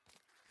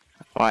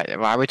 Why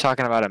are we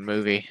talking about a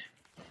movie?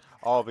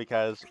 Oh,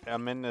 because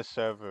I'm in this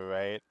server,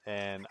 right?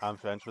 And I'm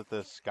friends with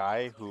this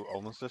guy who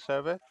owns the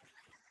server.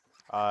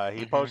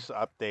 He posts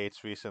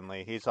updates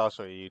recently. He's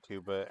also a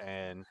YouTuber,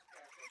 and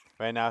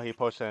right now he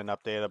posted an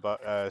update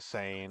about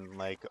saying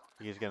like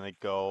he's gonna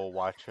go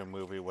watch a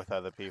movie with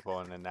other people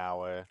in an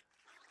hour,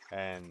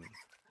 and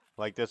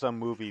like there's a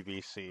movie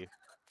VC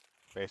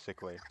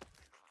basically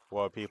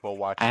where people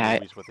watch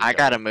movies with each I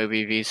got other. a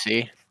movie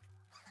VC.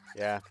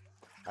 Yeah,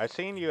 I've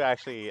seen you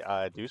actually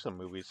do some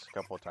movies a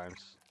couple of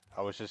times.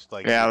 I was just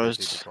like Yeah, too I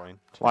busy to was join.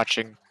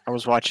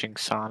 watching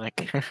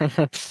Sonic.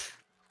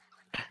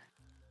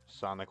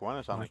 Sonic 1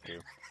 or Sonic 2?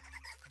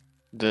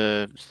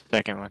 The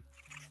second one.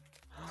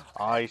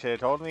 Oh, you should have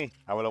told me.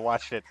 I would have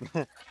watched it.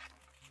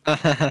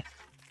 I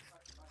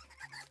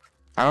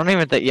don't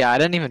even think. Yeah, I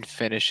didn't even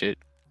finish it.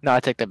 No, I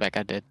take that back.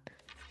 I did.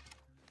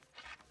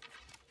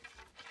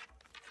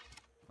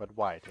 But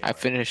why, I Taylor?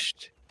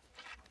 finished.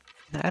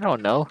 I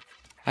don't know.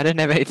 I didn't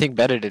have anything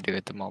better to do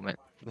at the moment.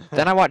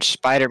 Then I watched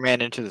Spider-Man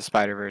Into the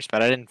Spider-Verse,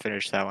 but I didn't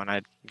finish that one.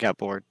 I got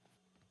bored.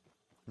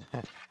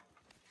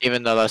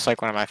 Even though that's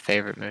like one of my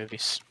favorite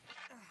movies.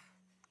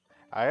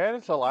 I heard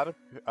it's a lot of.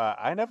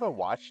 I never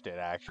watched it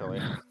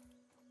actually.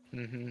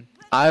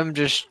 I'm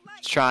just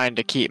trying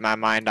to keep my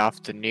mind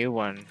off the new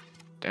one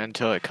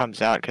until it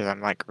comes out because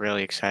I'm like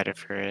really excited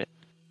for it.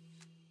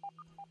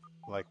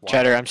 Like why?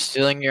 Cheddar, I'm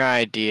stealing your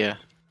idea,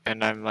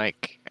 and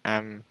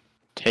I'm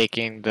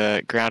taking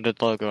the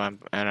grounded logo and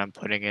I'm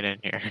putting it in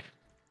here.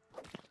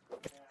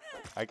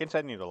 I can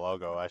send you the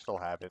logo. I still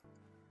have it.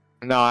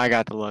 No, I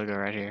got the logo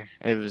right here.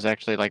 It was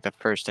actually like the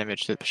first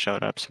image that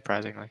showed up,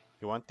 surprisingly.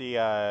 You want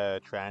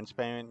the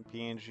transparent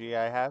PNG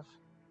I have?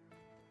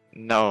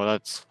 No,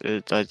 that's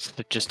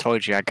just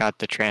told you I got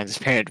the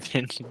transparent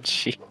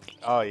PNG.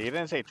 Oh, you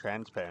didn't say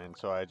transparent,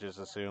 so I just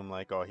assumed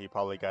like, oh, he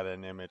probably got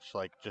an image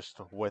like just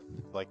with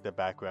like the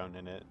background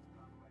in it.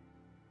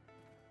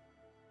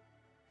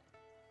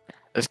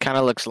 This kind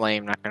of looks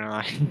lame, not gonna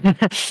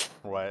lie.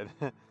 What?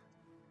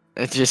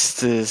 It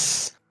just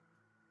is.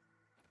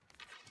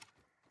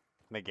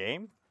 The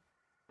game?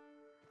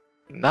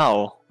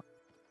 No.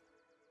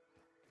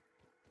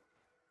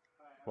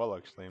 What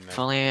looks lame If then?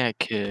 only I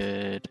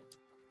could.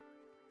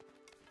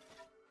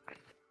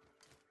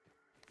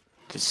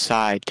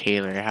 Decide,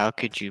 Taylor. How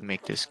could you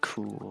make this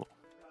cool?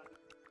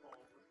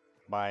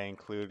 By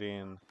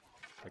including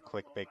a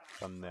clickbait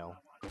thumbnail.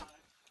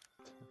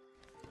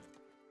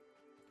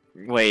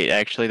 Wait,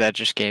 actually, that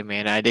just gave me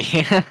an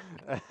idea.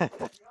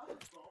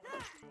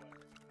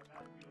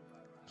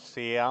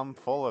 See, I'm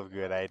full of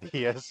good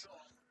ideas.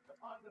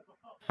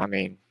 I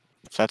mean,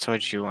 if that's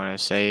what you want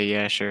to say,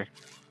 yeah, sure.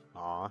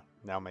 Aw,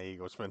 now my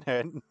ego's been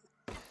hurt.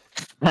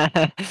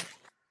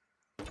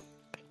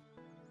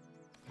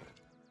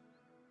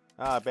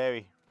 Ah,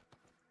 Barry.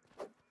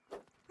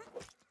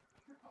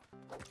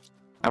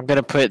 I'm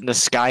gonna put in the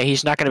sky.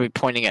 He's not gonna be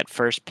pointing at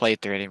first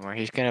playthrough anymore.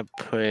 He's gonna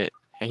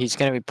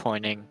be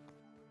pointing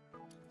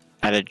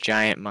at a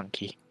giant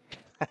monkey.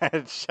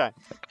 So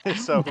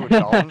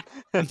dumb.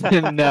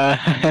 No,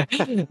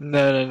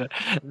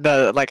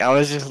 no. Like I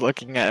was just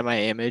looking at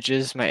my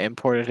images, my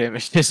imported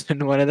images,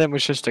 and one of them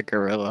was just a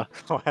gorilla.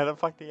 Why the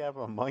fuck do you have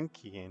a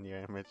monkey in your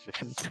images?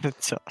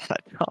 So, I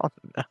don't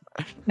know.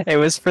 It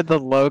was for the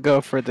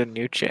logo for the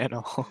new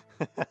channel.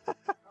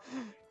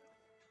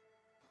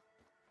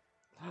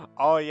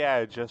 Oh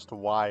yeah, just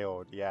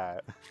wild, yeah.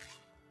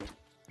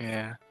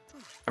 Yeah.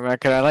 I mean,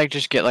 could I like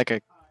just get like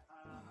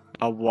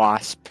a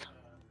wasp?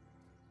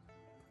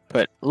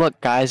 But look,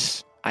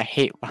 guys, I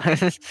hate. I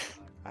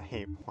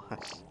hate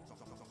wasps.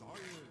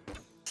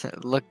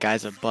 Look,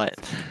 guys, a butt.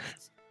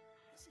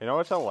 You know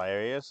what's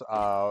hilarious?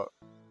 What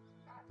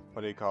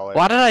do you call it?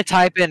 Why did I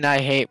type in I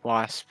hate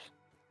wasps?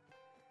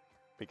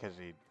 Because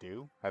you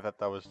do? I thought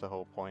that was the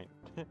whole point.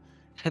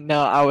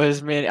 No,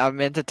 I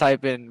meant to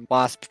type in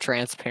wasp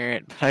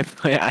transparent, but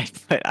I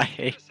put I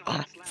hate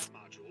wasps.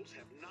 Lab modules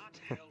have not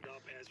held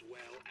up as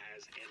well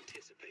as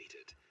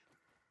anticipated.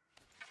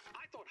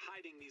 I thought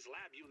hiding these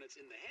lab units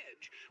in the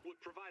hedge would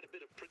provide a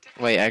bit of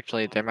protection. Wait,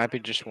 actually, there might be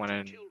just one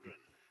in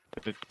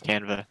the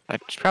Canva. I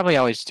should probably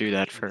always do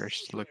that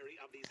first. Look,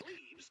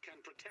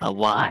 a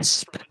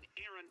wasp.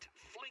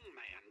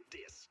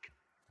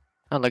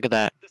 Oh, look at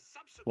that.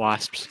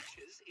 Wasps.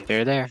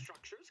 They're there.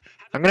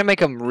 I'm gonna make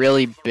them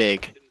really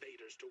big.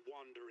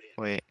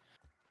 Wait.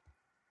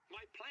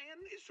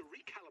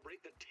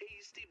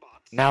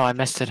 No, I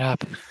messed it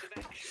up.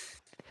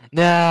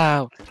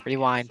 No!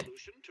 Rewind.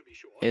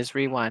 It's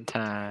rewind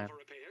time.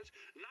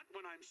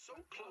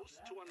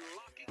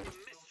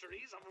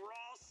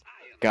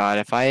 God,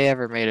 if I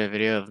ever made a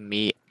video of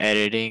me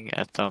editing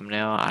a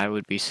thumbnail, I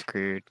would be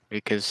screwed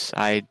because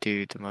I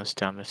do the most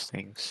dumbest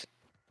things.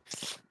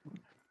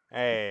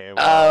 Hey,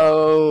 well,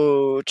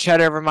 Oh,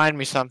 Cheddar, remind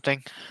me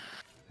something.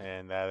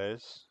 and that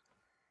is?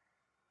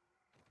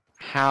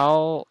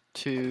 How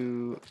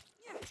to...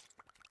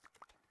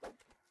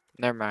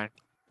 Never mind.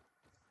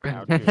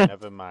 How to,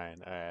 never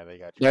mind. Alright, they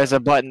got you. There's a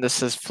button that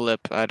says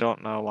flip. I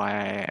don't know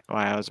why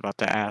I was about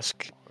to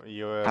ask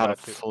You were how to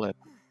about to... flip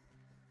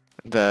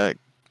the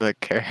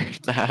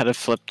character, how to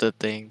flip the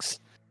things.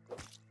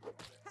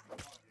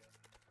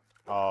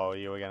 Oh,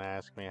 you were gonna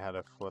ask me how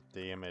to flip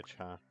the image,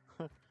 huh?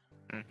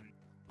 Mhm.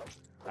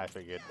 I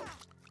figured.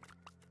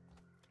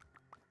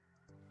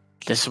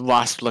 This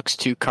wasp looks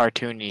too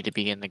cartoony to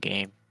be in the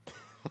game.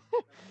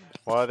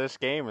 Well, this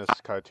game is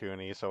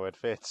cartoony, so it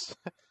fits.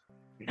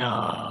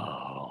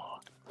 No.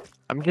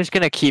 I'm just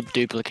gonna keep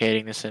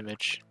duplicating this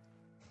image.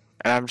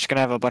 And I'm just gonna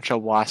have a bunch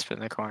of wasps in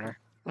the corner.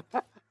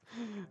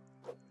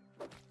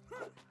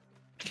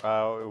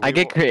 I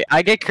get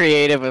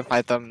creative with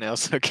my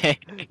thumbnails, okay?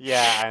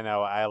 Yeah, I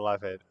know. I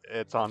love it.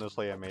 It's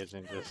honestly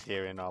amazing just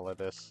hearing all of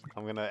this.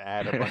 I'm gonna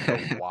add a bunch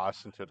of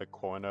wasps into the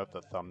corner of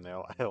the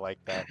thumbnail. I like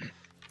that.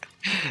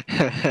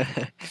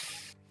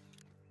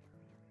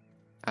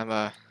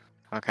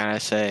 What can I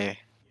say?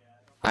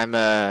 I'm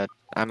a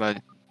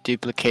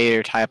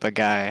duplicator type of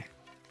guy.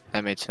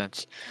 That made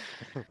sense.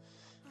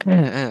 I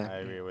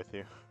agree with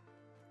you.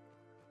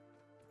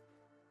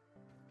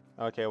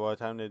 Okay, well,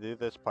 time to do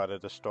this part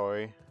of the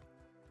story.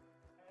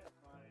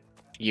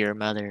 Your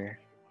mother.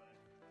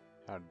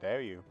 How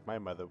dare you? My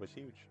mother was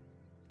huge.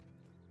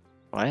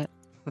 What?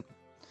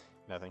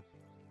 Nothing.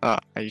 Oh,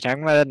 are you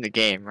talking about it in the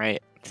game,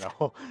 right?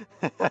 No.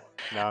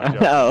 No, I'm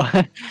joking. No.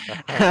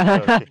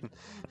 I'm joking.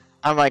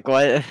 I'm like,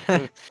 what?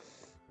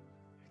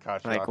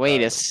 Caught you Like, off wait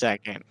a guard.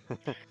 second.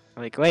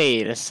 Like,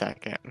 wait a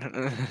second.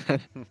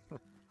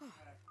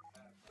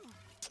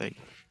 It's like,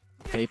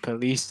 hey,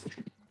 police.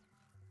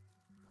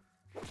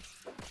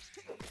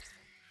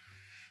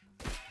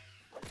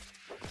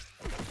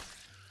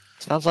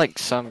 Sounds like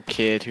some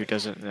kid who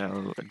doesn't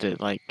know that,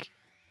 like...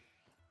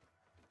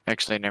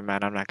 Actually, never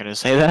mind, I'm not gonna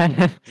say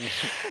that.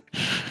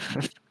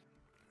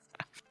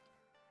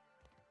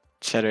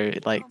 Cheddar,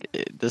 like,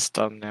 this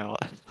thumbnail...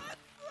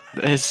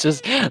 It's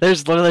just,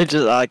 there's literally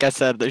just, like I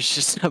said, there's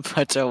just a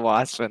bunch of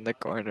wasps in the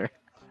corner.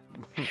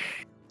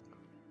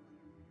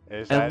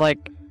 Is And, that,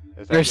 like,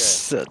 is that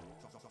there's... good?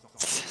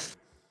 Is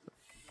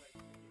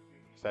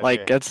that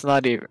Like, good? it's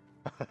not even...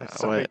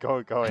 Sorry,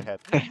 what? go ahead.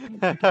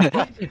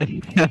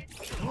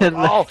 And,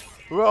 Oh,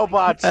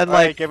 robots! and,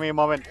 Alright, like- give me a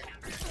moment.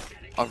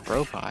 Of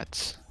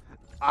robots.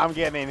 I'm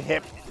getting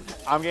hit.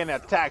 I'm getting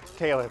attacked,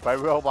 Taylor, by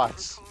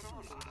robots.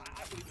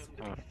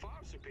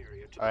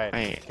 superior to Alright,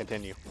 Wait.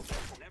 continue.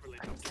 never live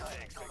up to my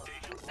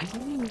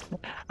expectations.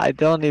 I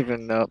don't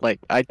even know. Like,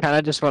 I kind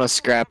of just want to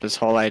scrap this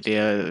whole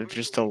idea of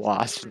just a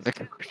lost in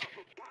the.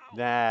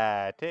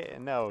 Nah,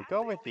 no,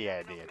 go with the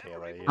idea,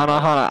 Taylor. You Hold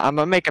on, know? hold on. I'm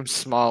gonna make him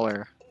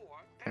smaller.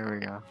 There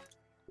we go.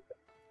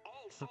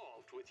 All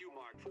solved with you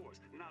Mark IVs.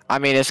 Not I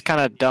mean, it's kind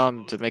of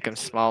dumb to make him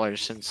smaller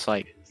since,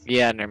 like,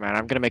 yeah, never mind.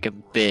 I'm gonna make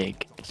him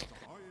big.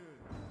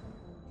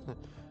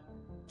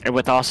 And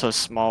with also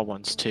small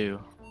ones, too.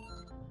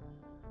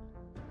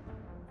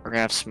 We're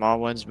gonna have small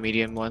ones,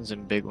 medium ones,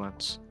 and big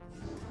ones.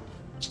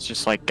 It's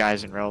just like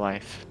guys in real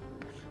life.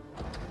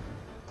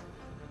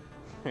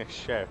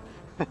 Sure.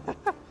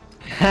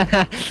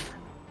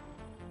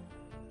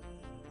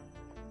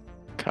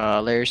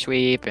 Color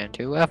sweep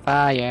into a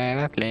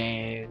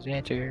fireplace.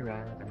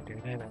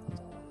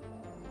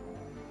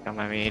 Don't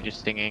mind me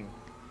just singing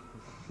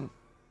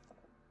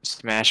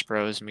Smash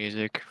Bros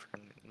music for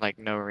like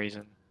no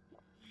reason.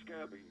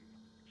 Scabby,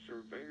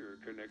 surveyor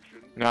connection.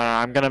 No,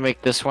 I'm gonna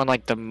make this one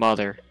like the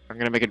mother. I'm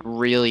gonna make it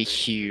really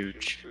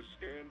huge. To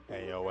scan for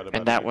Hey, yo, what about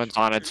And that these? one's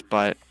on its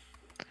butt.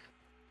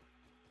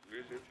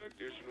 visit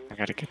additional I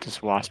gotta get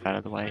this wasp out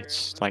of the way.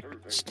 It's like,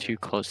 it's too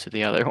close to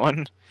the other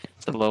one.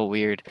 It's a little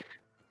weird.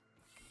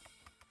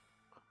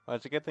 Well,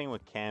 it's a good thing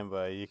with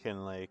Canva. You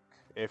can, like,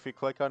 if you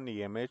click on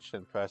the image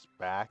and press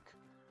back,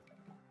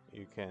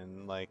 you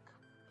can, like,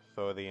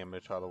 throw the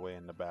image all the way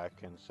in the back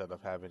instead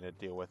of having to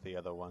deal with the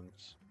other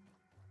ones.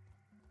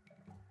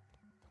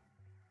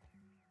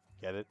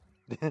 Get it?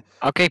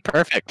 Okay,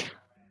 perfect.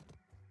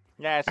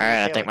 Yeah, see, Alright,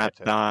 I Taylor think my gets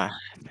it.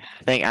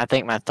 I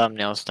think my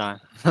thumbnail's done.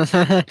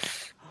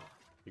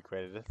 You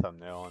created a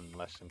thumbnail in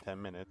less than 10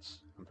 minutes.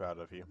 I'm proud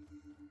of you.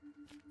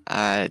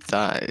 I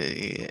thought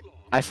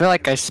I feel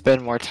like I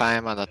spend more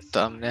time on the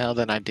thumbnail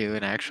than I do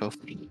in actual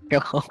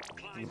video.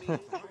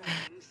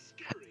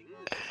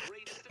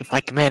 It's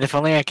like, man, if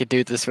only I could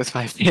do this with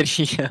my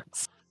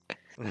videos.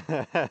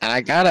 And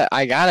I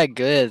got a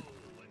good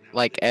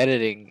like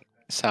editing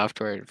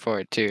software for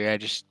it too.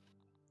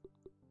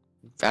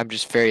 I'm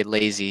just very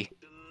lazy.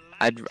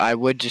 I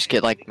would just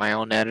get like my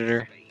own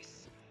editor,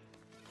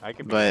 I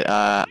could be but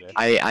an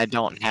editor. I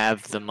don't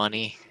have the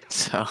money,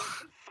 so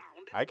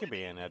I could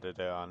be an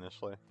editor,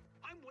 honestly.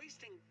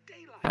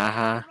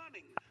 uh-huh.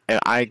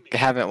 I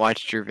haven't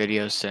watched your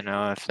videos to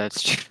know if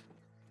that's true.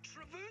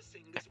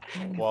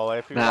 Well,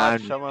 if you Nah,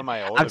 watch some of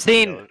my older I've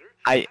seen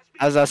videos...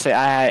 as I say,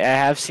 I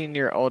have seen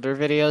your older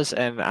videos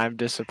and I'm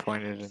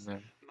disappointed in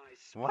them.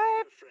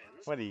 What?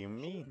 What do you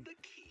mean?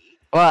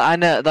 Well, I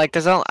know, like,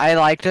 I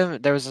liked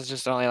them. There was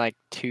just only like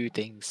 2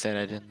 things that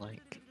I didn't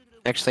like.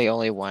 Actually,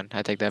 only 1.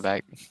 I take that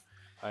back.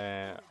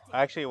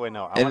 Actually, wait,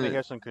 no. I And- want to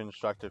hear some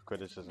constructive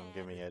criticism.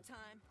 Give me it.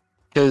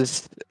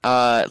 Cause,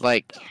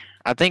 like,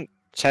 I think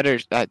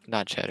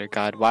not Cheddar,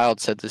 God, Wild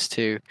said this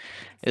too.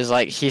 Is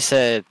like he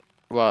said,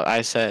 well,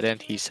 I said and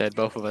he said,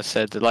 both of us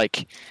said that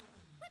like,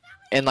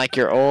 in like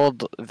your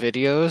old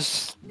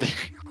videos,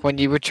 when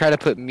you would try to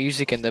put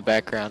music in the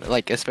background,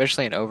 like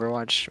especially in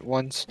Overwatch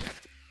ones.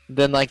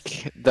 Then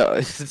like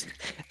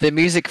the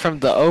music from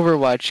the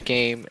Overwatch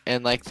game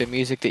and like the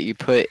music that you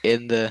put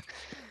in the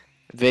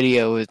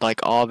video would like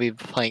all be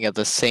playing at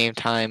the same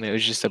time and it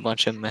was just a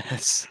bunch of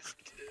mess.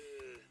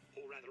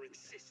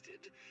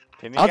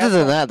 Can you Other guys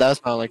than that, that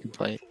was my only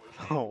complaint.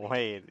 Oh,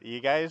 wait. You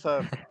guys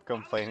are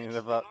complaining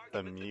about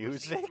the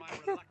music?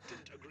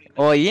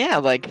 Well, yeah,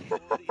 like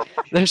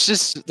there's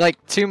just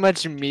like too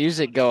much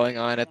music going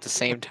on at the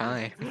same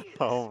time.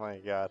 Oh my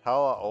god.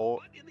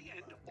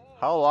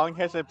 How long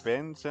has it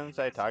been since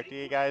I talked to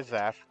you guys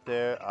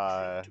after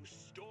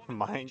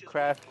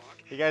Minecraft?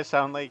 You guys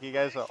sound like you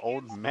guys are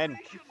old men.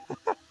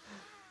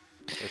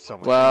 There's so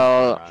much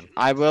Well, going on.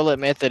 I will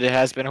admit that it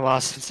has been a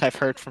while since I've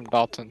heard from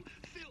Dalton.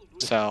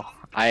 So,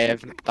 I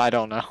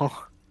don't know.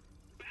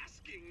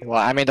 Well,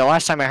 I mean, the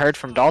last time I heard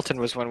from Dalton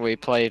was when we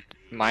played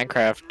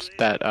Minecraft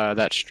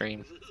that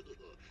stream.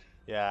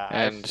 Yeah,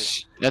 And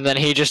then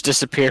he just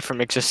disappeared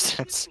from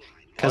existence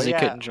because he yeah.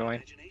 couldn't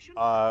join.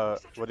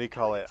 What do you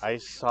call it? I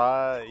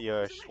saw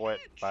your short,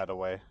 by the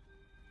way.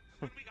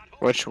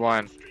 Which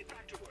one?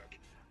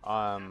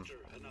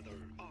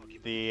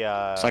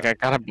 It's like I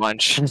got a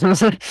bunch.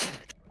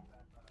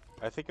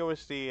 I think it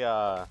was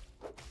the,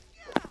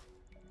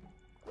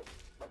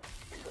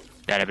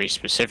 Gotta be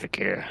specific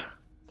here.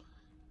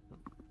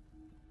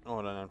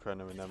 hold on, I'm trying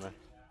to remember.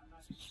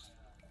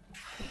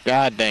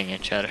 God dang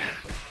it, Cheddar.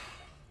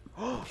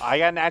 I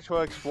got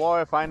Natural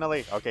Explorer,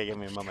 finally! Okay, give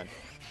me a moment.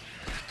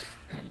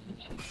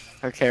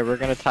 Okay, we're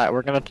gonna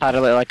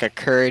title it like a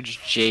Courage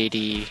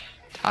JD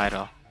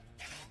title.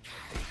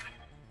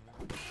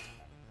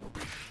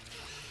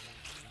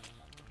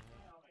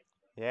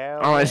 Yeah.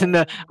 Oh, okay. isn't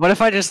the what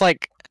if I just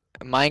like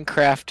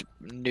Minecraft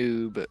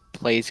noob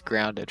plays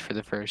grounded for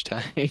the first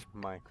time?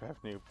 Minecraft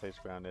New Place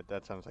Grounded.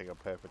 That sounds like a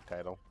perfect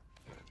title.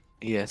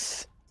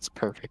 Yes, it's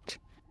perfect.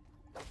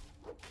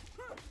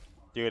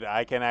 Dude,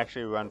 I can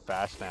actually run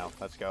fast now.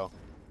 Let's go.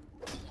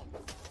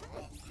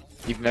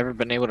 You've never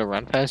been able to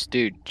run fast?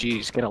 Dude,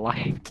 jeez, get a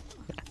life.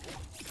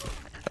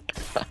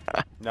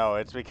 No,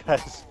 it's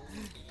because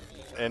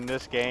in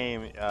this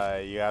game,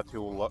 you have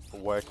to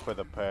work for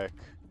the perk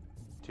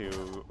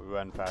to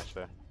run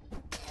faster.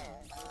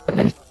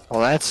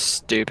 Well, that's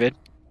stupid.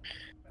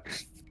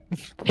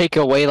 Take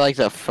away like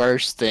the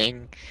first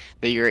thing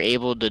that you're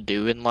able to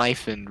do in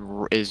life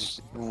and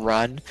is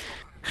run.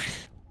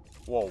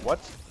 Whoa, what?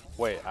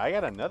 Wait, I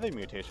got another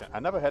mutation. I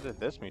never had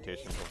this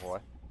mutation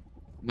before.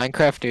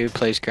 Minecraft dude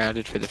plays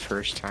grounded for the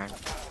first time.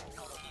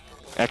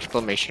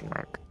 Exclamation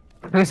mark.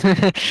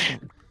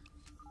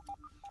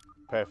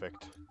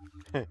 Perfect.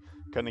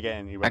 Couldn't get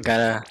any I better.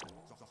 gotta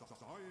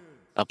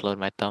upload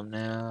my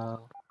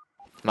thumbnail.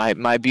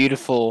 My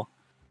beautiful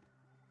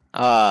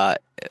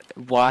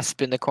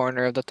wasp in the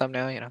corner of the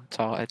thumbnail, you know,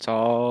 it's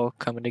all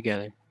coming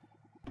together.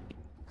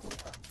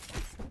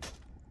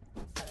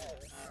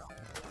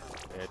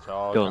 It's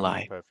all Go coming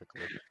live.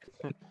 perfectly.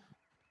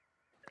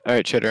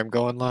 Alright, Cheddar, I'm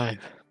going live.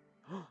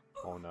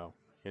 Oh no,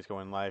 he's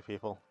going live,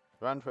 people.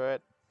 Run for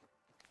it.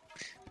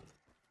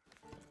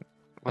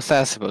 What's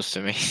that supposed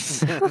to mean?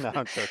 No,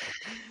 I'm joking.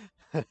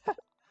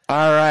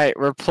 Alright,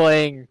 we're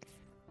playing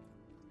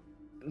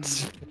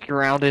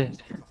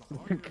Grounded.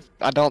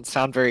 I don't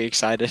sound very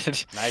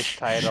excited. Nice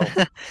title.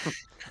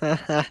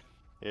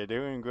 You're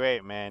doing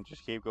great, man.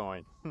 Just keep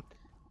going.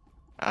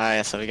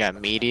 Alright, so we got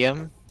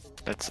medium.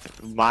 That's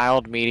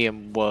mild,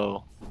 medium,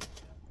 whoa.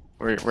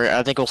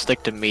 I think we'll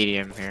stick to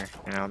medium here.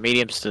 You know,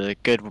 medium's the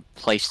good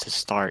place to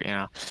start, you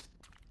know.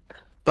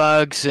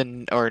 Bugs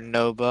or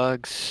no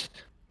bugs.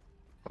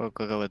 We'll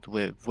go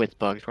with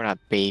bugs. We're not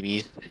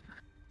babies.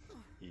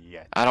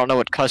 Yeah. I don't know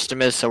what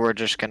custom is, so we're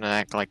just gonna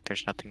act like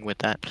there's nothing with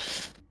that.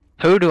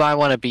 Who do I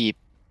want to be?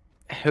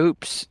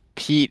 Hoops,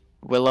 Pete,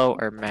 Willow,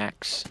 or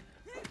Max?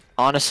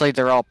 Honestly,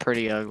 they're all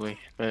pretty ugly,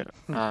 but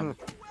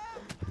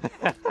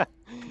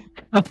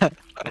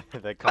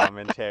The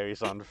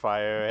commentary's on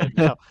fire right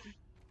now.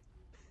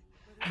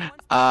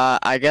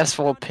 I guess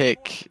we'll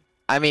pick.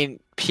 I mean,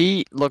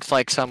 Pete looks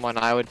like someone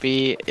I would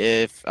be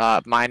if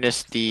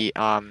minus the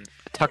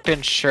tucked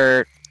in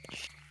shirt,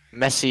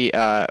 messy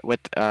with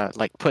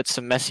like put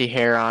some messy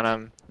hair on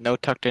him, no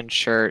tucked in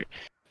shirt,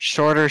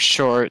 shorter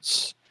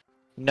shorts,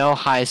 no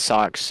high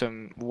socks,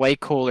 some way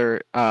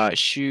cooler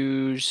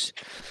shoes,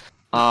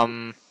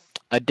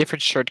 a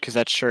different shirt because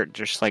that shirt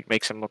just like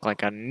makes him look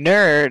like a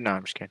nerd. No,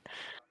 I'm just kidding.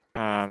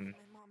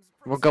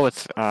 We'll go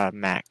with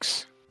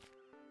Max.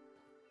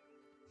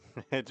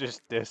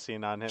 Just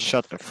dissing on him.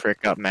 Shut the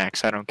frick up,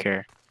 Max. I don't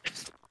care.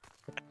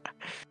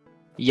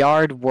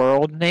 Yard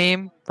world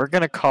name? We're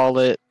gonna call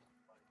it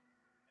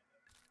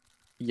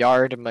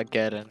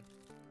Yardmageddon.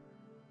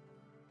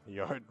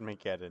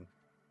 Yardmageddon.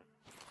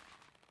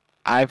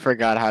 I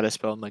forgot how to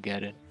spell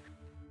Mageddon.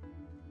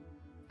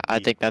 I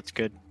think that's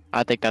good.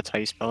 I think that's how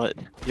you spell it.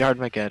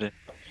 Yardmageddon.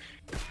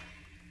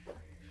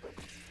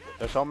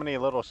 There's so many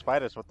little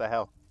spiders. What the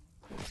hell?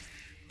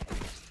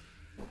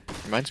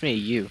 Reminds me of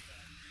you.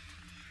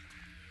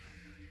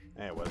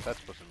 Hey, what is that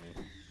supposed to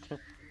mean?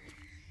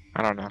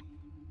 I don't know.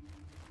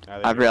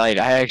 Neither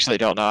I actually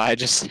don't know. I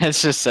just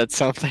said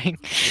something.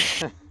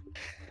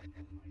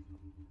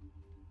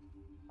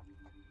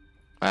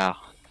 Wow.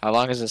 How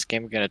long is this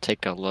game gonna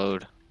take to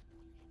load?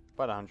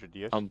 About 100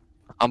 years.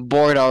 I'm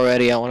bored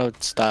already. I want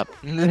to stop.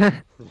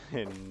 No,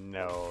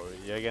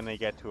 you're gonna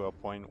get to a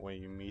point where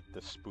you meet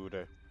the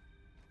spooter.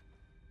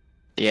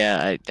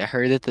 Yeah, I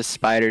heard that the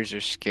spiders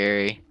are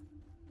scary.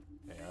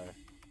 They are.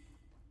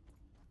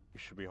 You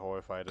should be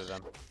horrified of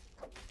them.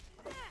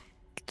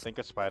 Think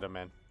of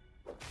Spider-Man.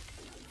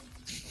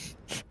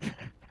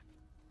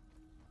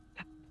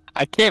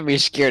 I can't be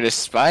scared of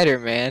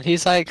Spider-Man.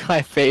 He's like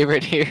my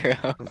favorite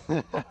hero.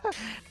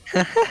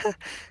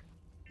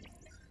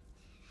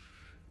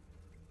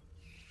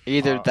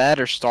 Either that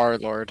or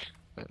Star-Lord.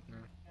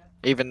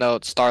 Even though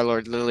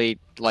Star-Lord literally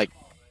like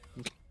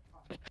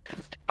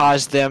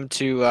caused them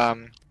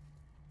to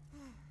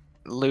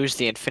lose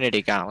the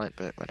Infinity Gauntlet,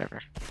 but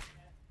whatever.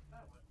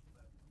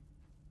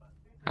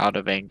 Out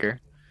of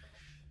anger.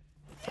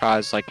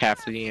 Caused like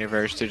half the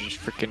universe to just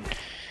freaking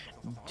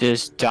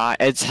just die.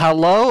 It's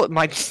hello?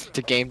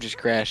 The game just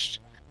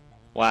crashed.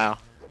 Wow.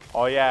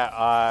 Oh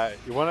yeah,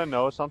 you wanna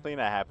know something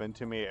that happened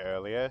to me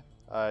earlier,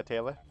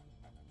 Taylor?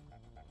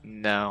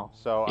 No.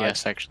 So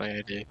Yes, actually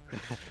I do.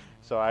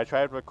 So I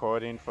tried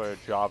recording for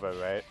Java,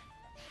 right?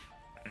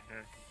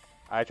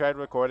 I tried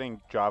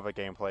recording Java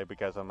gameplay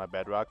because I'm a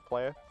Bedrock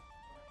player.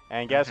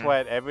 And guess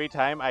what? Every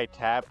time I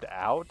tapped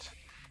out,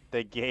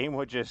 the game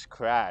would just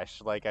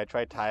crash. Like I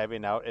tried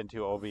typing out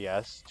into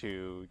OBS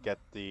to get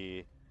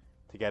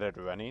it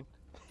running.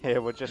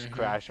 It would just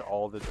crash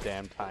all the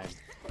damn time.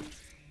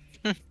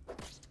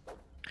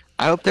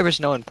 I hope there was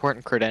no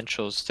important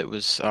credentials that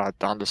was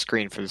on the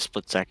screen for the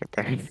split second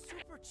there.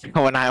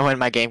 when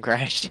my game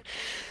crashed.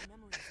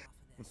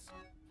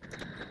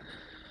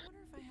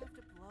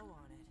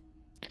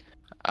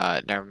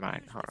 Never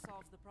mind. Hold on.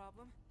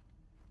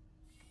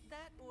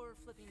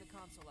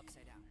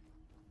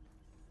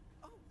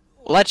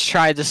 Let's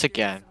try this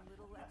again.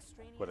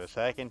 For the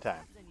second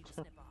time.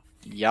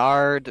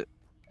 Yard.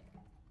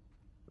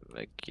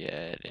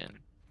 Mageddon.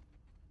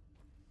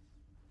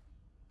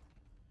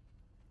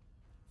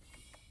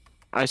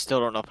 I still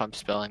don't know if I'm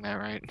spelling that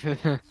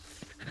right.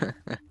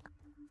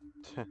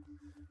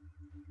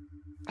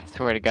 I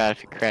swear to God,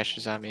 if it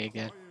crashes on me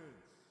again.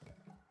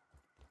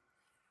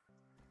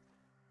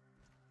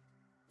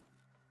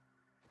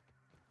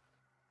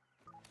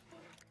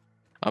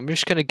 I'm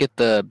just gonna get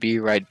the be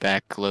right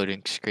back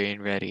loading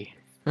screen ready.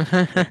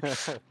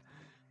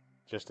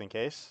 Just in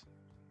case.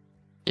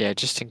 Yeah,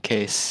 just in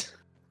case.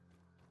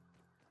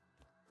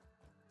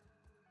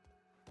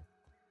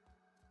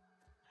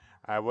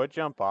 I would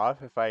jump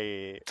off if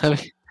I.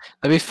 That'd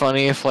be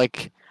funny if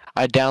like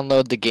I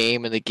download the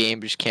game and the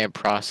game just can't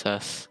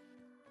process.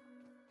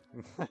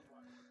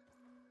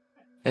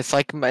 It's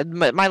like my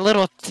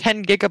little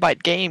 10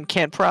 gigabyte game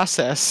can't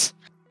process.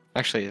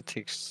 Actually, it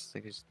takes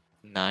like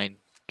 9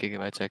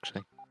 gigabytes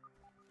actually.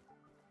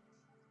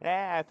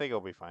 Yeah, I think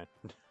it'll be fine.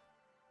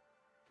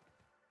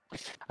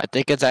 I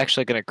think it's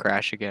actually gonna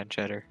crash again,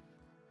 Cheddar.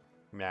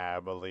 Nah,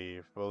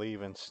 believe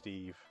in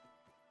Steve.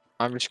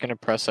 I'm just gonna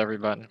press every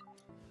button.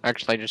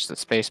 Actually, just the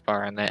space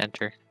bar and the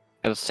enter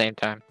at the same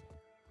time.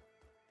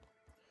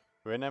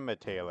 Remember,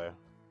 Taylor,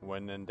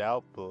 when in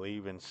doubt,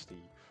 believe in Steve.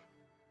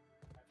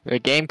 The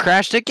game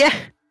crashed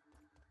again.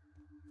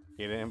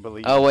 He didn't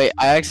believe. Oh in wait,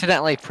 I Steve.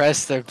 accidentally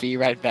pressed the be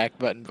right back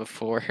button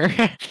before.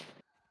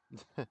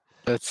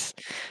 That's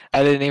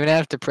I didn't even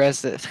have to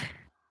press it.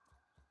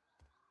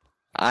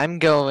 I'm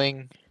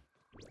going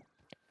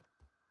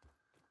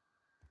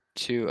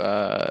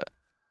to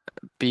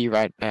be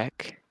right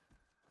back.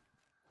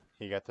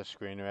 He got the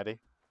screen ready.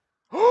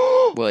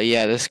 Well,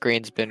 yeah, the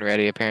screen's been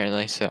ready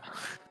apparently, so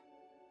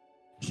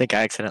I think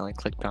I accidentally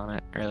clicked on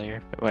it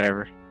earlier, but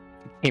whatever.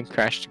 Game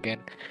crashed again.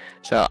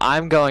 So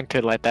I'm going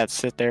to let that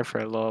sit there for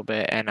a little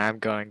bit, and I'm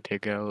going to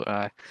go,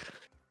 I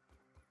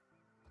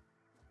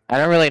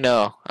don't really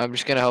know. I'm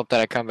just gonna hope that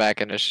I come back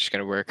and it's just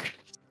gonna work.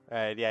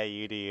 Alright, yeah,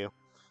 you do you.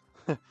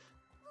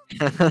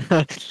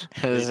 This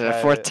is the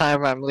fourth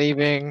time I'm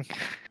leaving.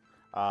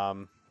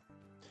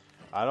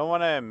 I don't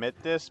want to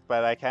admit this,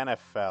 but I kind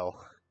of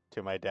fell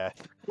to my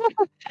death.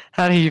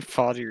 How do you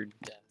fall to your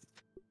death?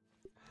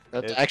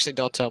 It's- Actually,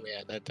 don't tell me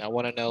that. I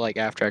want to know like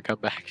after I come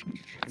back.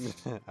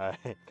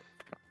 Alright.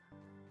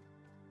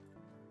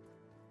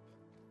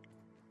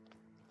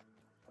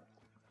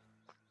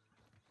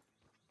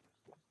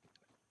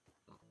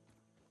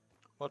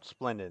 What's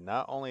splendid?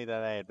 Not only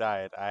that I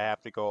died, I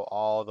have to go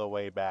all the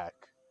way back.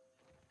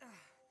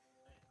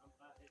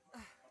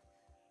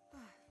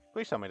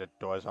 Please tell me the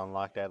door's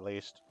unlocked at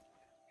least.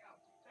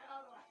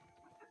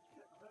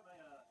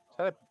 Is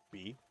that a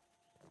B?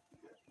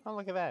 Oh,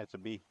 look at that. It's a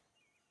B.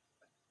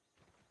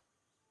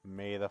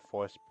 May the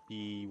force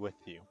be with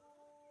you.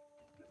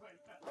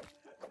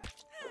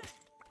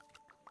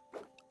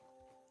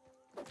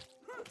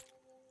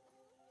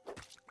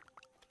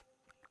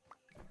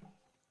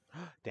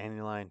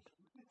 Dandelion.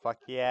 Fuck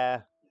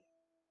yeah.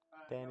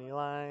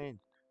 Dandelion.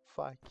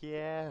 Fuck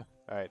yeah.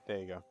 Alright, there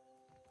you go.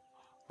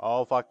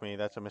 Oh, fuck me.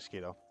 That's a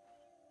mosquito.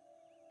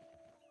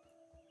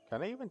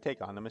 Can I even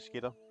take on the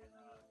mosquito?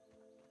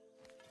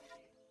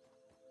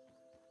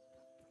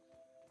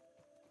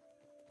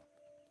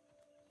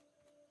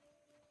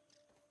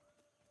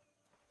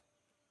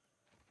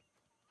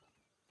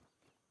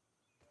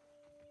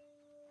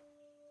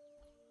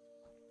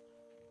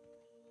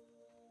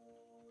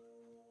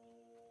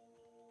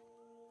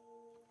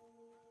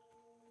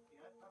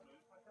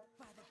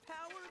 By the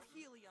power of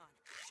Helion,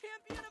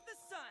 champion of the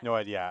sun. No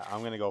idea.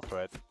 I'm gonna go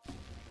for it.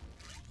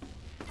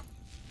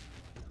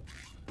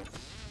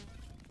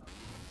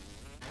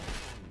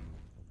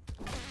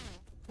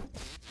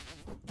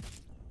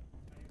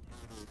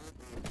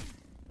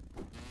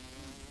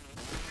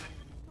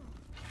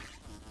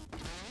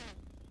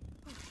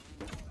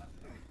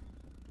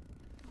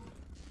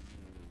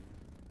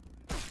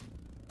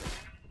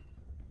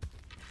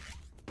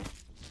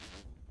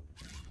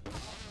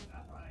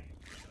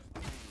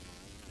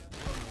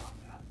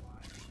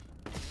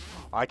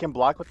 I can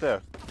block with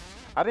the...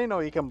 I didn't know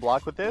you can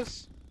block with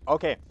this.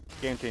 Okay,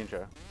 game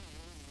changer.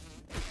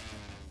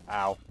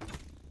 Ow.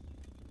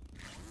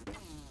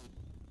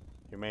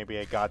 You may be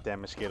a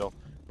goddamn mosquito,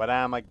 but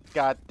I'm a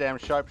goddamn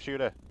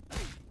sharpshooter.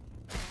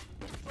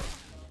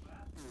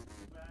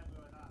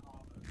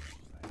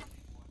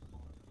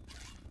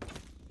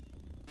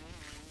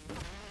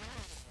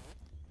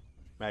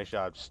 Nice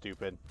job,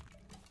 stupid.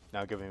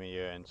 Now giving me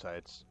your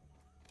insights.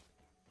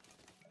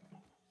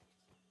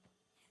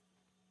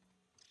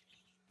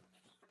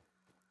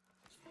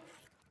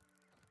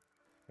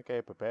 Okay,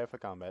 prepare for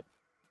combat.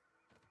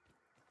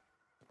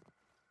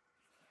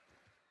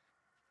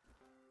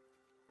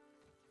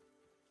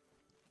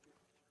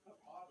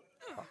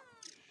 Oh,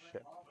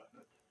 shit.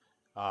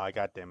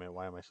 God damn it,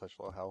 why am I such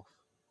low health?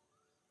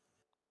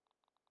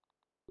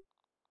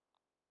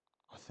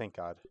 Oh, thank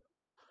God.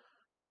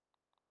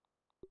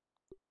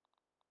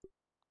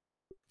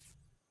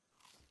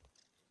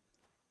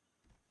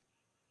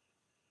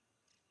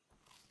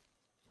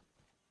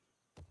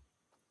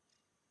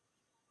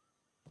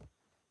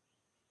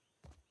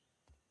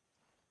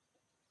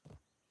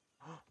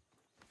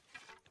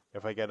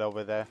 If I get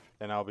over there,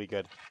 then I'll be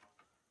good.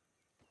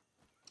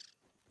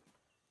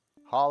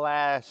 Haul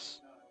ass.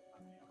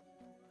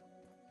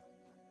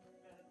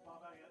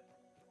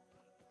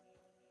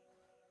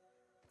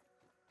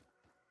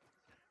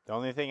 The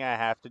only thing I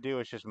have to do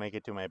is just make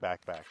it to my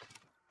backpack.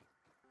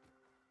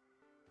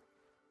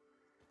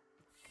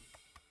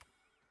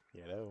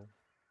 You know.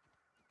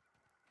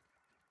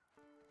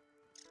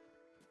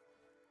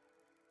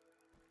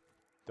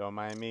 Don't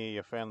mind me,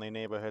 your friendly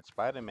neighborhood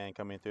Spider-Man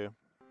coming through.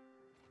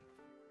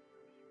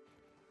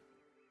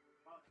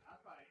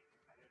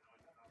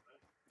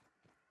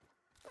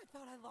 I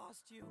thought I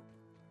lost you.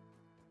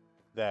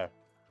 There.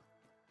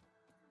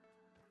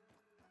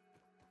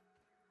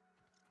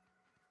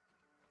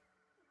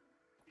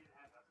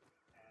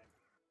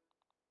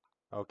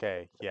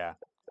 Okay, yeah.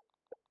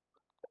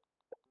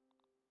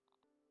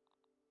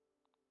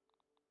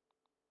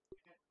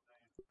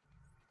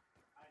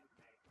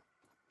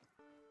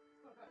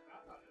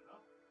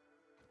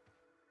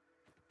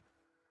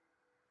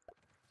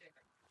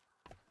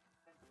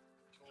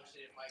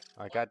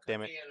 God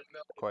damn it.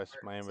 Of course,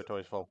 my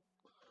inventory's full.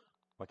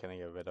 What can I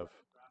get rid of?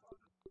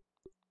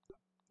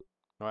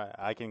 Alright,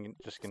 I can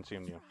just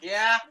consume you.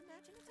 Yeah.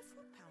 Imagine it's a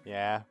fruit pounder.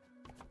 Yeah.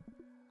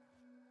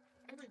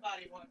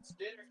 Everybody wants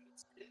dinner.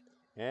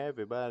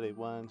 Everybody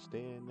wants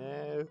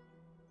dinner.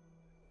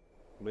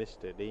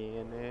 Mr.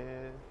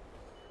 Dinner.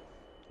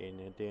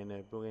 Dinner,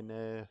 dinner,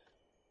 winner.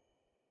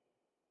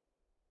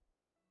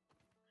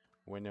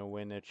 Winner,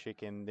 winner,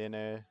 chicken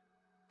dinner.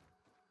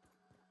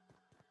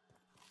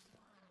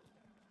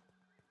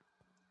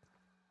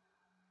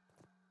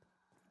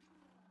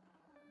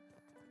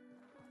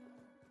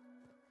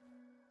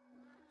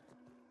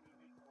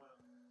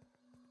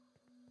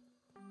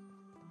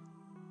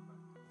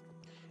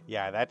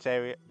 Yeah, that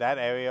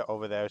area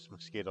over there is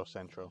Mosquito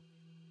Central.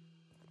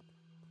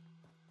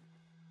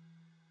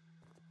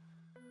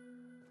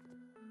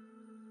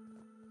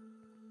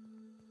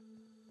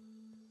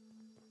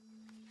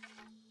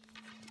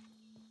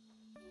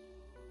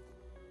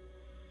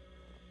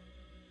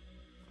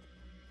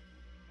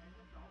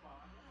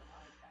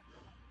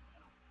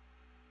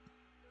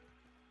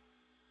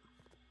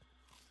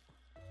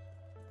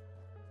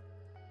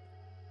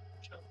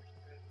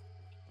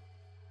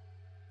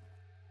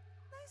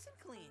 Nice and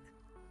clean.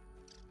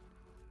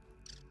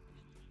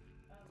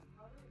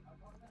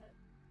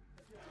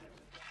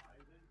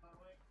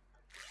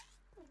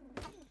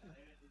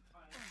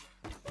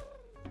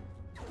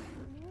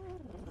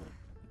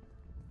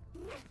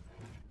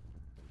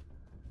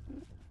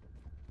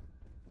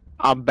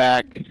 I'm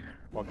back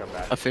Welcome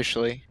back.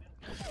 officially.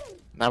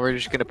 Now we're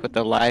just gonna put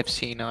the live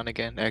scene on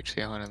again.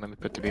 Actually, hold on, let me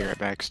put the beer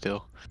back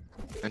still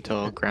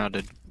until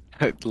grounded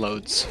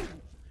loads.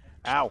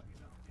 Ow!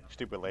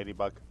 Stupid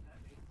ladybug.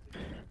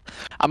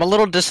 I'm a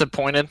little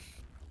disappointed.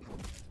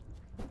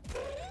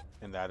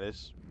 And that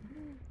is?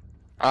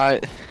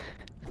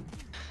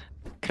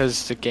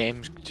 Cause the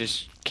game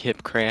just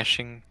kept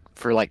crashing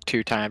for like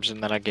 2 times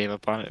and then I gave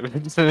up on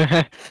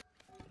it.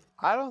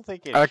 I don't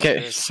think it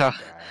Okay, should so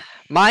crash.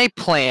 my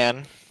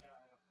plan,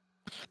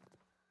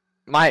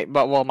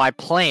 my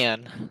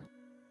plan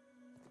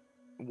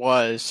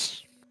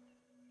was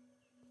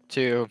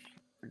to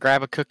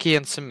grab a cookie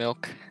and some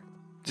milk,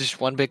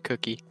 just one big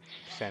cookie,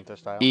 Santa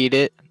style? eat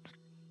it,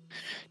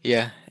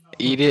 yeah,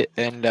 eat it,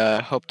 and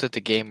hope that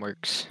the game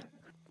works.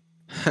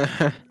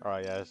 Oh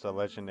yeah, it's the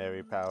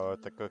legendary power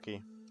of the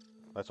cookie.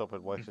 Let's hope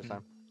it works this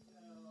time.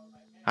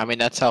 I mean,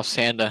 that's how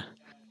Santa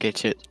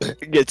gets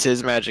gets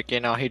his magic. You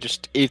know, he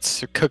just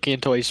eats a cookie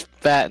until he's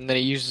fat, and then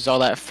he uses all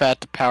that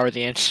fat to power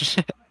the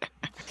engine.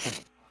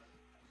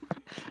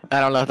 I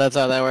don't know if that's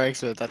how that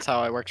works, but that's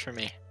how it works for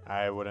me.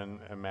 I wouldn't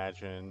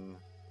imagine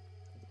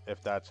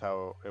if that's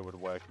how it would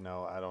work.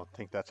 No, I don't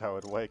think that's how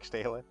it works,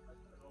 Taylor.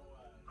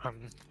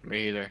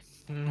 Me either.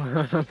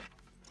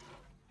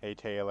 Hey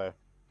Taylor,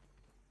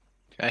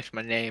 That's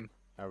my name.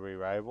 are we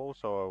rivals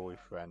or are we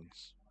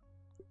friends?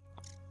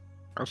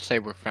 I'll say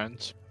we're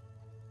friends.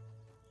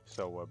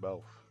 So we're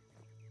both.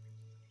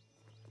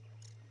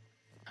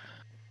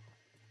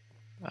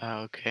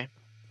 Okay.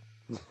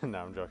 No,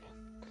 I'm joking.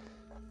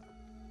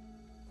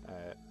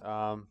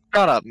 Alright,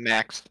 Shut up,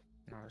 Max.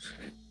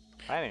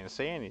 I didn't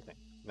say anything.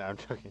 No, I'm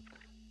joking.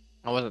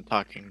 I wasn't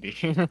talking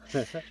to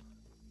you.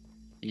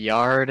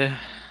 Yard.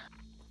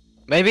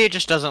 Maybe it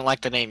just doesn't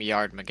like the name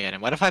Yard McGannon.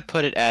 What if I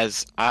put it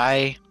as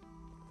I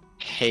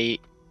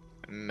hate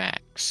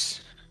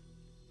Max?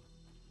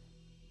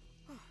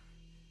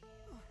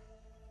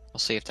 We'll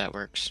see if that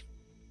works.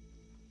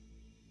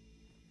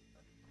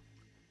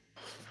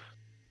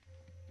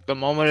 The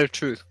moment of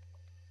truth.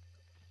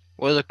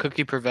 Will the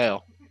cookie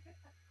prevail?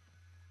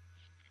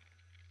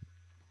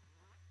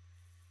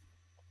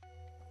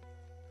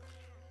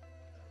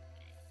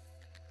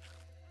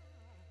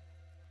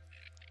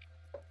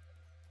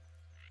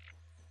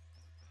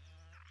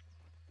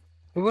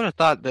 Who would have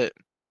thought that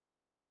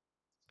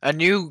a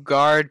new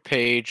guard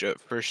page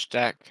for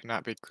stack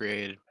cannot be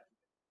created?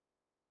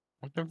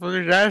 What the fuck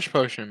is that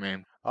supposed to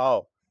mean?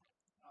 Oh,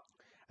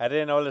 I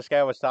didn't know this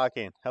guy was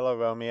talking. Hello,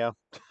 Romeo.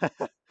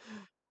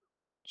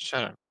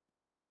 Shut up.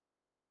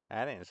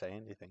 I didn't say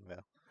anything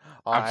though.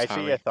 Oh, I'm I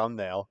see your sorry.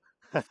 thumbnail.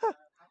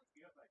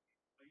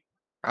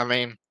 I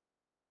mean,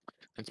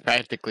 it's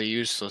practically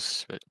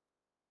useless, but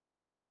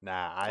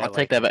Nah, I I'll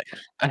take like that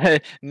it.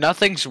 back.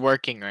 Nothing's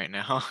working right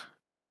now.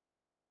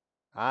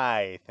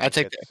 I I think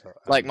take that.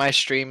 it's Like my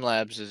amazing.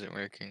 Streamlabs isn't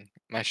working.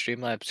 My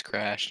Streamlabs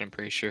crashed, I'm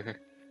pretty sure.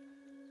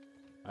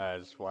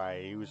 That's why I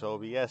use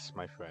OBS,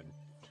 my friend.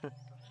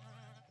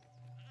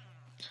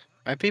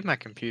 Might be my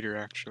computer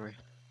actually.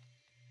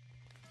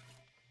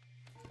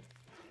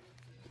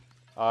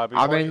 I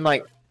Before mean, you,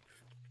 like,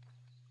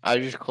 I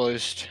just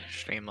closed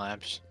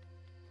Streamlabs.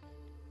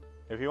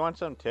 if you want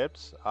some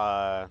tips,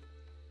 put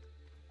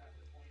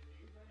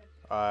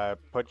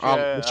your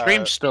The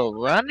stream's still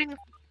running?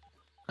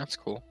 That's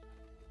cool.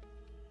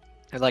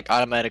 It like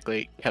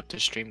automatically kept the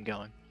stream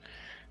going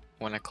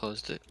when I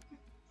closed it.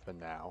 for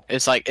now.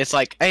 It's like,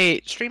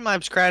 hey,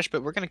 Streamlabs crashed,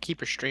 but we're gonna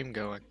keep your stream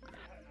going.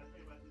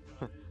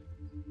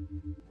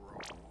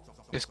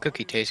 This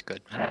cookie tastes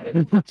good.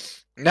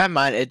 Never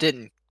mind, it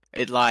didn't.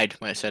 It lied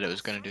when it said it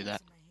was gonna do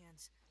that.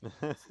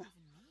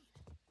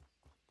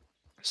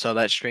 So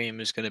that stream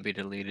is gonna be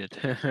deleted.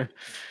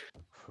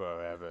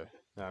 Forever.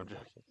 No, I'm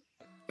joking.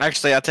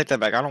 Actually, I take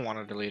that back. I don't want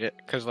to delete it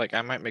because, like,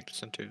 I might make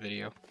this into a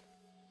video.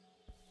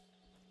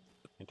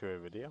 Into a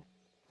video?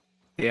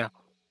 Yeah.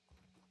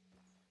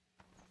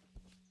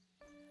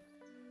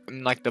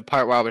 And, like the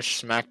part where I was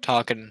smack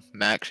talking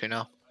Max, you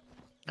know.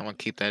 I want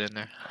to keep that in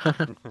there.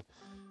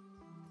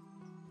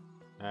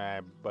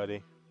 Alright,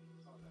 buddy.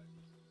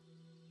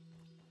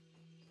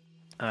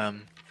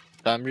 So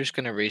I'm just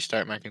gonna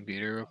restart my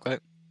computer real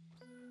quick.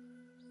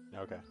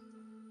 Okay.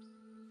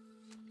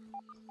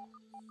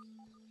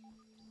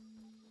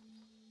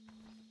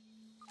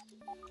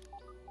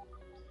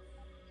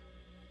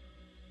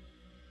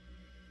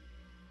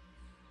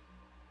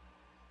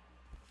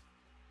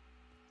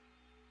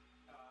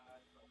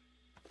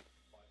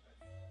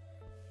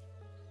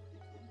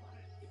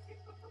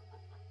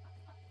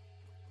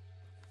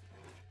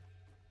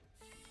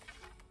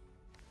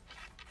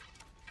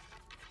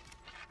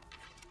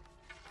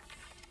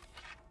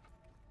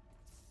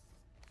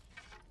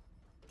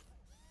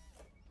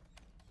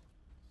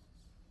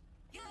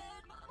 Good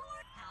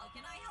morning. How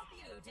can I help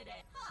you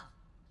today? Huh.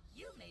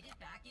 You made it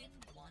back in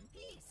one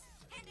piece.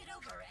 Hand it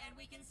over and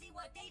we can see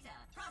what data.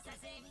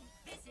 Processing.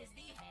 This is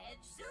the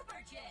Hedge Super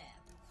Chip.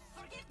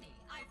 Forgive me,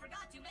 I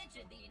forgot to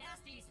mention the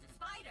nasty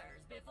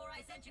spiders before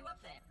I sent you up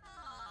there.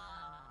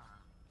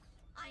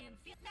 I am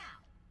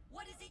now.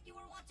 What is it you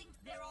were wanting?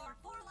 There are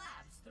 4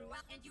 labs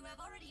throughout and you have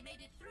already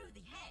made it through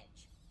the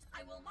hedge.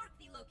 I will mark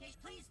the location.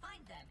 Please find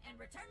them and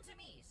return to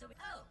me so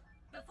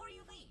before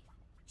you leave.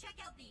 Check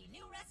out the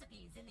new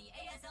recipes in the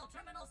ASL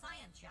Terminal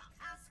Science Shop.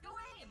 Ask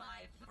away,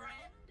 my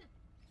friend.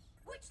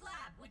 Which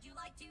lab would you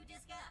like to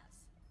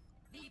discuss?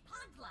 The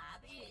Pond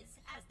Lab is,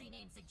 as the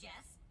name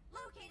suggests,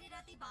 located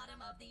at the bottom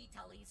of the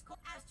Tully's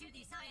core. As to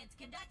the science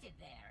conducted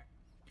there,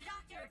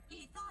 Doctor,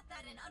 he thought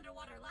that an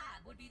underwater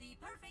lab would be the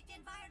perfect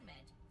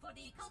environment for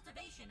the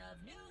cultivation of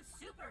new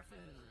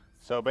superfoods.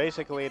 So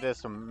basically,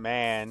 this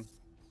man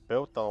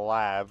built the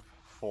lab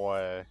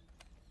for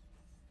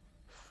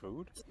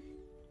food?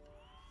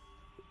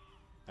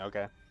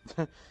 Okay.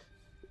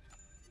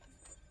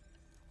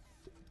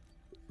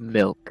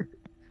 Milk.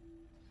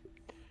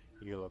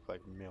 You look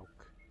like milk.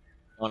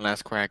 Don't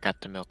ask where I got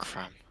the milk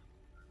from.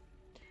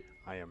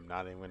 I am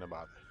not even gonna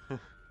bother.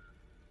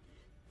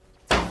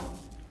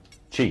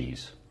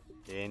 Cheese.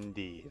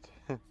 Indeed.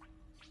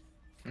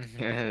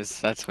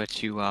 Yes, that's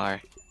what you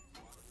are.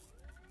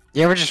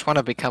 You ever just want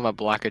to become a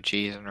block of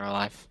cheese in real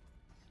life?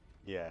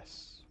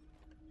 Yes.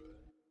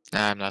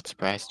 Nah, I'm not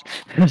surprised.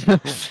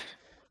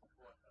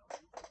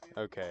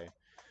 Okay.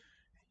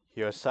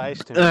 Your size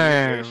to meat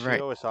Right.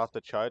 ratio is off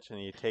the charts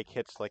and you take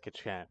hits like a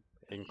champ.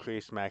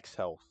 Increase max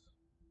health.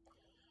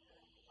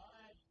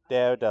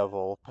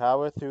 Daredevil,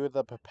 power through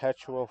the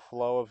perpetual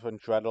flow of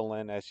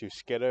adrenaline as you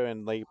skitter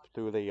and leap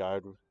through the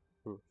yard.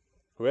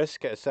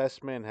 Risk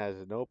assessment has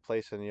no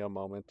place in your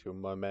moment to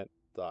moment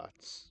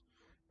thoughts.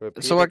 So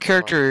Repeated what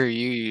character are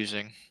you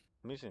using?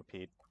 I'm using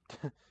Pete.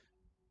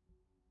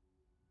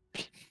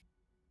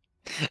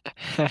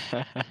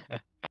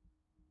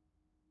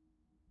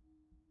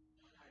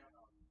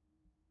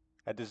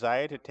 A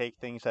desire to take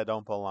things that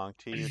don't belong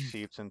to you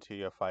seeps into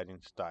your fighting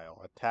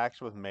style.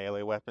 Attacks with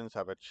melee weapons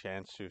have a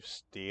chance to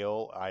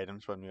steal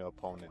items from your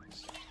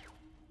opponents.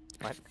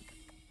 What?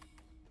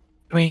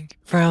 Swing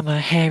from a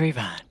hairy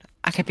vine.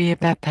 I could be a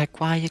backpack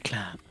while you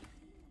climb.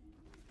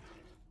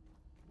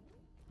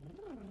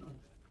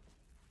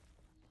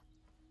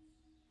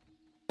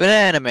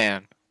 Banana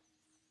Man.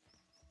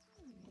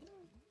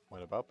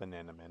 What about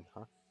Banana Man,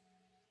 huh?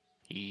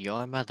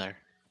 Your mother.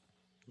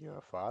 You're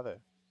a father.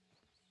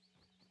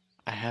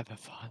 I have a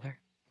father?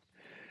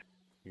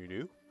 You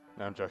do?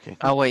 No, I'm joking.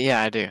 Oh, wait,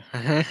 yeah, I do.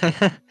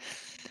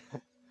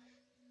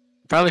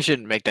 Probably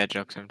shouldn't make that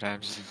joke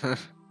sometimes.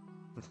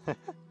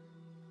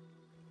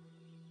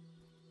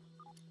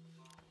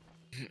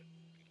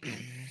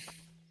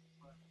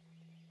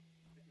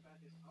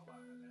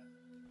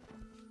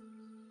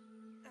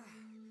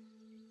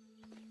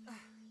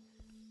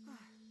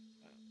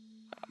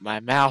 my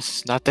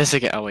mouse, not this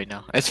again. Oh wait,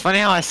 no. It's funny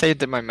how I say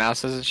that my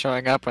mouse isn't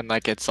showing up when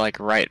like it's like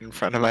right in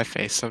front of my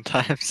face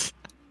sometimes.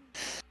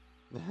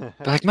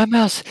 Like my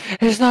mouse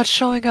is not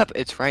showing up.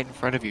 It's right in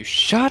front of you.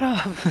 Shut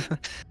up.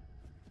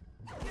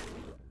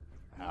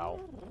 Ow.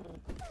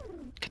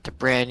 Get the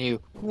brand new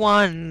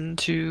 1,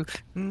 2,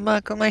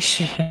 buckle my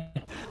shit.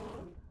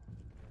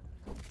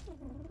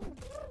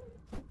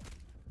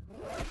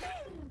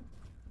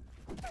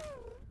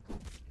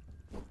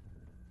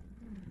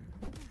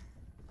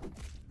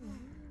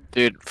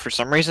 Dude, for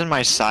some reason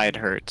my side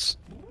hurts.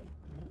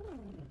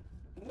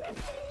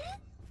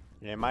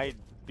 It might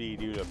be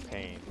due to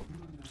pain.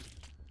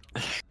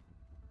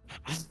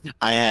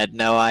 I had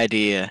no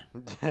idea.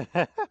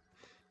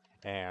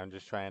 Hey, I'm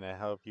just trying to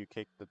help you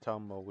kick the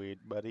tumbleweed,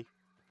 buddy.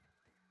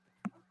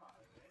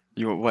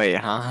 You wait,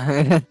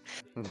 huh?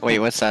 Wait,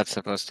 what's that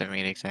supposed to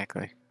mean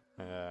exactly?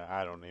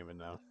 I don't even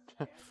know.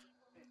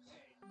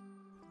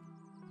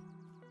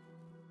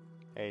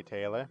 Hey,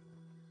 Taylor.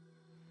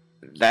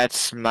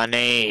 That's my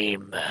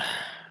name.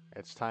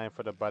 It's time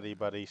for the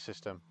buddy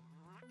system.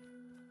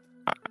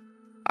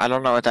 I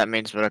don't know what that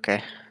means, but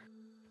okay.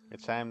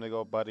 It's time to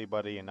go buddy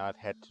and not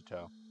head to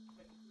toe.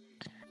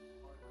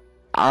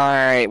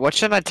 Alright, what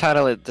should I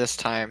title it this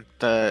time?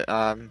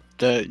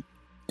 The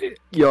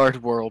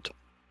Yard World.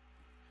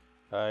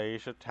 You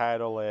should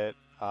title it,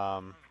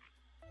 the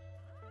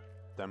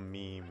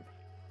meme.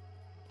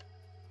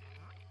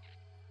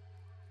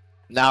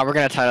 Nah, we're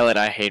gonna title it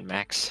I Hate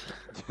Max.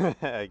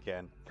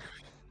 Again.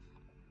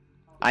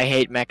 I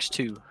hate Max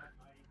too.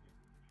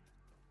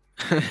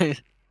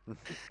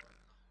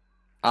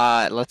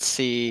 Let's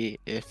see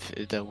if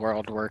the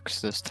world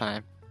works this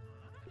time.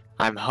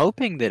 I'm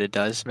hoping that it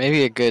does.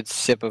 Maybe a good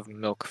sip of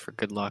milk for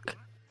good luck.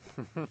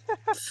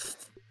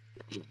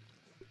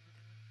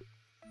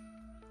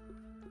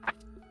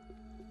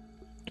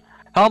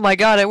 Oh my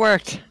god, it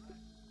worked!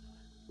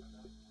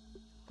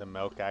 The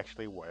milk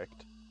actually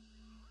worked.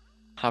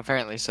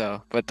 Apparently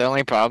so. But the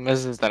only problem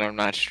is that I'm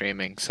not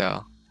streaming,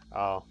 so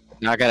Oh.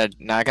 now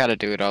I gotta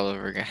do it all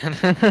over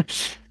again.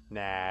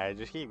 Nah,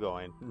 just keep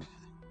going.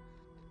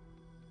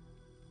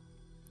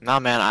 Nah,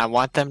 man, I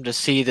want them to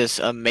see this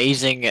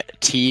amazing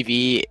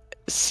TV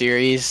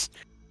series.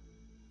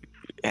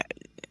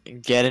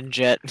 Get in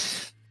jet.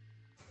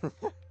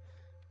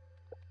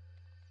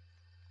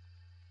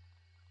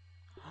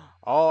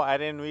 Oh, I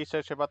didn't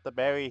research about the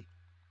berry.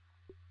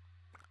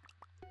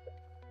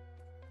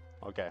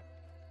 Okay.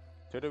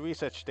 To the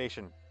research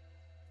station.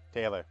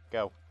 Taylor,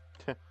 go.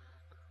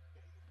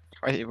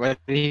 What do you want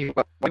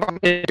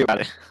me to do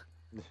about it?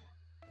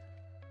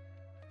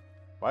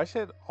 Why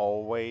should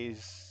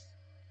always...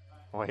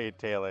 Wait,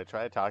 Taylor,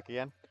 try to talk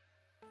again?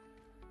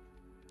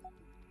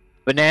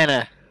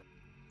 Banana.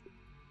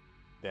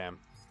 Damn.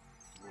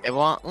 It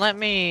won't let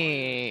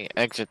me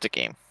exit the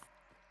game.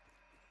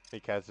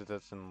 Because it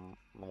doesn't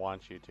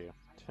want you to.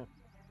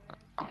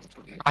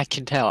 I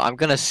can tell. I'm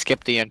gonna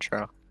skip the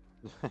intro.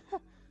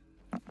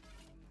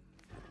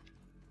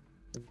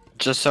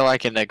 Just so I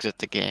can exit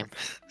the game.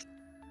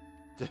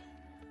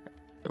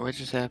 What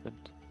just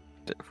happened?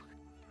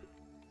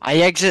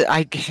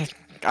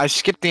 I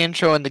skipped the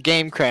intro and the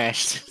game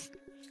crashed.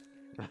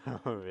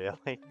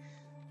 Really?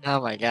 Oh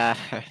my god.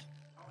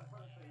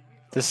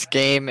 This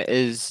game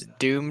is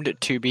doomed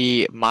to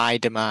be my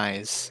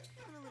demise.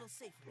 I'm a little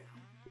safer now.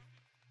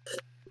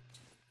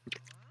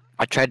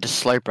 I tried to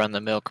slurp on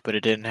the milk, but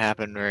it didn't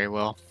happen very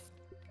well.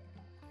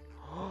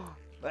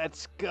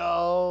 Let's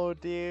go,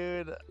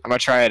 dude. I'm gonna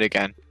try it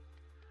again.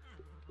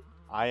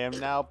 I am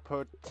now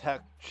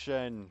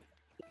protection.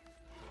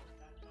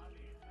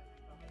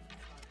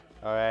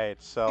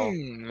 Alright, so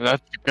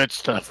That's the good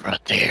stuff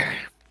right there.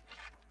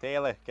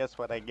 Taylor, guess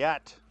what I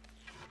got?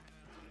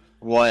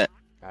 What?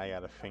 I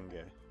got a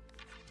finger.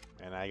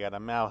 And I got a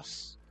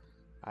mouse.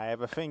 I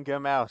have a finger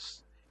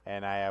mouse.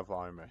 And I have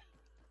armor.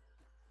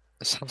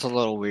 That sounds a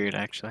little weird,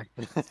 actually.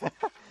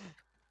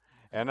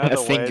 In A other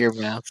finger words,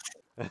 mouse.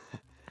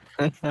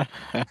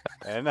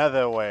 in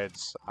other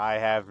words, I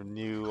have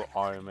new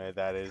armor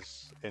that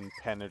is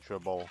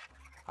impenetrable.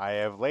 I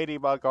have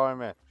ladybug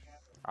armor.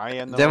 I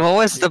am the Then what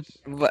was most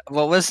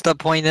what was the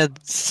point of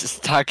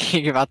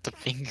talking about the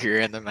finger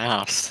and the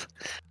mouse?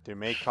 to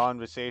make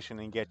conversation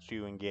and get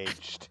you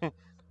engaged.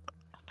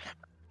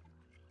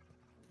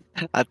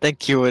 I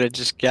think you would have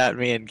just got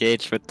me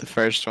engaged with the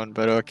first one,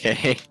 but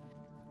okay.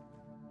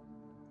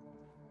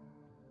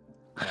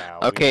 Now,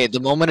 Okay, the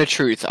moment of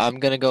truth. I'm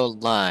gonna go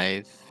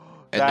live,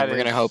 and That then we're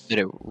gonna hope is- that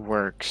it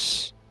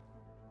works.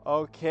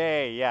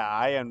 Okay, yeah,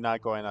 I am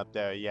not going up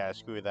there. Yeah,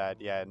 screw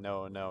that. Yeah,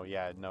 no,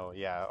 yeah, no,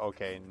 yeah,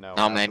 okay, no.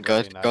 Oh man, go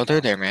absolutely not.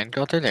 through there, man.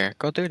 Go through there.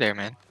 Go through there,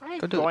 man. I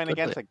ain't Go do it, going go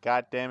do against it. a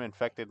goddamn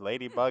infected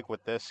ladybug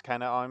with this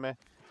kind of armor.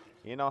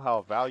 You know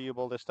how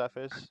valuable this stuff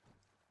is?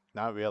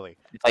 Not really.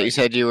 I thought you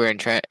said you were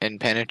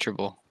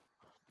impenetrable.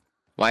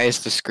 Why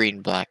is the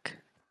screen black?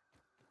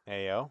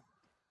 Ayo.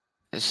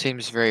 It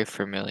seems very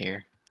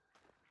familiar.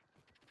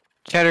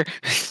 Cheddar,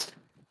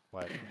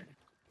 What?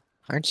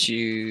 aren't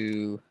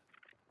you?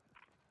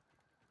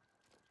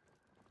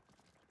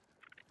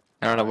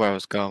 I don't know where I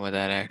was going with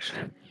that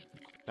actually.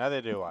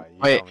 Neither do I. You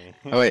Wait,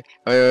 tell me.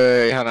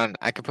 wait, hold on.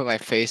 I can put my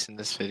face in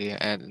this video,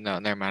 and no,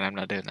 never mind. I'm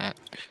not doing that.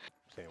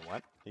 Say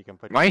what? You can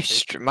put My your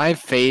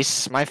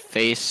face. my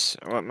face.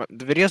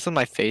 The videos with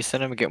my face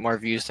in them get more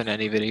views than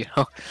any video.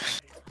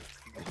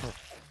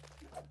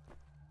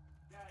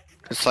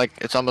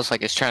 It's almost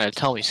like it's trying to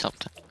tell me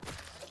something.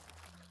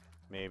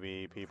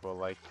 Maybe people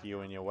like you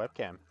and your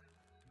webcam.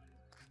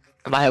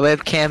 My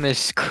webcam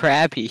is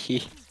crabby.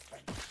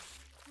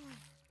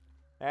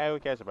 Who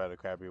cares about a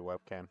crappy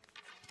webcam?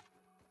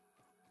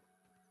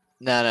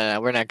 No,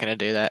 we're not gonna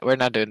do that. We're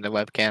not doing the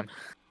webcam.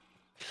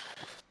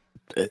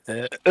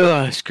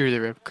 Screw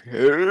the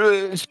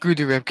webcam. Screw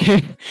the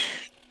webcam.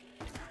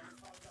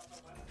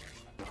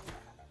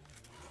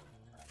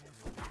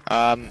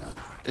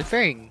 It's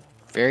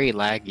very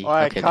laggy.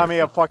 Alright, Okay, come there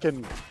here, we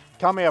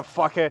go.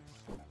 fucker.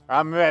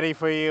 I'm ready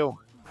for you.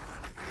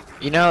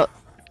 You know,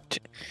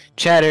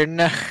 Chatter,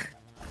 no.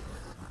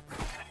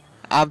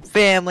 I'm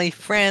family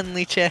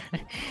friendly, Chatter.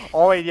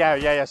 Oh wait,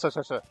 yeah, so.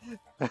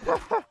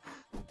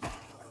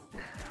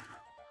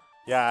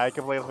 Yeah, I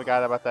completely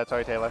forgot about that.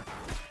 Sorry, Taylor.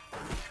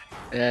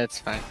 Yeah, it's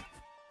fine.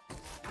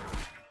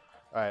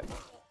 Alright,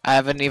 I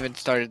haven't even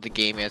started the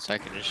game yet, so I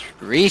can just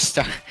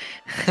restart.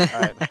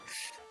 alright.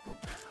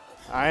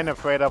 I ain't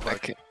afraid of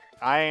Okay.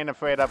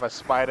 a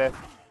spider.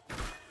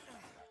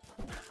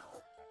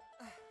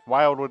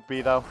 Wild would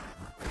be though.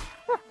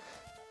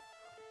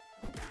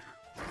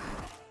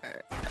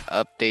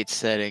 Update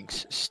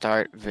settings.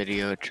 Start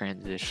video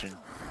transition.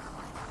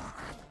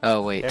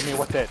 Oh wait. Hit me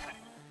with it.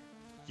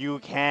 You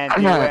can't I'm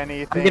do not-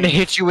 anything. I'm gonna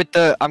hit you with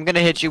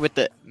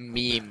the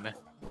meme.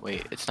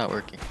 Wait, it's not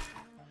working.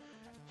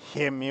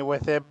 Hit me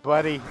with it,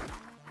 buddy.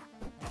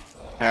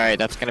 Alright,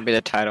 that's gonna be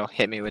the title.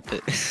 Hit me with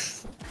it.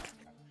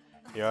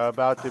 You're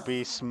about to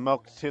be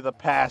smoked to the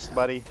past,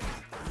 buddy.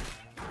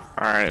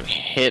 Alright,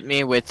 hit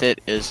me with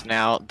it is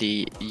now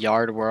the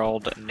Yard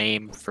World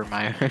name for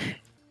my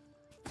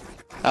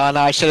Oh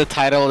no, I should have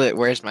titled it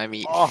Where's My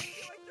Meat? Oh,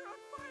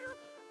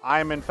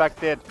 I'm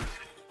infected.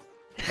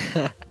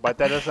 But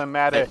that doesn't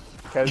matter,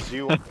 because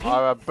you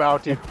are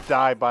about to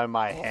die by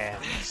my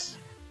hands.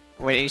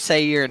 When you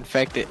say you're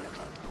infected,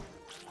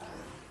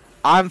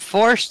 I'm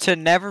forced to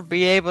never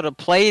be able to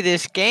play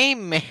this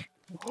game. I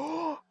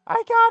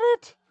got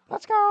it!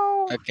 Let's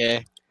go!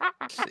 Okay.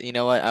 So, you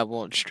know what? I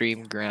won't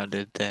stream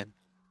Grounded then.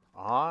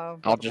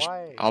 I'll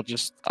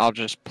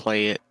just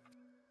play it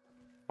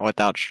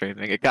without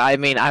streaming. I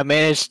mean, I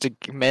managed to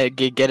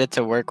get it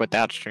to work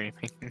without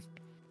streaming.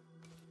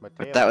 But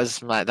But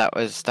Taylor, that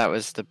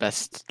was the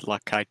best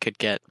luck I could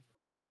get.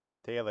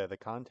 Taylor, the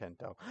content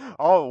though.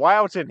 Oh,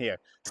 Wild's in here.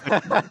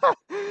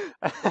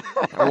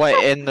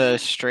 What, in the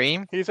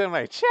stream? He's in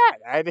my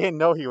chat. I didn't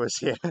know he was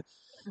here.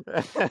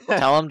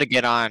 Tell him to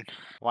get on.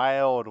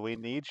 Wild, we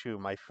need you,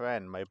 my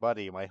friend, my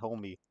buddy, my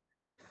homie.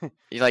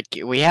 Like,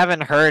 we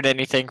haven't heard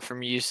anything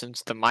from you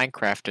since the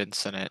Minecraft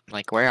incident.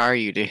 Like, where are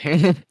you,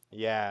 dude?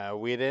 Yeah,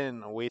 we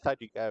didn't. We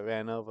thought you got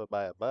ran over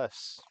by a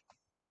bus.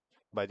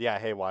 But yeah,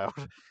 hey, Wild.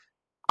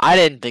 I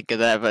didn't think of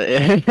that, but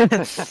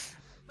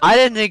I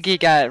didn't think he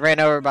got ran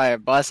over by a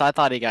bus. I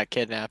thought he got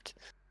kidnapped.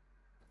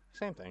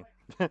 Same thing.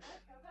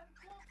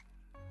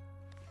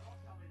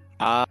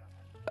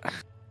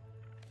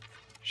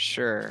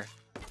 Sure.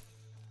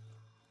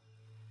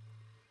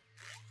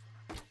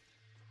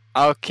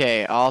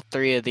 Okay, all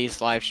three of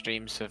these live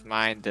streams of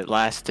mine that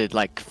lasted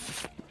like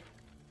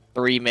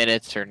 3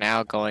 minutes are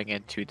now going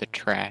into the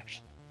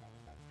trash.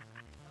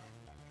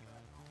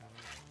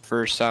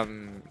 For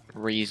some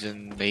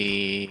reason,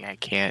 I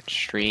can't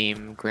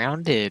stream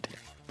Grounded.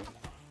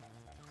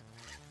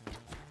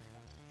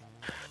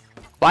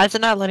 Why is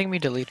it not letting me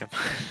delete them?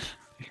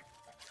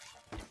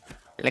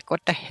 Like,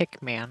 what the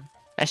heck, man?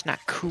 That's not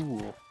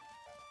cool.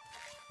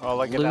 Oh,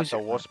 look at that, the Loser.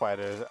 wolf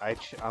spider.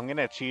 I'm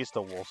gonna cheese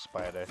the wolf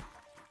spider.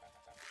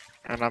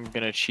 And I'm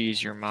gonna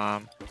cheese your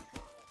mom.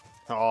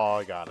 Oh,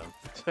 I got him.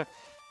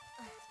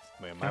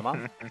 Wait, my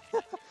mom?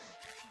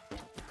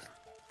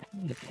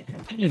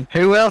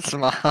 Who else,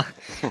 mom?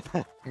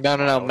 No,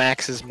 Wild.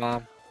 Max's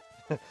mom.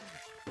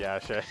 Yeah,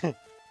 sure.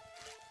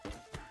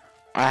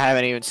 I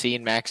haven't even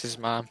seen Max's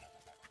mom.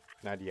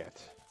 Not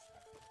yet.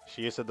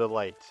 She is a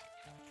delight.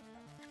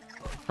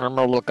 I'm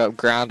gonna look up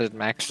Grounded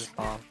Max's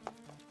mom.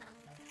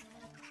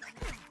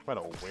 What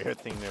a weird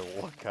thing to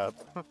look up.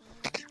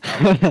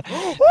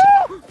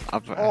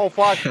 I've- Oh,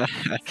 fuck.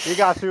 You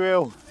got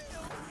through.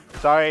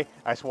 Sorry,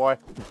 I swore.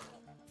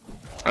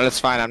 Oh, that's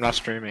fine, I'm not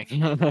streaming.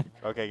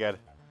 Okay, good.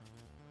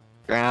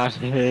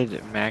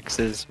 Grounded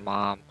Max's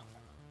mom.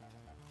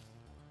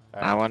 I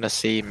Alright. want to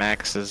see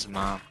Max's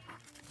mom.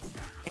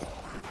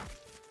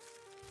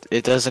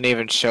 It doesn't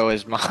even show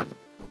his mom.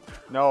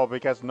 No,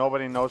 because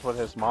nobody knows what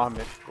his mom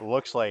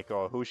looks like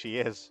or who she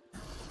is.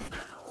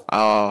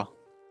 Oh.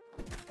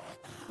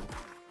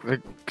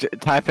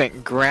 Type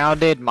in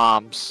Grounded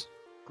Moms.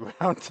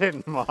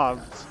 Grounded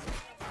moms.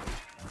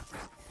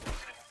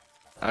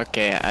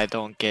 Okay, I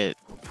don't get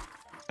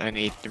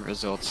any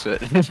results.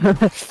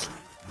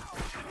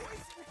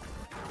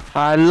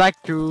 I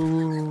like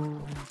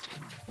to.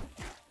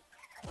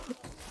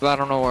 But I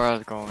don't know where I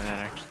was going with that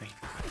actually.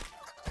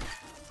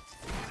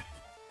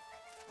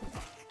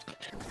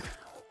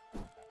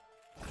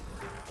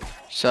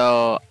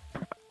 So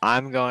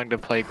I'm going to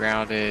play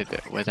Grounded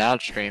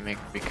without streaming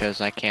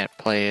because I can't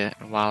play it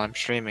while I'm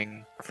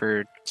streaming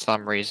for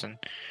some reason.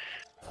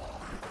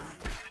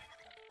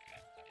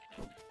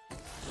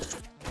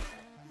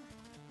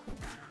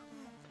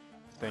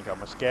 Think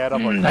I'm scared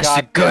of a That's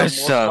the goddamn good wolf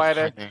stuff.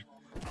 spider?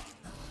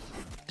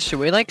 Should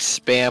we like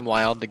spam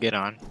wild to get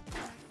on?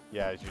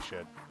 Yeah, you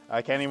should.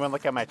 I can't even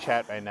look at my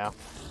chat right now.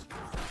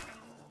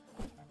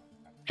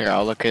 Here,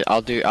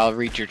 I'll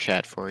read your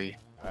chat for you.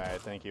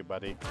 Alright, thank you,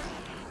 buddy.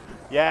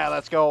 Yeah,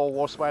 let's go.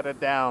 Wolf spider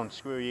down.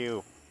 Screw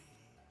you.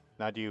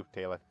 Not you,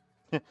 Taylor.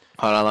 Hold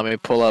on, let me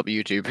pull up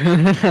YouTube.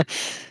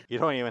 You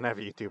don't even have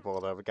YouTube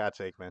pulled up, for God's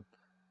sake, man.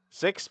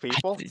 6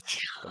 people? The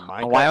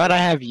Why Minecraft- would I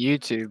have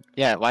YouTube?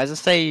 Yeah, why does it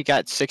say you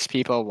got 6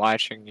 people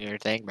watching your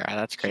thing, bro?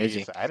 That's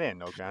crazy. Jeez, I didn't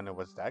know Grounded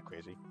was that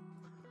crazy.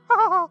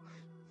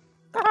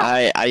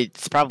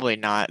 It's probably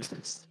not.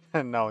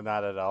 No,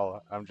 not at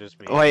all. I'm just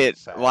being Wait,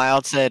 sad.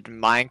 Wild said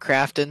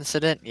Minecraft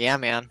incident? Yeah,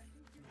 man.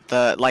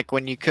 Like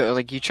when you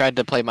you tried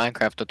to play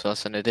Minecraft with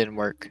us and it didn't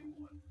work.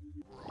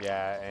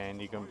 Yeah,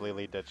 and you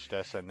completely ditched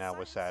us, and now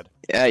we're sad.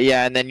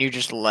 Yeah, and then you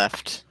just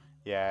left.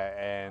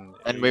 Yeah,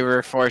 And we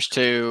were forced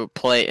to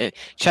play.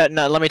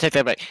 No, let me take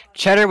that back.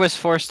 Cheddar was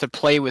forced to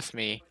play with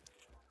me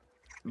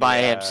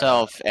by Yeah.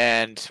 himself,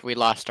 and we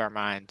lost our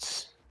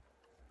minds.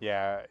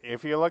 Yeah,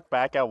 if you look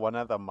back at one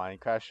of the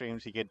Minecraft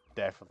streams, you could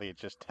definitely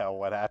just tell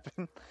what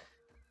happened.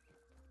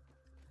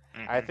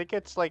 I think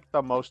it's like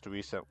the most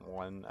recent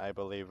one, I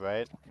believe,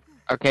 right?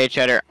 Okay,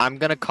 Cheddar, I'm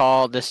gonna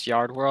call this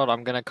yard world.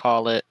 I'm gonna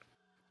call it.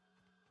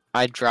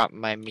 I dropped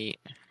my meat.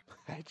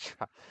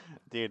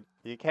 Dude,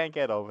 you can't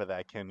get over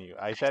that, can you?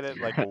 I said it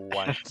like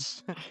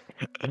once.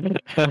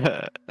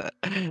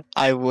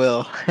 I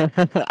will.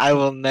 I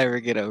will never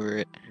get over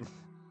it.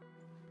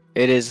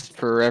 It is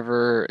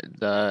forever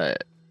the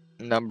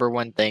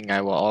 #1 thing I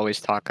will always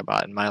talk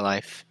about in my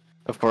life.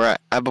 Before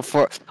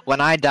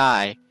when I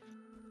die.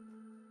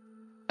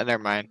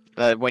 Never mind.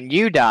 When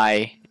you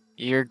die,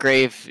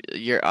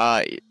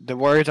 the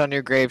words on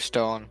your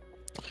gravestone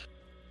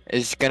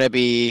is gonna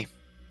be.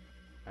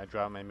 I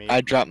dropped my meat.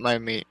 I dropped my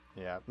meat.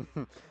 Yeah.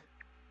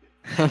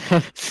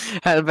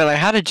 I'd be like,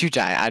 how did you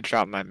die? I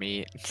dropped my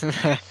meat.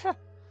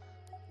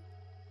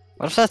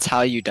 What if that's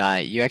how you die?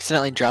 You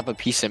accidentally drop a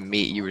piece of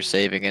meat you were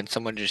saving and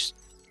someone just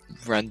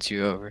runs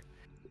you over.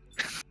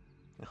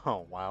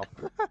 Oh, wow.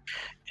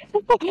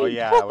 Oh,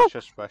 yeah, I was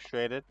just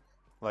frustrated.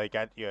 Like,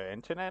 at your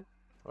internet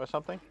or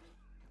something?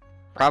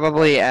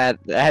 Probably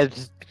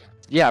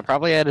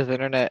probably at his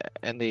internet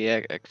and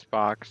the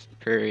Xbox,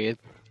 period.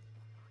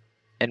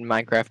 And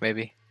Minecraft,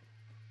 maybe.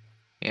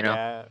 You know?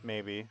 Yeah,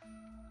 maybe.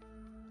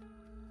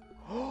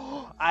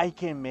 I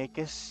can make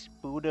a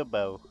spooder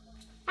bow.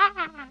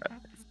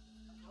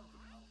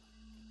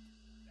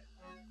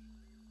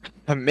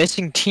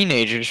 Missing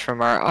teenagers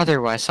from our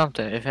otherwise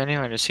something. If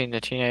anyone has seen the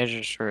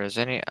teenagers or has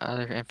any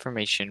other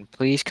information,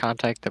 please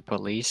contact the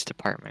police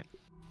department.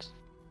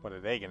 What are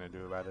they gonna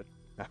do about it?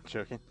 I'm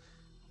joking.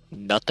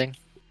 Nothing.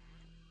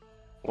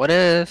 What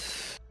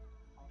if...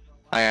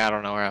 I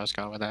don't know where I was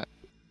going with that.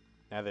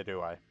 Neither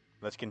do I.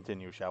 Let's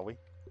continue, shall we?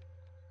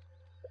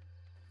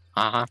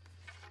 Uh-huh.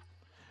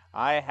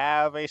 I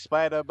have a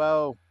spider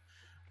bow.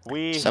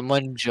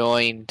 Someone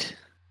joined.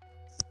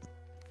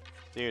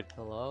 Dude.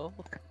 Hello?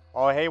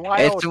 Oh, hey,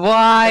 Wild. It's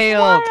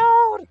Wild! It's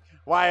Wild!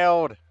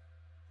 Wild!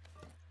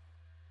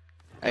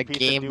 A Piece of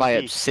game by doofy.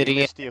 We Obsidian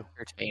missed you.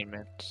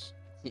 Entertainment.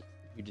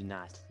 You did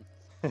not.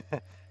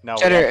 No,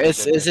 we Cheddar,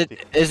 actually did miss you.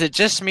 is it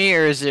just me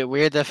or is it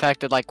weird the fact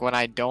that like when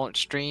I don't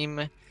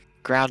stream,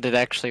 Grounded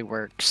actually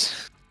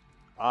works?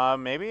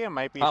 Maybe it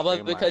might be Probably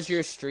Streamlabs. because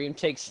your stream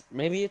takes.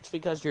 Maybe it's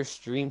because your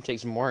stream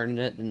takes more in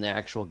it than the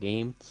actual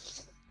game.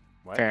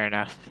 What? Fair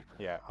enough.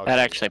 Yeah. That okay.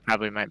 actually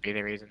probably might be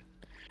the reason.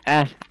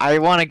 I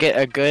want to get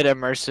a good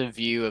immersive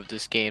view of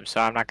this game,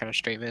 so I'm not gonna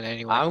stream it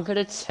anyway. I'm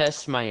gonna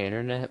test my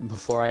internet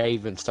before I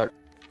even start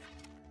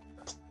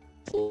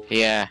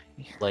Yeah.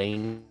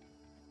 playing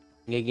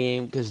a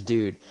game, because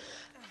dude,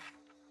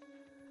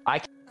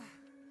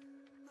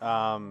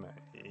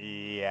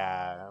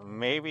 Yeah,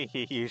 maybe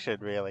you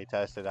should really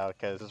test it out,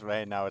 because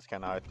right now it's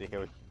kind of hard to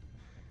hear.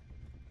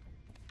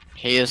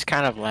 He is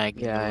kind of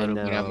lagging Yeah, a I little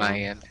bit on my know.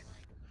 end.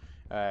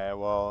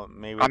 Well,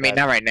 maybe I mean,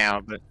 that- not right now,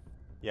 but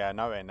Yeah,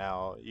 not right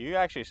now. You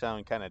actually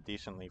sound kind of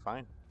decently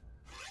fine.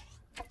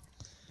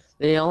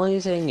 the only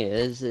thing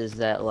is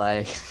that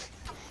like,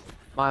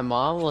 my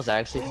mom was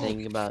actually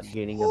thinking about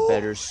getting a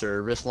better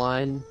service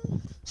line,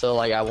 so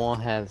like I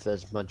won't have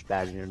as much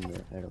bad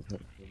internet. I don't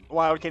think.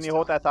 Wild, can you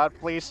hold that thought,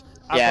 please?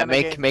 I'm yeah,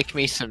 gonna make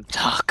me some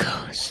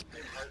tacos.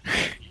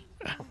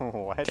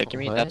 What? Take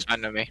me, What? that's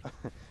fine to me.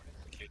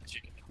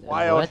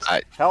 Wild,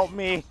 What? help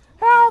me!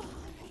 Help!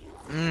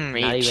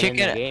 Mmm, Not eat even in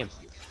the chicken, game.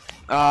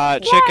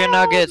 chicken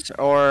nuggets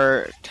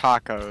or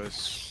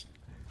tacos.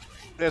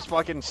 This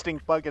fucking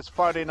stink bug is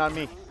farting on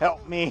me.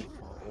 Help me!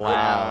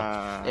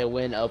 Wow. It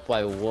went up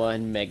by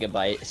 1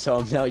 megabyte, so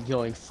I'm now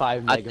going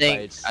 5 I think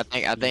megabytes. I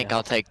think Yeah.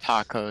 I'll take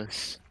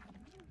tacos.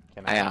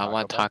 Can I have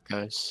want Taco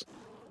Bell? tacos.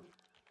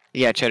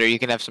 Yeah, Cheddar, you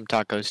can have some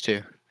tacos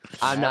too.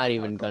 I'm not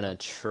even gonna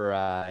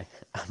try.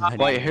 I'm not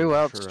Wait, even who gonna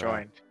else try.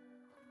 joined?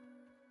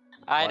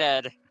 I What?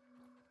 did.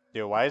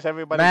 Dude, why is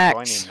everybody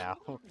Max. joining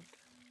now?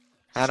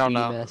 I don't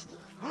Speedy know. mess.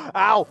 Ow!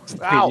 Ow!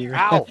 Speedy.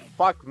 Ow!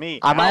 Fuck me!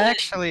 I Ow! might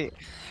actually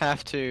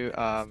have to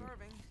Starving.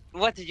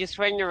 What, did you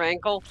sprain your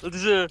ankle?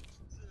 Ugh.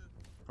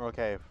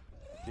 Okay,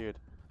 dude.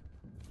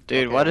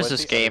 Dude, Okay, what is what's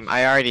this the other game?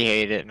 I already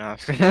hate it. No.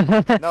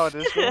 No,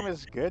 this game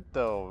is good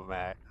though,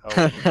 Mac. Oh,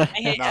 I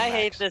hate, not I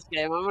hate Max. this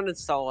game. I'm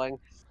uninstalling.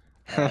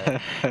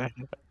 Alright.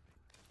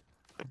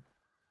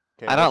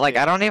 Okay, I what's don't like. the...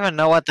 I don't even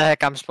know what the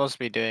heck I'm supposed to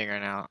be doing right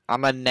now.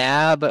 I'm a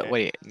nab. Okay.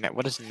 Wait,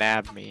 what does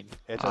nab mean?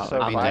 It's a Oh, it means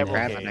I'm survival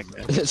grabbing, I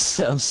game. It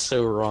sounds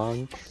so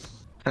wrong.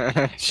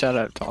 guess. Shut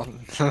up, Dalton.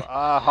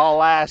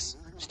 Haul ass!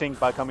 Stink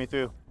bug coming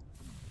through.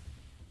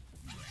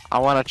 I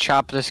want to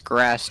chop this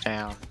grass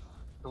down.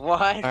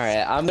 What?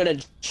 Alright, I'm gonna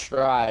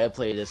try to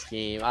play this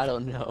game. I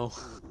don't know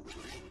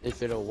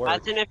if it'll work.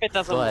 Imagine if it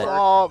doesn't But- work.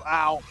 Oh,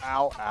 ow,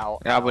 ow, ow.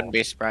 I wouldn't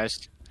be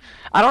surprised.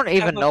 I don't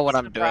even would know be what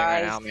I'm doing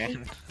right now, surprised.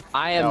 man.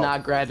 I am No.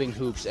 not grabbing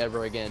hoops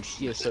ever again.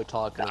 She is so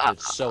talkative.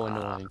 It's so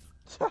annoying.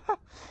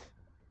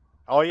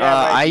 Oh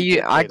yeah, right, you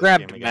did play I this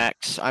grabbed game again.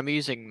 Max. I'm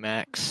using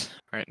Max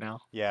right now.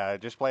 Yeah,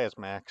 just play as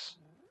Max.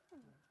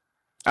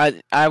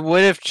 I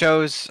would have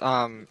chose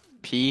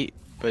Pete,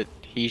 but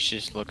he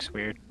just looks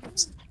weird.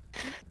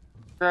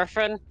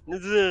 Griffin?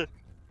 Ugh.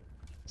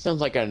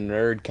 Sounds like a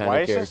nerd kind Why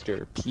of is this-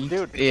 character. Pete.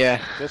 Dude,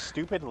 Yeah, this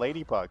stupid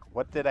ladybug.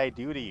 What did I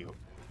do to you?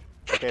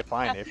 Okay,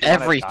 fine. If you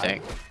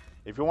everything. Wanna die,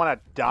 if you want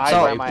to die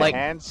So, by my like-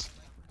 hands,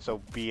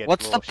 so be it.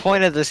 What's the little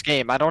point shit. of this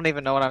game? I don't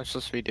even know what I'm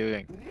supposed to be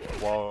doing.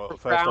 Well,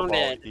 first of all,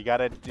 Grounded. you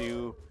gotta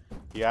do.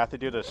 You have to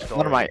do the story.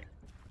 What am I?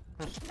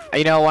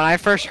 You know, when I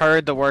first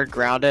heard the word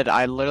grounded,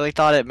 I literally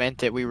thought it meant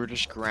that we were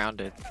just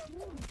grounded.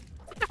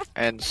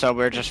 And so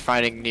we're just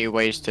finding new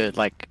ways to,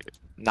 like,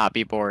 not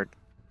be bored.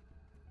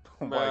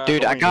 Like,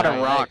 Dude, I going got a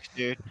tiny. rock,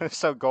 dude.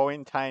 So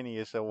going tiny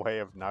is a way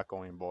of not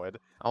going bored.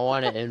 I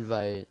want to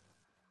invite.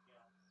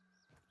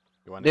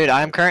 You wanna Dude, do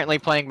I'm that? currently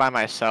playing by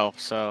myself,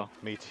 so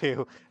Me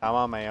too. I'm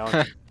on my own.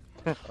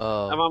 I'm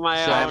on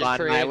my should I own. just I'm on my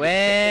create-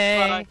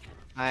 way.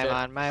 I'm Should-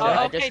 on my should way.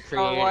 I Oh, okay, just create-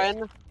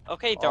 Darwin.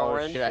 Okay, Oh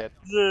Darwin. Should I- shit.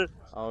 Ugh.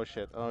 Oh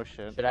shit. Oh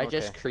shit. Should I okay.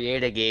 just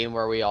create a game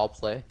where we all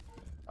play?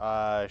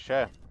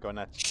 Sure. Go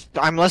nuts.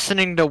 I'm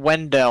listening to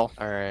Wendell.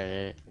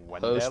 Alright.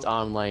 Wendell? Post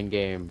online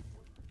game.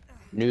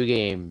 New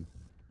game.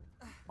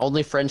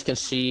 Only friends can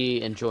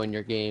see and join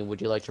your game.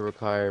 Would you like to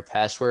require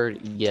password?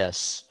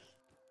 Yes.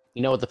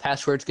 You know what the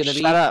password's gonna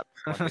be? Shut up.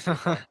 Here's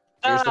the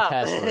Stop.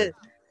 password.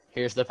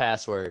 Here's the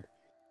password.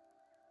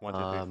 1, 2,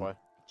 3, 4.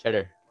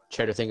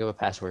 Cheddar, think of a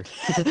password.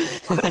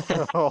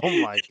 Oh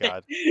my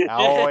god. I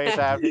always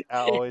have to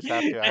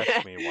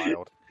ask me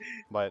wild.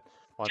 But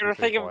 1, 2, Trying 3,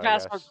 to think of 4, a I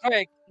password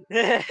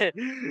guess.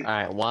 quick.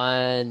 Alright,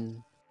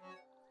 1,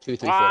 2,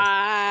 3, 4.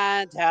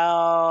 1,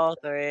 2,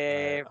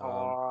 3, Alright,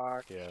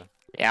 4. Yeah.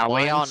 Yeah, we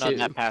One, all know two,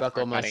 that password,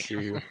 buckle my buddy.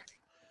 shoe.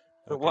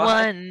 Okay.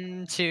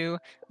 1, 2,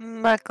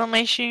 buckle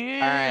my shoe.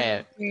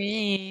 Alright.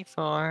 3,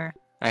 4.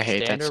 I hate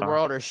that Standard song.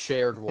 world or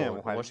shared Yeah,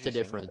 world? why What's did the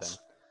you sing it difference?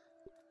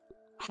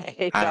 I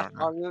hate I that don't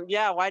song.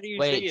 Yeah, why do you sing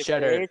Wait, it,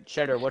 Cheddar, bitch?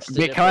 Cheddar, what's the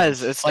Because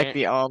difference? it's like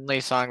the only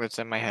song that's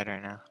in my head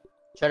right now.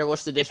 Cheddar,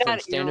 what's the Get that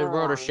difference? Standard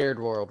world or wrong. shared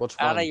world? Which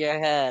Out one? of your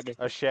head.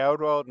 A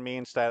shared world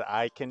means that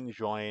I can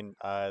join.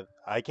 I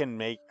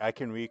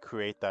can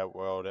recreate that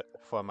world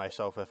for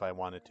myself if I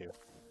wanted to.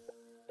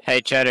 Hey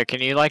Cheddar,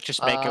 can you like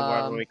just make a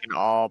world where we can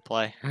all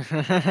play?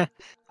 I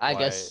Why,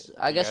 guess you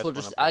we'll guys just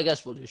wanna I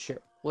guess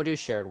we'll do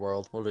shared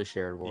world. We'll do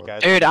shared You world.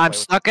 guys Dude, wanna I'm play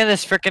with- stuck in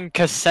this freaking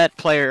cassette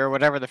player or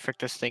whatever the frick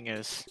this thing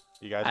is.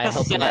 You guys I wanna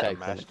help play you with back the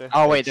then. master?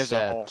 Oh wait, there's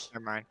a hole. Except-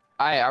 Never mind.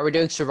 Alright, are we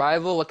doing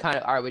survival? What kind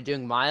of are we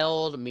doing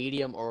mild,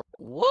 medium, or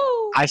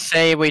woo? I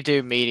say we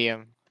do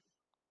medium.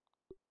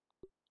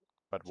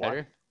 But what?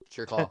 Cheddar? It's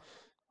your call.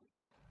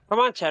 Come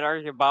on, Cheddar,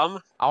 you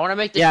bum. I wanna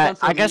make this Yeah, fun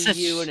for I guess me,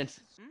 you, it's-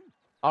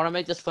 I wanna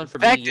make this fun for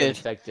me, you, and Infected.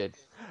 infected.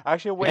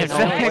 Actually, wait. It's No,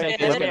 infected.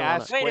 wait. Let me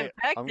ask. Wait, Wait.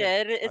 I'm gonna-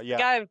 infected? It's yeah.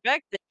 the guy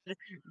infected.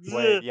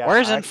 Wait. Yeah.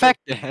 Where's actually-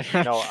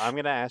 infected? No, I'm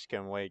gonna ask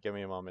him. Wait, give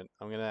me a moment.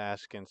 I'm gonna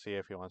ask and see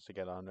if he wants to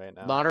get on right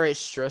now. Moderate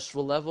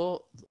stressful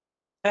level.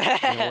 You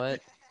know what?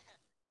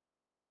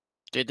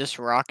 Dude, this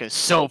rock is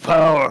so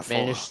powerful.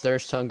 Manage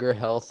thirst, hunger,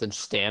 health, and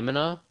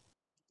stamina.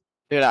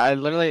 Dude, I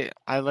literally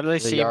The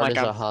seem yard like is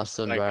a I'm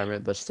hostile like-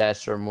 environment, but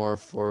stats are more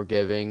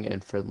forgiving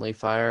and friendly.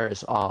 Fire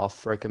is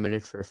off.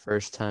 Recommended for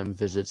first-time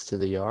visits to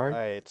the yard.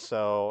 Alright,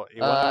 so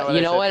you wanna You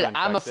I know said what? to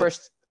I'm a infected?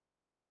 first.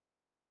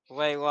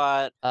 Wait,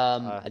 what?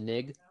 A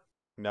nig.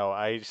 No,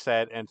 I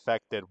said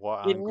infected.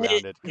 What You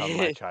ungrounded? need- Come,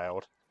 my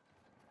child.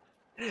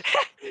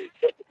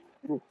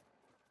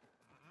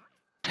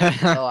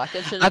 Oh, I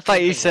consider. I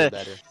thought you something way said-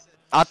 better.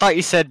 I thought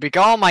you said,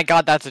 oh my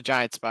god, that's a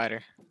giant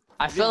spider.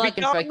 I feel like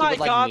Oh infected my would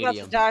like god, medium.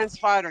 that's a giant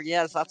spider.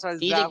 Yes, that's Do you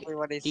think- exactly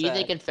what he Do you said.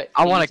 think infected?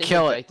 I wanna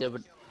kill it. Do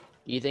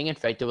you think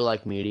infected would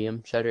like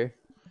medium, Cheddar?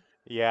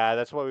 Yeah,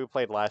 that's what we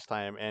played last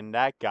time, and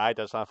that guy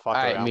does not fuck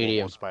Alright, around with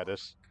medium. wolf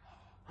spiders.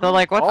 So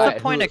like, what's Alright,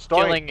 the point who- of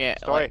story, killing it?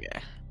 story.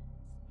 Like,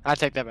 I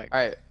take that back. All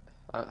right.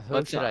 Who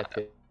Let's should I not-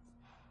 pick?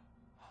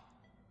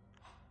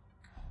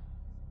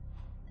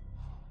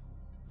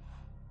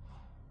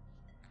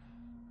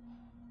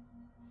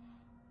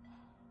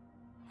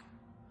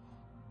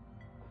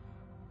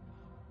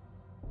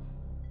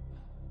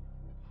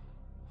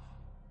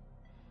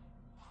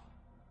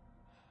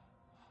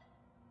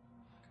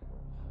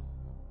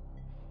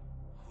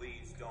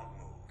 don't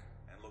move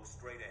and look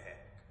straight ahead.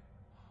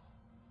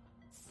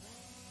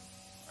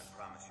 I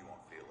promise you won't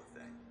feel a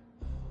thing.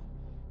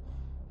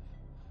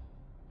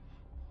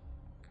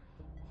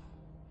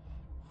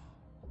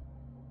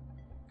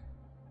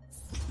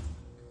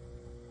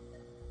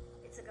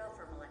 It's a go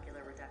for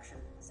molecular reduction.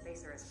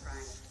 Spacer is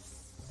primed.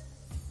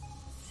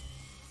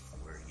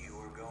 Where you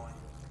are going,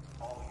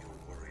 all your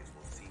worries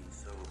will seem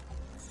so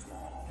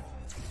small.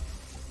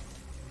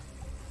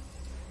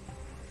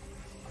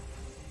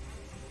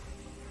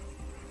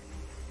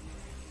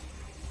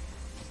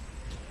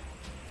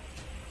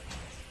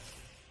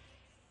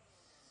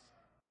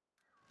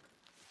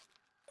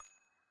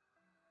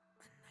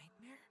 A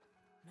nightmare?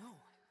 No,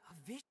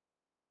 a vision.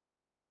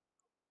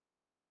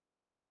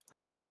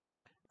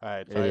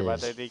 Alright, It sorry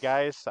about is. that, you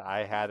guys. I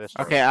had a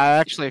stroke. Okay, I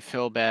actually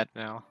feel bad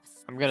now.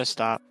 I'm gonna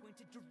stop.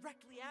 Pointed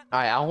directly at me.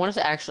 Alright, I want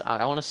to actually,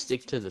 I want to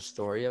stick to the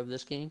story of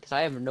this game because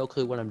I have no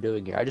clue what I'm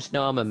doing here. I just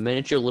know I'm a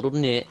miniature little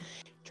nit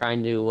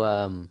trying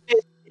to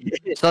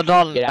So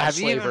Dalton, get out of have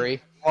you even?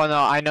 slavery. Well, no,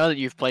 I know that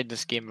you've played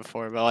this game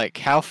before, but like,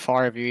 how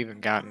far have you even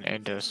gotten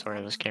into the story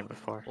of this game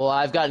before? Well,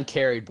 I've gotten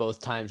carried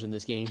both times in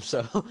this game,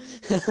 so. I'm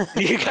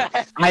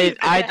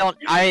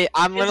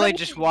literally Isn't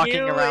just walking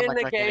you around in like,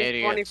 the like an game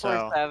idiot.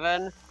 So,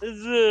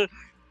 24/7.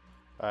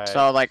 Alright.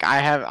 so like,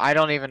 I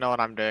don't even know what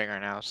I'm doing right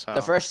now. So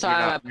The first you're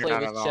time not- I you're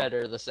played not with alone.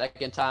 Cheddar, the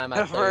second time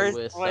I The played first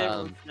with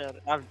flavor shit.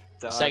 I'm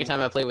the done. second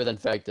time I played with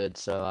Infected,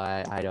 so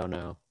I don't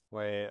know.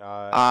 Wait,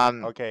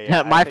 Okay,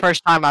 yeah, my I think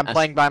first time I'm I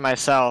playing by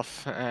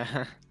myself.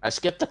 I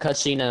skipped the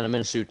cutscene and I'm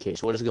in a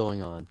suitcase. What is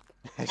going on?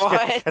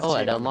 What? Oh, I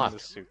in the unlocked.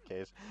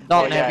 suitcase.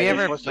 Dalton, Oh, yeah, have you you're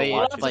ever supposed to played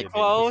watch That's it, a you like?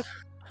 quote. dingus.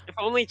 If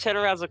only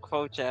Cheddar has a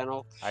quote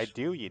channel. I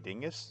do, you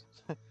dingus.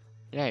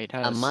 Yeah, he A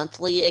does.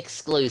 monthly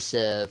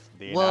exclusive.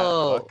 Do you not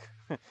Whoa.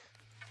 look?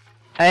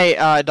 Hey,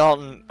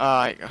 Dalton,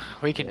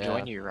 we can Yeah.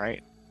 join you,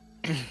 right?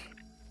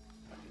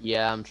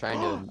 Yeah, I'm trying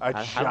to.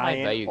 A how do I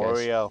invite giant you guys?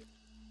 Oreo.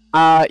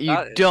 You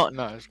That- don't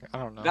know. I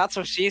don't know. That's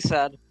what she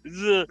said.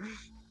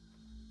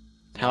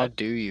 How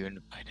do you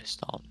invite us,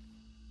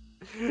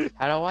 Dalton?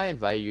 How do I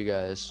invite you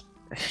guys?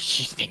 You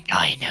think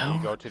I You know?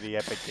 go to the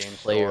Epic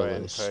Games Player Store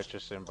and list.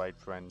 purchase invite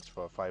friends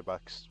for $5.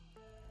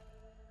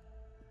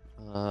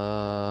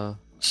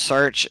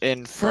 Search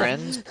in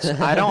friends.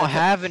 I don't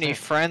have any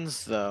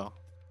friends though.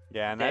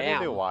 Yeah, neither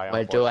do Damn. I,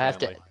 Wait, do I have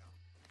to? unfortunately.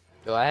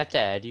 Do I have to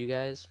add you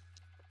guys?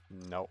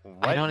 No.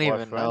 I don't We're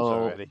even friends know.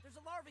 already. There's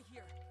a larva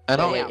here. I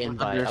don't Wait,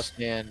 invite.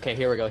 understand. Okay,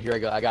 here we go. Here we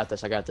go. I got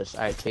this. I got this.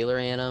 All right, Taylor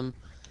Annam,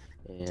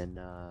 and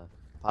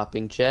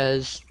Popping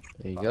Ches.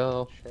 There you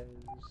go.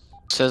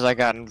 Says I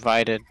got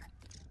invited,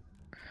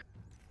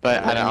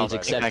 but That I means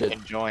don't think I accepted.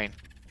 can join.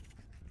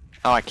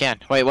 Oh, I can.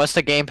 Wait, what's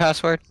the game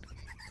password?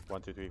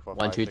 1, 2, 3, 4,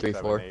 1, 5, 2, 6, 3,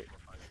 7, 4. 8.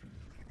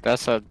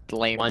 That's a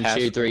lame 1, 2,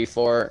 password. 3,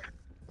 4,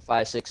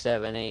 5, 6,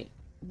 7, 8,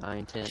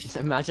 9, 10.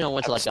 Imagine I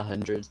went to like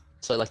 100.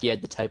 So like you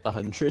had to type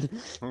 100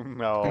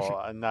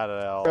 No, not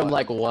at all. from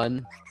like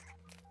 1.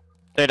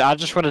 Dude, I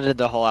just would have did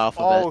the whole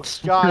alphabet. Oh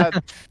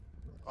god.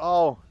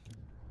 Oh.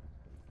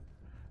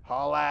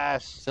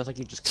 Alas. Sounds like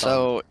you just.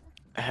 So,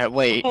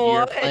 wait, you're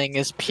What? playing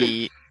as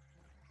Pete.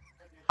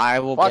 I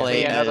will Fuck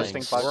play me, another as.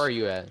 stink Where bug. are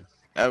you at?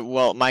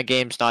 Well, my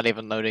game's not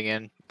even loading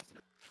in.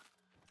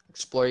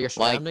 Explore your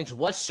Like- surroundings.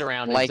 What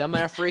surroundings? like- I'm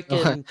in a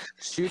freaking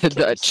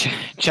suitcase.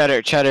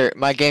 Cheddar,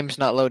 my game's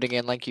not loading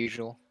in like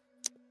usual.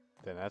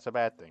 Then that's a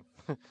bad thing.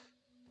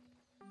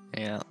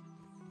 Yeah.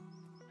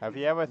 Have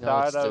you ever No,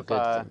 thought it's a of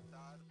good thing.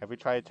 have you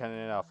tried turning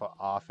it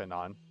off and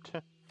on?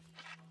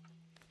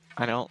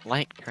 I don't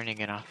like turning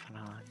it off and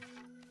on.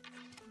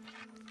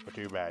 But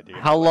too bad, dude.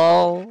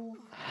 Hello?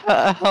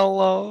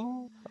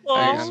 Hello?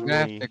 I'm gonna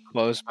have me. to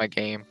close my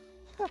game.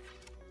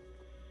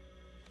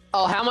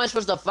 Oh, how am I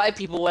supposed to fight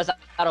people without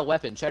a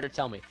weapon? Cheddar,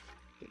 tell me.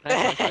 Can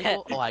I fight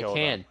people? Oh, I Kill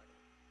them.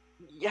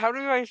 can. How do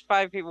I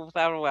find people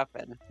without a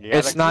weapon? You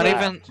It's gotta not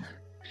craft. even-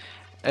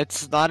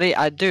 It's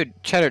not dude,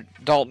 Cheddar,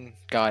 Dalton,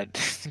 God.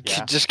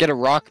 Yeah. Just get a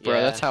rock, bro.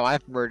 Yeah. That's how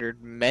I've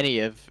murdered many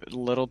of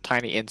little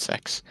tiny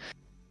insects.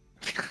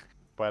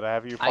 But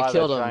have you I fought a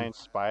killed him. giant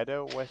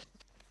spider with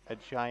a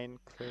giant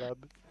club?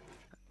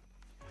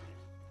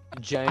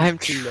 Giant I'm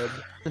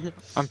club.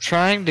 I'm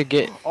trying to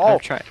get. Oh! I'm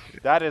trying.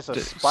 That is a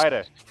This-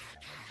 spider.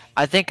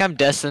 I think I'm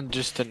destined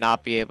just to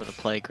not be able to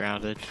play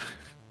Grounded.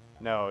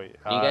 No. you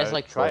guys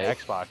like try play?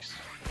 Xbox.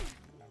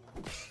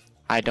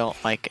 I don't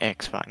like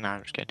Xbox. No,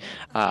 I'm just kidding.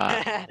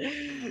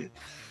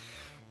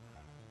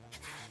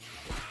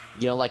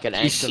 You know, like an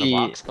X in a PC.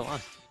 box? Come on.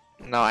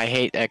 No, I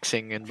hate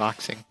Xing and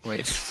boxing.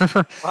 Wait.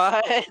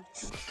 What?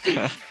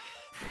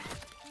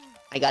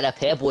 I got a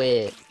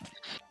pebwit.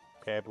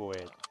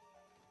 Pebwood.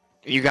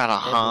 You got a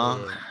huh?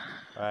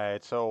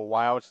 Alright, so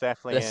while it's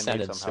definitely That gonna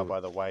need sounded some help so-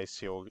 otherwise,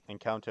 you'll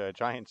encounter a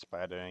giant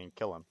spider and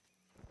kill him.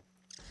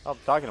 Oh,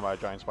 talking about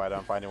a giant spider,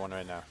 I'm finding one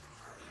right now.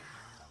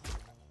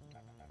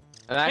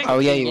 I'm actually Oh,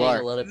 yeah, you getting are.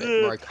 A little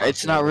bit more It's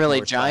confident not with really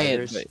more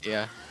giant, spiders. but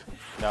yeah.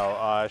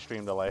 No,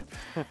 stream delay.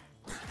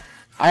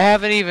 I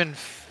haven't even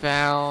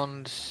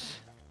found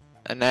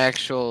an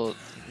actual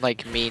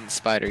like mean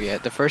spider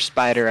yet. The first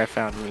spider I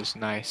found was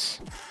nice.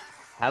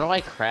 How do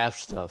I craft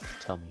stuff?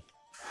 Tell me.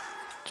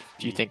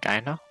 Do you think I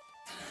know?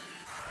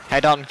 Hey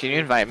Dalton, can you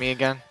invite me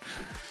again?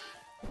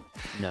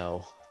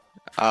 No.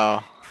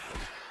 Oh.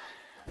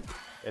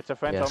 It's a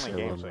friends Yes,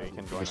 only I game, will. so you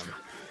can join them.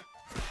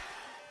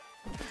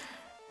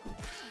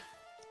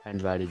 I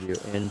invited you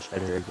and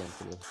Cheddar again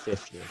for the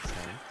 50th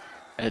time.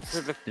 It's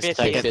For the the 50th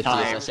second 50th,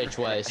 I time. say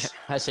twice.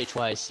 I say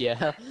twice,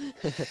 yeah.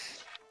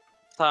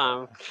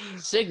 Tom.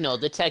 Signal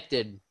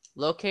detected.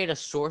 Locate a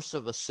source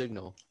of a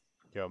signal.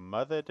 Your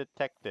mother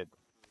detected.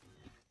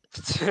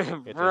 It's a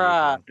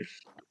Bruh. huge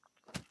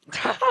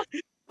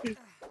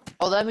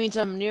Oh, that means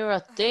I'm near a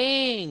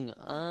thing. Is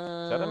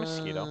that a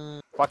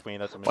mosquito? Fuck me,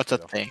 that's a What's a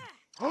mosquito. thing?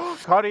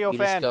 Cardio You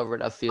fan!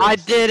 discovered a field. I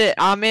did it!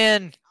 I'm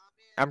in!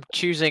 I'm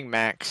choosing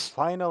Max.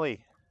 Finally!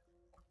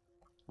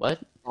 What?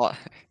 Well,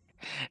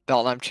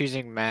 Dalton, I'm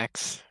choosing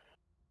Max.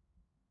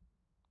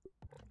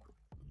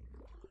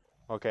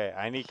 Okay,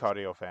 I need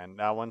cardio fan.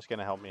 That one's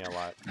gonna help me a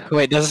lot.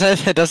 Wait,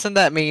 doesn't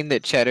that mean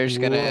that Cheddar's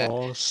gonna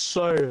Raw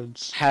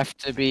science. have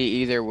to be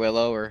either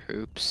Willow or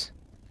Hoops?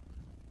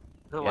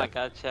 Oh my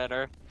god,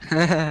 Cheddar.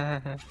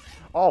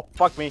 Oh,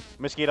 fuck me.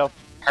 Mosquito.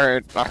 I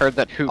heard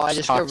that Hoops Oh, I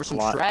discovered talks a some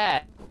lot.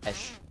 trash.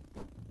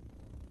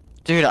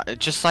 Dude,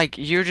 just like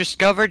you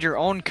discovered your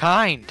own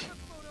kind.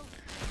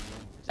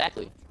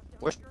 Exactly.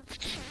 Where's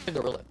the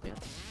gorilla, man?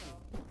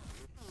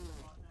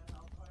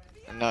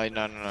 No. You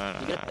get a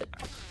pet.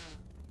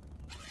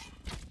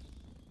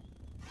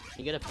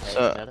 You get a pet.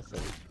 So- Is that a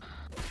thing?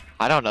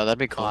 I don't know. That'd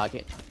be Oh, cool.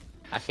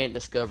 I can't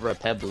discover a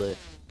pebblet.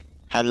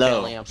 Hello.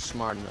 Apparently, I'm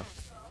smart enough.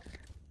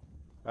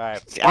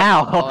 Alright.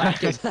 Ow. Oh, I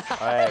can...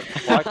 Alright,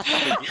 fuck.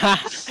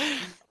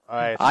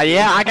 Alright.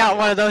 Yeah, I got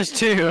one of those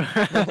too.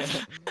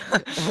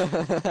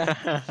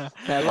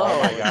 Hello.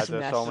 Oh my I god, there's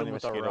smashed so him many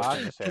with a mosquitoes rock.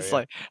 in this area. It's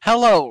like,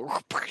 hello.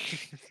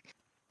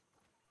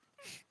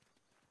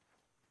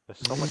 There's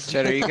so much.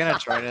 Cheddar, you gonna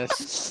join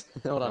us?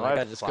 Hold on, No, I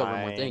gotta it's discover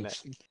more fine.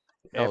 things.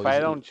 If Oh, I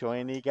he's- don't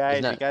join you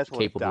guys not will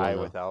capable die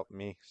enough. without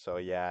me. So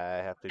yeah,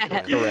 I have to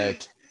join you.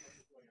 Correct.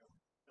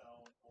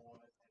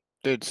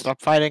 Dude,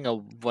 stop fighting a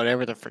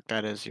whatever the frick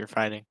that is you're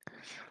fighting.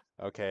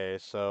 Okay,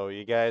 so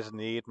you guys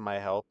need my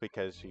help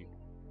because you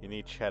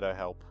need Cheddar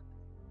help.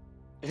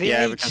 We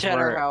Yeah, need because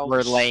Cheddar help.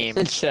 we're lame.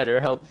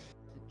 Cheddar help.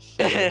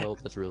 Cheddar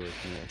help. That's really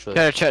funny,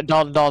 actually.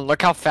 Don,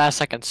 look how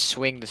fast I can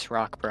swing this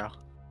rock, bro.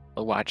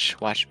 Oh, watch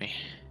me.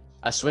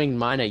 I swing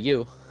mine at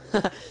you.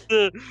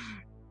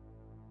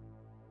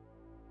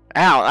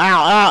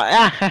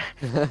 Ow,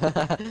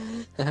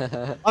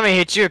 Let me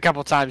hit you a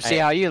couple times, see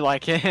Hey. how you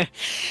like it.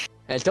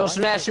 Hey, don't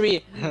smash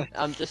me!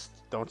 I'm just...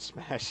 Don't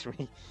smash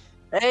me.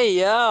 Hey,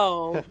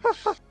 yo.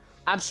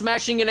 I'm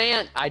smashing an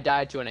ant! I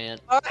died to an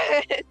ant. What?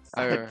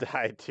 I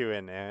died to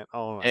an ant.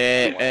 Oh my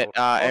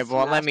It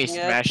won't let me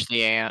smashing it? smash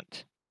the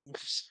ant.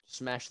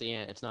 Smash the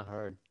ant, it's not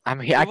hard. I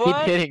mean, I keep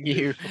What? hitting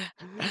you.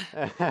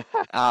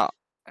 Oh.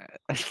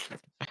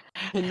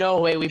 No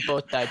way, we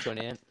both died to an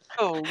ant.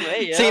 Oh,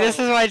 hey, yo. See, this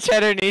is why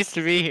Cheddar needs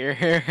to be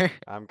here.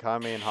 I'm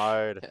coming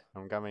hard.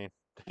 I'm coming.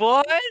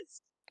 What?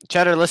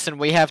 Cheddar, listen,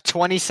 we have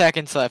 20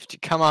 seconds left.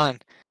 Come on.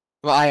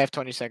 Well, I have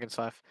 20 seconds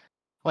left.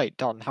 Wait,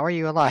 Dalton, how are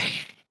you alive?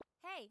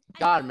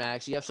 God,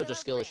 Max, you have such a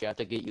skill issue, I have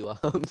to get you up.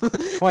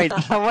 Wait,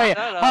 Shut hold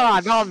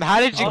on, Dalton, how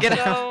did you get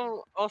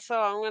out? Also,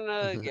 I'm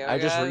gonna go, I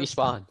just guys.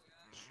 respawned.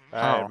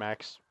 Alright, Oh.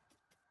 Max.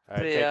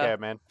 Alright, See take ya. care,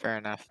 man. Fair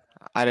enough.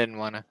 I didn't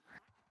want to.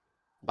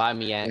 Buy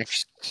me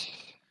ants.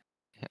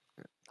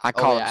 I Oh,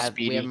 call yeah, him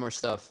we Speedy. have more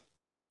stuff.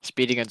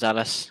 Speedy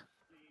Gonzalez.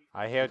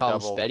 I hear Call him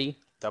double. Speddy?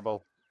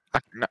 Double.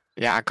 No,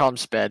 yeah, I call him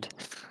Sped.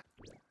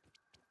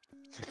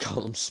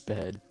 Call him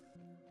Sped.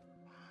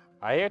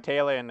 I hear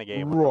Taylor in the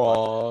game. What the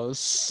Raw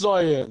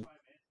science.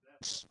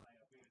 He's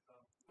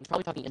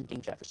probably talking in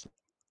game chat for some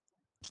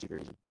stupid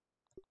reason.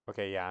 fuck?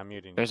 Okay, yeah, I'm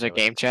muting. There's a Taylor.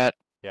 game chat.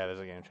 Yeah, there's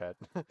a game chat.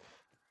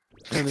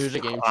 And there's a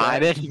game chat. I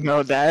didn't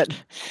know that.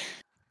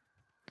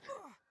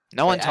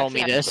 No one Wait, told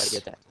me actually, I just this.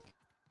 gotta get that.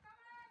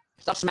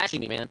 Stop smashing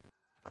me, man.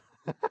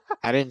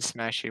 I didn't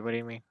smash you. What do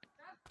you mean?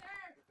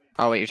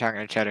 Oh wait, you're talking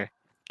to Cheddar.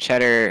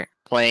 Cheddar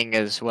playing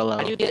as Willow.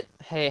 How do you get?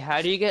 Hey,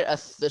 how do you get a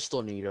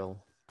thistle needle?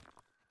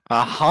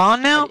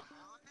 Now?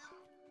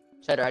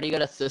 Cheddar, how do you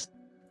get a thistle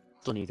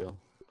needle?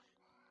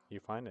 You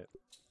find it.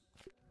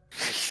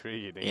 Screw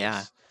you, Denise.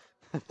 Yeah.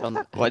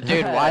 Don't- What,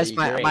 dude? Why is You're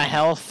my great.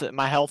 health?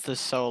 My health is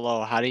so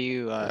low. How do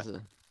you?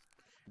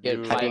 Get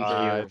You,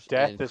 fibers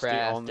death and is the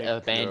craft only a cure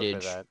for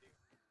bandage.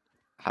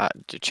 that.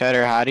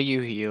 Cheddar, how do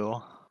you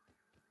heal?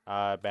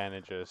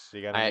 Bandages.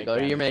 You gotta Alright, make go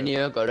to your bandages.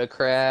 menu, go to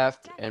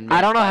craft, and I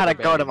make don't know how to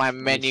fiber go to bandage. my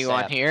Need menu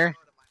on sap. here.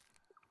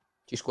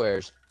 2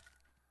 squares.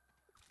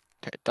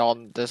 Okay,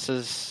 Dalton, this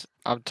is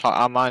I'm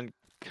on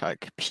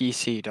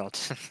PC,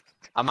 Dalton.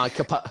 I'm on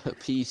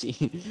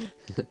PC.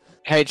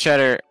 Hey,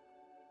 Cheddar.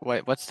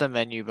 Wait, what's the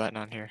menu button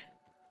on here?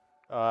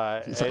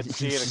 It's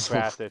C to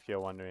craft if you're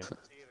wondering.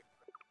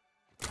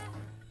 What's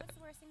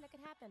the worst thing that could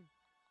happen?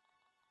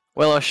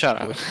 Willow,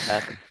 shut up. What's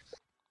happened?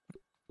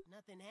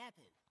 Nothing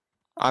happened.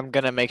 I'm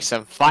gonna make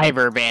some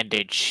fiber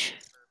bandage.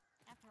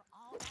 After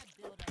all that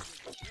build up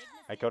with bigness,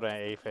 I go to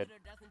aphid.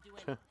 doesn't do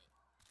anything.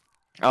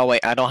 Oh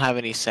wait, I don't have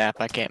any sap.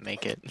 I can't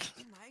make it.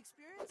 In my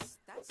experience,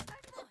 that's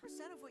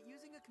 99% of what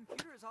using a computer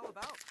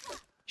about?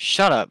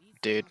 Shut up,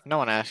 dude. No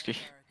one asked you.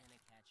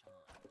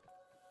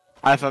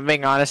 If I'm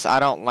being honest, I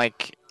don't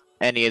like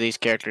any of these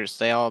characters.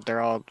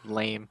 They're all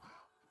lame.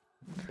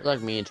 I feel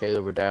like me and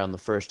Taylor would die on the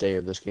first day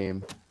of this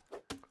game.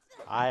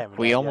 I haven't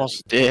We died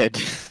almost did.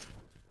 yet.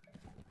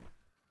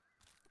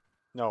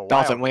 No,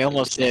 Dalton, Wild we did.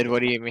 almost did. What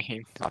do you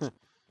mean?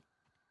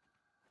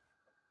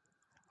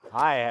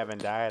 I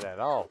haven't died at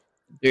all.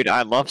 Dude,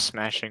 I love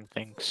smashing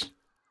things.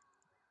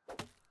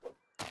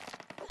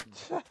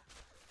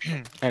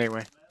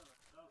 Anyway.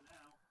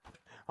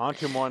 On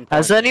to more important.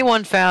 Has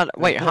anyone found...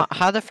 Wait,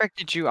 how the frick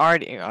did you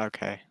already...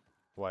 Okay.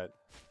 What?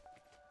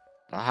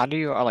 How do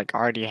you, like,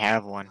 already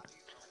have one?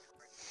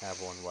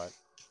 Have one what?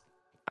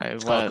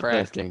 It's called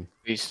crafting.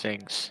 These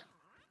things.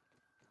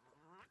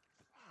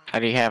 How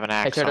do you have an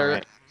axe Taylor.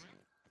 already?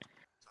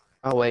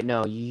 Oh wait,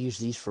 no, you use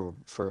these for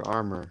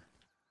armor.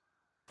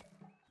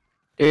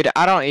 Dude,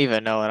 I don't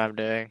even know what I'm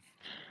doing.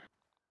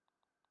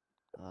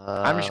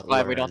 I'm just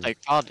glad we don't learn.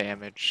 take fall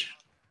damage.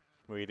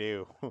 We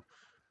do.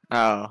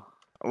 Oh.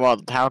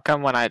 Well, how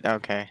come when I...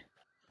 Okay.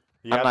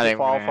 You I'm have not to even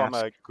fall gonna from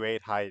ask. a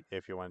great height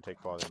if you want to take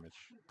fall damage.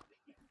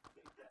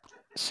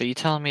 So you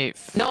telling me...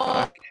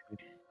 No!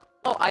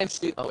 Oh, I'm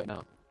stupid. Oh wait,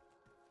 no.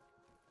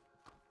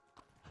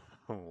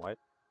 What?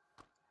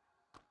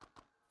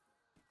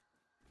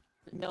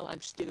 No,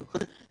 I'm Stu.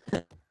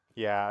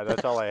 Yeah,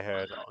 that's all I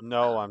heard.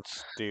 No, I'm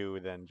Stu,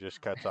 then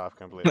just cuts off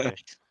completely.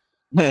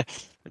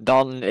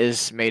 Dalton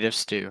is made of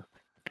stew.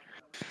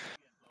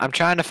 I'm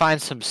trying to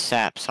find some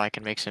sap so I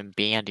can make some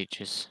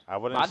bandages. I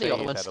wouldn't Am I say the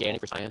only he's one edible. scanning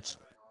for science?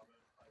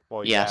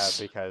 Well, Yes.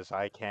 yeah, because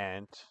I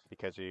can't,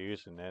 because you're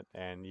using it,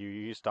 and you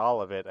used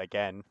all of it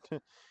again.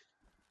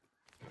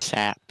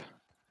 Sap.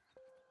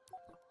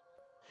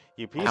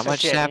 You piece How of much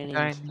shit. sap do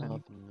I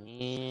Oh,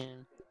 need?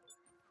 man.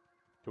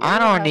 Do we I even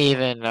don't have-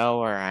 even know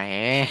where I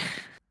am.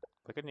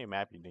 Look at new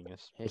map, you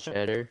dingus. Hey,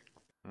 Cheddar.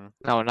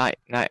 No,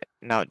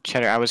 no,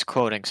 Cheddar, I was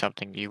quoting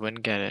something. You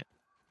wouldn't get it.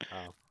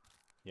 Oh.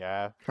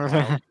 Yeah.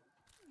 Wild.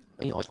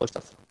 You always post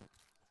stuff.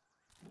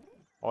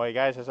 Oh, hey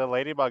guys, there's a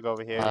ladybug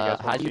over here. You guys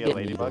How want do to you see a get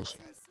ladybug? needles?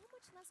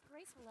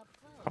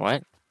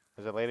 What?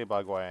 There's a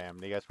ladybug where I am.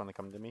 Do you guys want to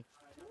come to me?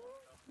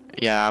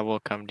 Yeah, I will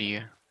come to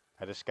you.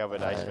 I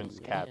discovered Iceman's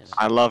yeah. cats.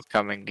 I love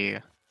coming to you.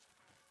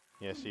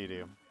 Yes, you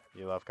do.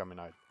 You love coming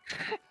out.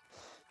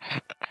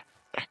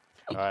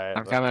 Alright.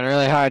 I'm coming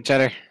really hard,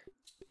 Cheddar.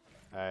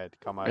 Alright,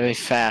 come on. Really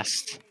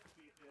fast.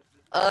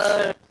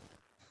 I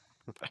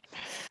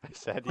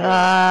said you.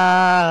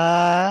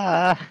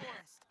 Ah.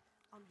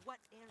 On what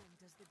errand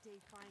does the day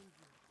find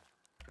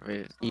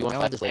you? You want to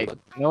find this ladybug?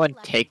 No one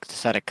takes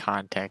this out of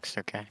context,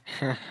 okay?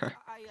 I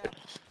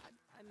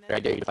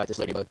dare you to fight this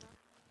ladybug.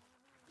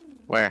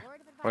 Where?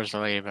 Where's the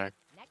ladybug?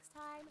 Next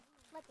time,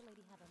 let the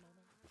lady have a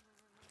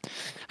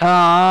moment.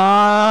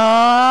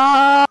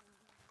 Ah!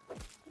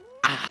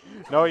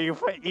 No, you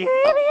idiot!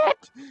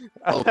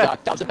 Oh god,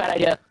 that was a bad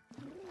idea.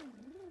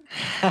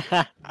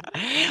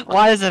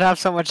 Why does it have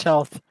so much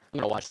health? I'm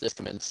gonna watch this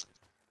commence.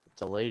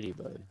 It's a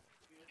ladybug.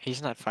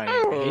 He's not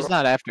fighting me. He's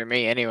not after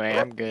me anyway.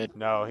 I'm good.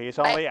 No, he's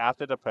only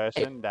after the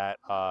person that,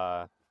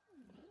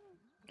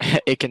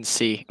 It can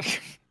see.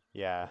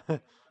 yeah.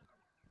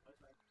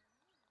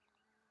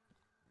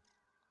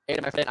 Hey,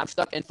 my friend, I'm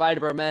stuck in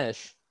fiber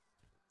mesh.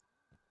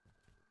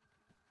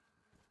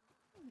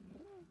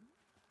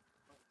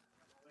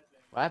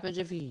 What happens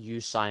if you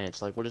use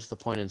science? Like, what is the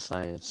point in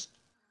science?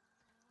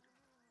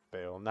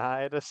 Bill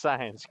Nye the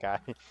Science Guy.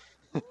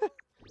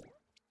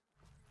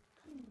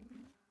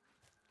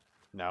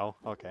 No?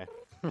 Okay.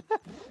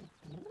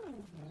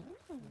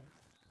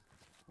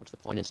 What's the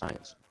point in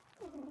science?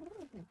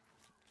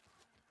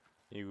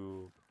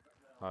 You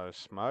are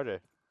smarter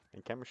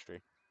in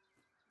chemistry.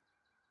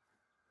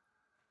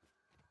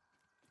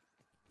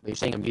 But you're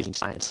saying I'm using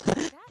science.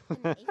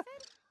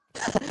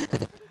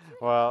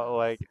 Well,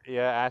 like,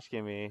 you're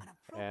asking me,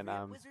 and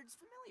Wizard's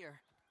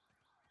familiar.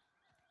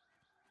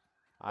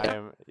 I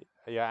am.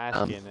 You're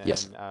asking,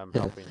 yes. and I'm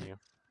helping you.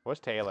 What's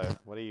Taylor?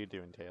 What are you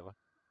doing, Taylor?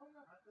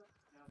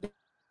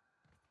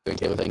 Doing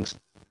Taylor things.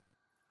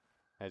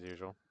 As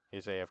usual.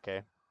 He's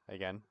AFK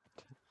again.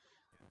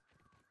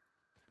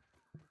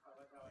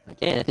 I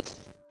can't.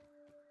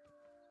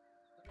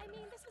 I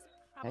mean, this is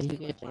How do you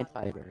probably get what plant a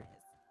lot of fiber? work is.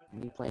 You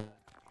need plant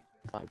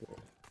fiber.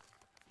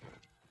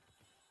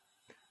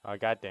 Oh,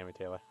 god damn it,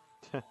 Taylor.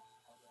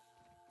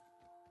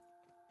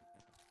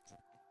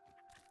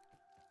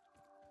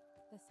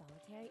 The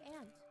solitary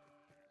ant.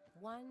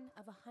 One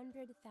of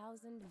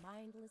 100,000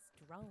 mindless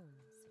drones.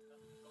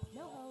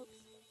 No hopes,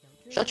 no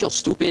dreams. Shut your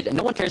stupid, and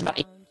no one cares about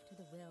bound to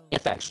the will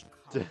ant facts.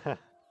 Fodder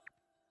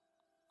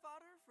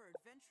for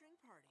adventuring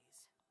parties.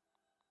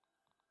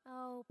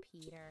 Oh,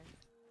 Peter.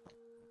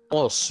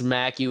 I'll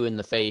smack you in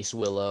the face,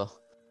 Willow.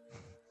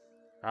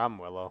 I'm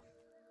Willow.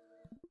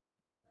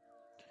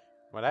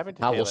 What happened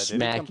to I Taylor? will Did he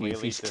smack you if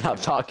completely you stop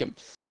disconnect? talking.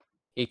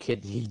 It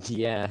could,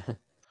 yeah.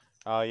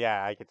 Oh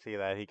yeah, I could see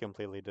that. He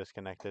completely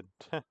disconnected.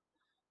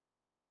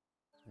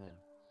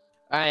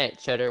 Alright,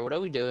 Cheddar, what are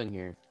we doing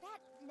here? That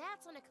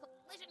gnat's on a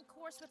collision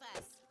course with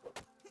us.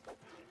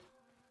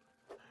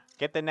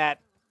 Get the net.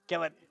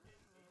 Kill it.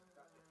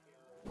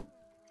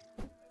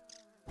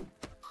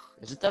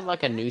 Isn't that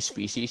like a new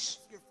species?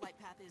 Your flight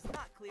path is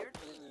not cleared.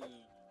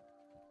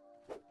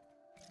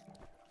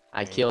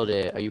 I killed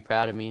it. Are you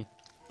proud of me?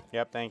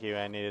 Yep, thank you.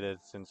 I needed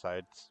its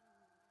insides.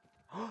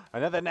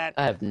 Another net.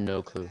 I have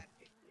no clue.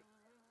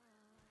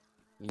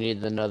 You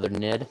need another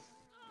Ned?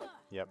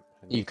 Yep.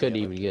 I You need couldn't the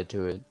even other- get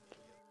to it.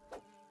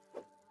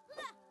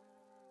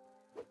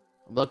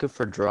 I'm looking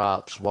for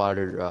drops,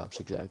 water drops,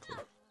 exactly.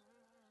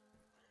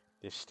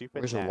 This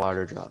stupid Where's net. a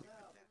water drop?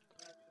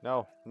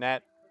 No,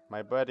 net.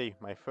 My buddy,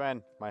 my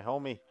friend, my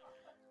homie.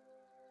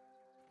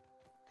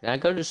 Can I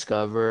go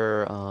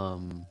discover,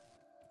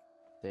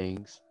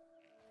 things?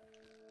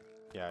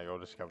 Yeah, go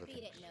discover Beat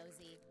things. it,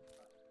 nosy.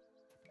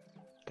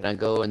 Can I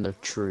go in the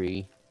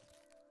tree?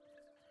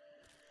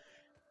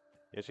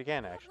 Yes, you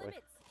can No actually.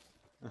 limits.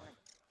 Or,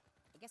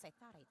 I guess I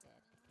thought I did.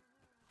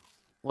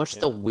 What's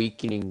Yeah. the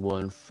weakening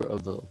one for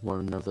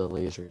one of the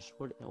lasers?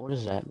 What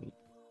does that mean?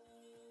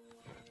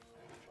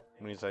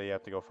 It means that you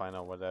have to go find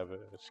out whatever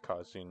is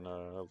causing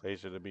a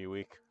laser to be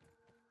weak.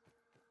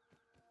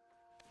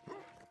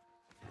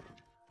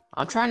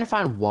 I'm trying to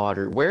find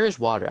water. Where is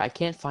water? I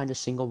can't find a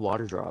single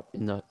water drop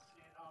in the.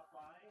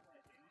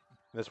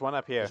 There's one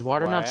up here. Does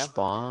water where not I am.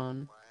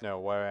 spawn? No,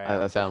 where I I am.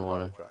 there's found a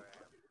water one. drop.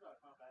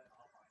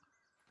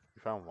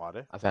 You found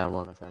water? I found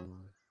one.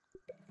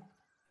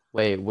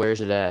 Wait,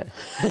 where's it at?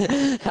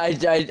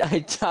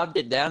 I chopped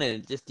it down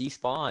and it just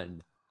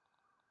despawned.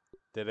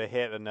 Did it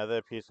hit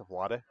another piece of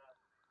water?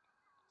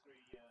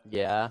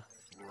 Yeah.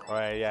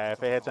 Alright, yeah,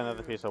 if it hits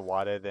another piece of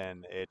water,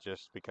 then it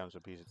just becomes a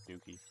piece of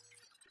dookie.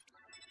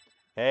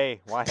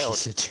 Hey, Wild,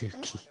 Piece of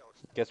dookie.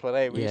 guess what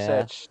I Yeah.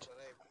 researched?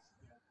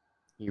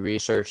 You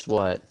researched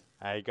what?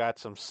 I got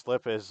some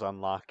slippers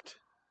unlocked.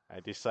 I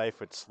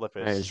deciphered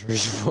slippers.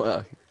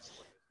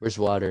 Where's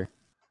water?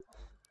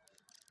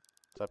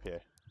 It's up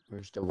here.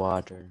 Where's the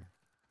water?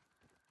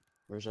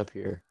 Where's up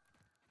here?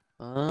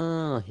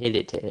 Oh, hit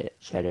it to it,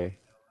 Cheddar.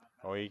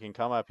 Or you can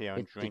come up here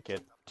and drink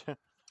it.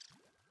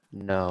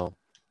 No.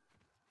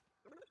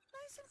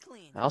 Nice and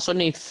clean. I also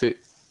need food.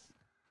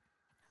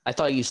 I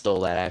thought you stole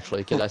that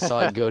actually, because I saw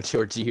it go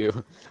towards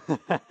you.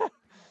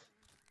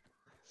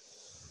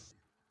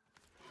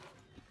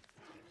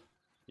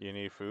 You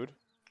need food?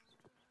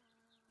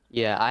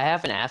 Yeah, I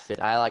have an outfit.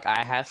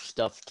 I have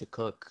stuff to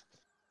cook.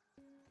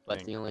 But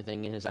Thank- the only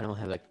thing is I don't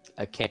have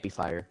a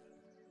campfire.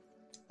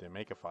 Then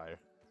make a fire.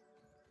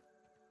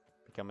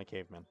 Become a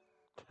caveman.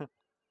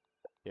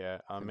 Yeah,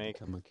 I'll Can make.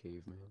 become a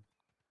caveman.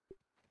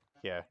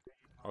 Yeah.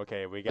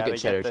 Okay, we Look gotta at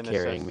get Cheddar's the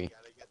carrying necess- me.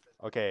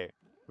 Okay,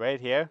 right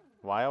here.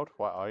 Wild,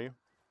 what are you?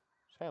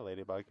 Is that a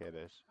ladybug? It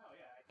is.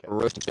 Okay.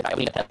 Roasting spit. I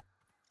only need a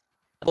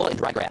pebble and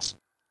dry grass.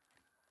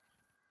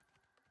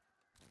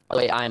 Oh,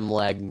 wait, I'm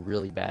lagging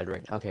really bad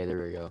right now. Okay,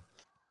 there we go.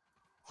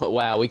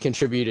 Wow, we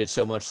contributed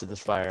so much to this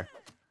fire.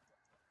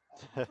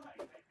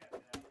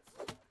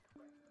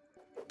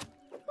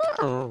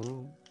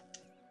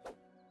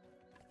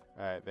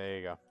 Alright, there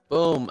you go.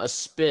 Boom, a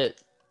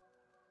spit.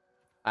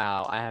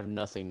 Ow, I have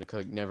nothing to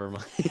cook. Never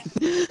mind.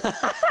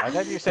 I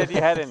thought you said you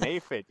had an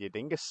aphid, you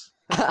dingus.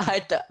 I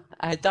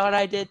thought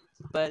I did,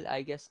 but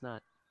I guess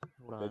not.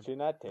 Hold on. Did you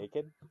not take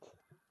it?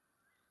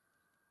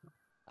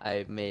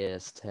 I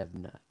mayest have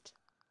not.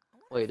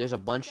 Wait, there's a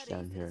bunch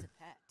down here.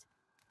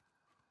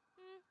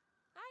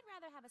 I'd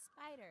rather have a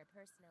spider,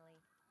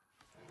 personally.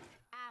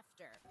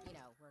 After,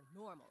 we're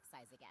normal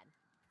size again.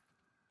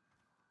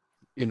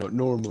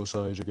 Normal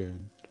size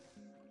again.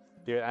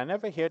 Dude, I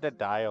never hear the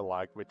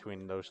dialogue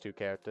between those two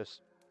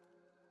characters.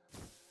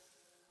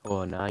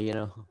 Well, now you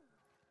know.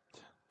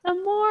 The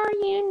more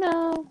you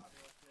know.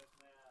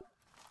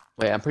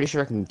 Wait, I'm pretty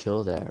sure I can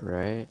kill that,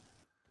 right?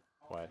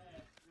 What?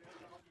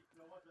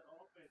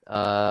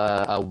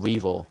 A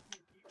weevil.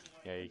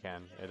 Yeah, you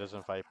can. It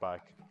doesn't fight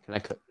back. Can I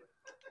cook?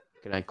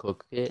 Can I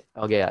cook it?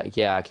 Oh yeah,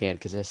 I can,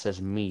 because it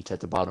says meat at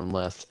the bottom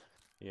left.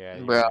 Yeah,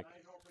 you Bro, can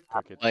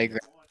cook it. like,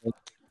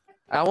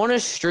 I want to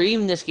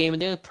stream this game,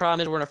 and the only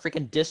problem is we're in a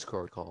freaking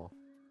Discord call.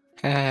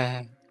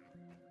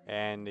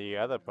 And the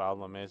other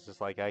problem is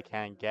like I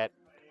can't get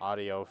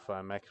audio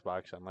from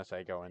Xbox unless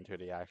I go into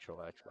the actual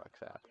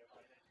Xbox app.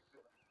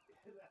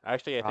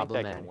 Actually, I think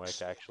that can work,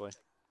 Problematics. actually.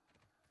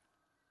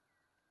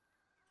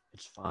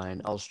 It's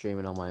fine. I'll stream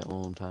it on my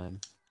own time,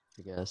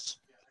 I guess.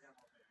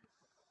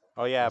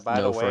 Oh yeah, With by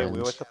no the way, we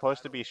were friends.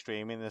 supposed to be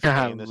streaming this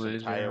game this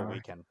entire Loser.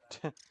 weekend.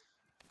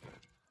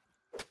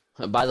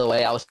 By the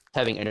way, I was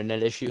having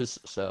internet issues,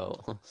 so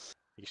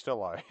You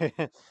still are.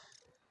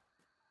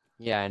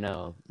 yeah, I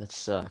know. That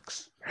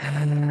sucks.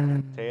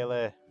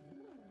 Taylor,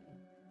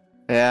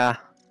 Yeah.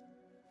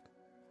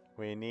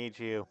 we need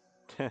you.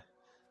 I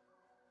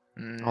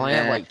only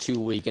have Nah. like 2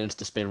 weekends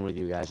to spend with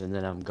you guys, and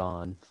then I'm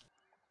gone.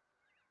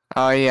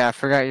 Oh yeah, I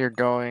forgot you're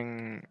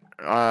going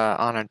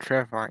on a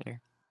trip, aren't you?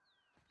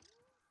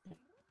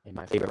 In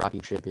my favorite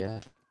rocking ship, yeah.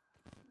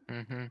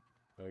 Mm-hmm.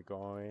 We're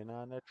going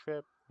on a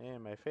trip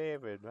in my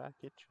favorite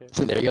rocket ship.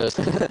 There he goes.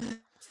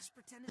 Just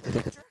pretend it's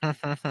nature.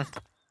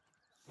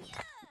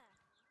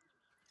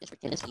 Just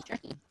pretend it's nature.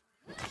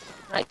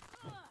 Right.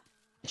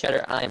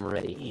 Cheddar, I'm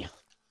ready.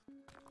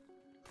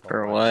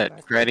 For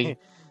what? Ready?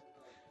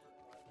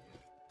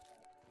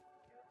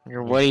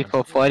 You're ready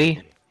for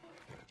Fuddy?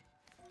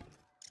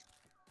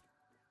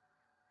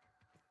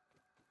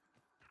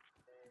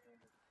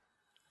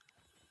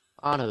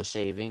 Auto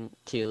saving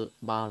to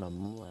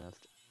bottom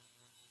left.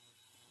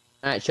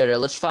 Alright, Cheddar,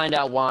 let's find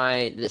out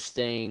why this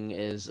thing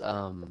is,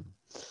 We're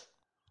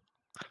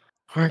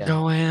yeah.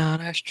 going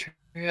on a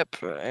trip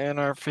and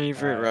our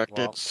favorite Alright,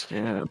 well, rockets.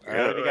 Yeah, I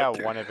already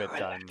got one of it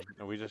done,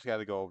 and we just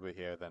gotta go over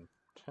here then.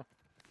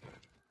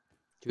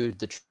 To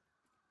the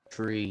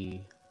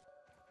tree.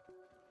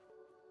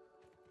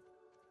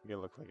 You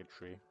look like a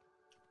tree.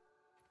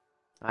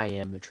 I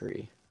am a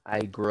tree.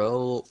 I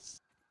grow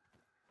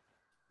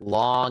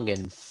long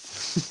and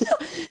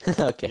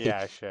okay.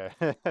 Yeah, sure.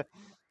 I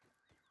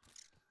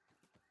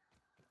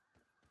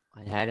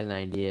had an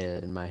idea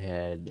in my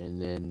head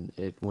and then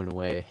it went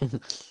away.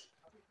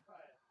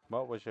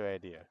 What was your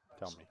idea?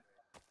 Tell me.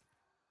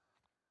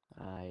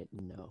 I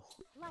know.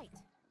 Light.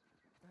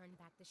 Burn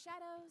back the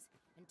shadows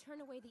and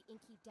turn away the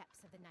inky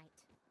depths of the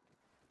night.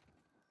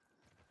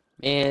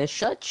 Man,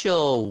 shut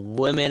your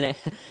women.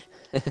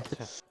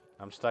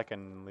 I'm stuck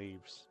in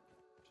leaves.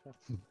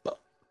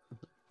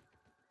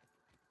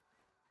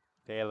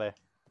 Taylor.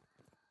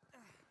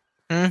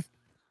 Friend.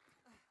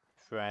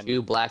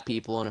 Two black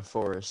people in a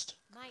forest.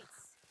 Mites.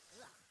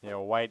 You're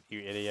white,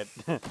 you idiot.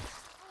 Ugh,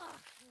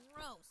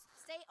 gross.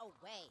 Stay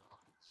away.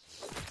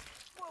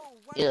 Whoa,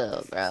 why Yeah,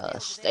 don't you bro, over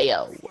stay there,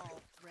 away.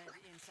 small red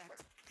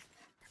insect?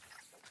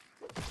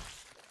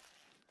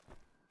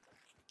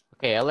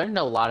 Okay, I learned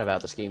a lot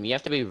about this game. You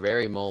have to be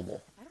very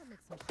mobile. If I don't make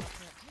some pepper,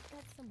 I'll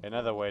bet some In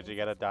other words, you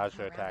gotta insects dodge will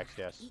their come around attacks,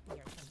 yes. and eat me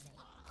or something.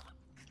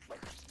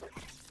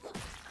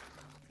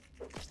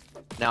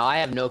 Now, I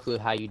have no clue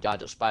how you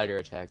dodge a spider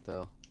attack,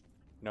 though.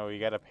 No, you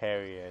gotta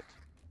parry it.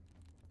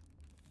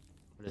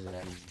 What does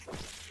that mean?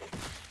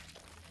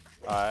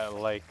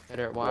 Like,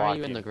 Cheddar, why are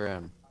you in walking, the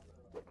ground?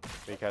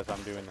 because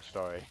I'm doing the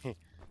story.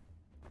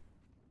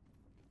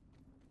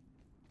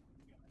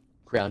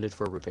 Grounded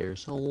for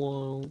repairs.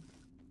 Hello.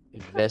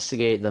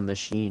 Investigate the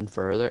machine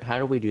further. How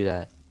do we do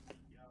that?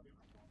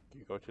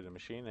 You go to the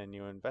machine and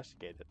you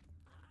investigate it.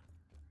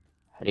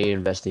 How do you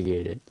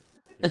investigate it?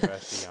 You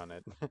press E on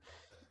it.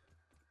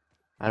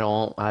 I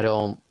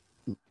don't.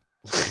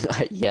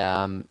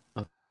 Yeah,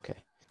 okay.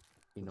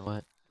 You know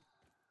what?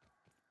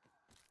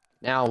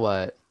 Now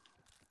what?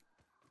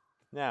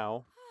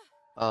 Now,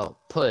 Oh,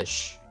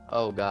 push.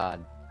 Oh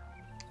god.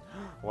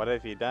 what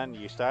have you done?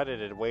 You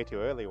started it way too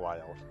early,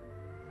 Wild.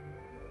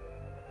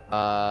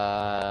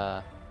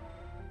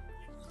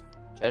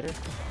 Cheddar?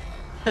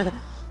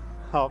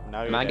 Oh, now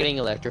you're Am I dead. getting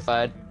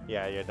electrified?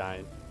 Yeah, you're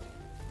dying.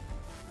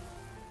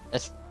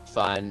 That's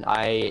fine.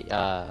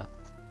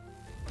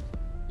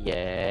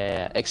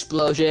 Yeah.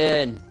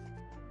 Explosion!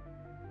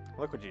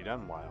 Look what you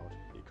done, Wild.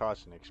 You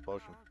caused an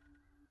explosion.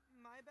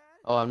 My bad?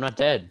 Oh, I'm not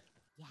dead.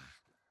 Yeah,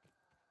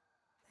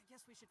 I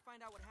guess we should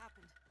find out what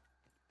happened.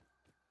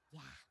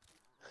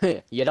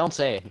 yeah. You don't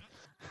say.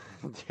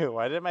 Dude,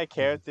 why did my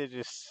character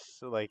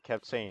just, like,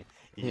 kept saying,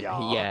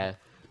 yeah? Yeah.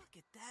 Look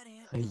at that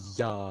ant.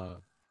 Yeah.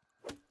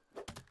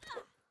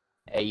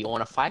 Hey, you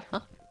wanna fight, huh?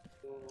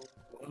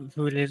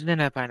 Who lives in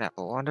a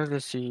pineapple under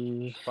the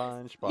sea?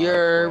 SpongeBob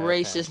You're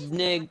SquarePants. racist,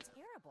 nig.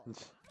 Terrible.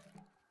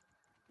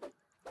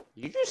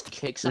 You just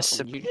kick This-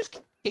 some. You just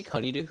kick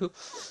Honeydew.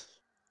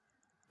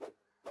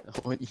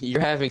 Oh,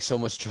 you're having so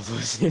much trouble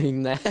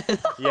saying that.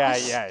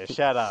 Yeah,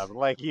 shut up.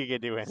 Like you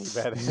could do any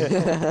better.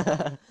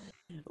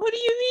 What do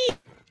you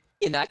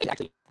mean? I can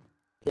actually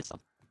hit some.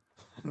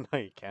 No,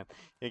 you can't.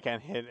 You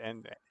can't hit,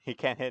 and he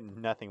can't hit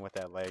nothing with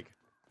that leg.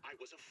 I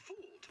was a fool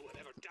to have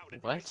ever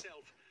doubted What?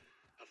 myself.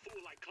 A fool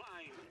like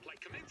Klein,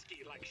 like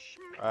Kaminsky, like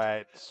Schmidt.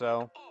 Alright,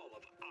 so All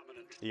of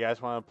Ominent. you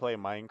guys want to play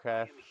Minecraft?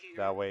 I am here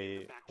That in way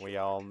the we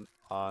backyard.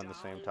 all on the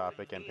same Down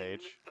topic and in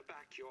page. the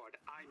backyard.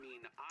 I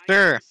mean, I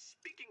Sure. am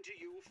speaking to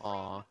you from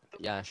Aw, the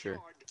yeah, sure.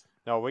 backyard.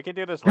 No, we can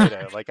do this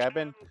later. Like I've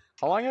been.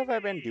 How long have I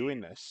been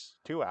doing this?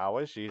 2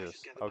 hours?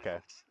 Jesus. Okay.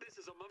 This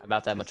is a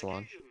About that much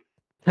long.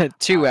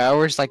 2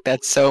 hours? Like,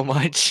 that's so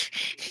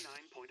much.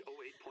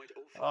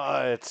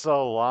 Oh, it's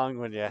so long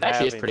when you're Actually, it's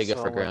having pretty good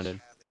so for much-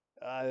 grounded.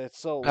 It's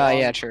so long. Oh,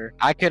 yeah, true.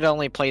 I could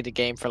only play the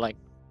game for like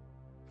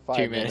 5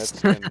 2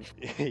 minutes. minutes.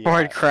 And, Or yeah.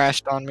 it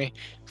crashed on me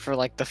for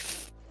like the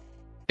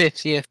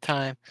 50th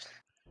time.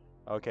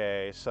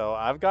 Okay, so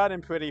I've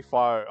gotten pretty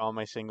far on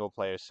my single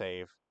player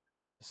save.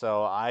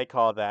 So I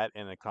call that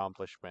an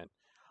accomplishment.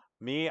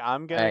 Me,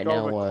 I'm gonna Alright, go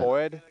now what?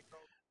 record.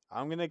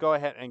 I'm gonna go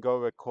ahead and go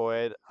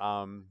record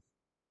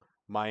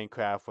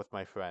Minecraft with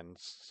my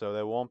friends. So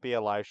there won't be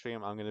a live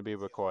stream. I'm gonna be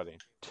recording.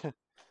 I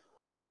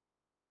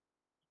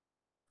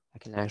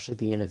can actually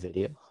be in a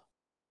video.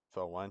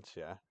 For once,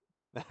 yeah.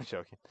 I'm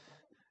joking.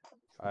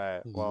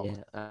 Alright, well,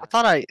 Yeah. I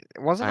thought I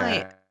wasn't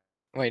alright.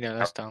 Wait, no,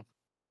 that's Tom.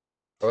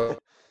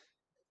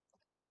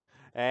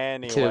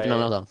 anyway,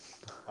 No.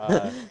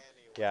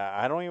 yeah,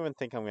 I don't even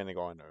think I'm gonna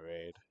go on a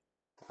raid.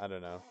 I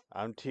don't know.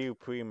 I'm too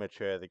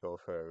premature to go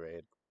for a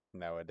raid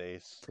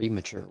nowadays.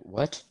 Premature.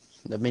 What?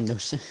 That made no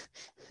sense.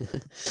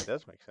 It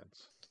does make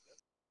sense.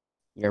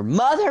 Your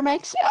mother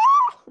makes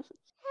it.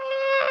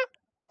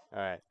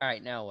 Alright.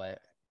 Alright, now what?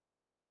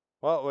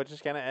 Well, we're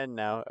just gonna end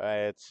now.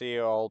 See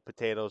you all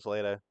potatoes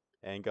later,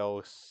 and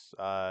go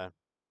make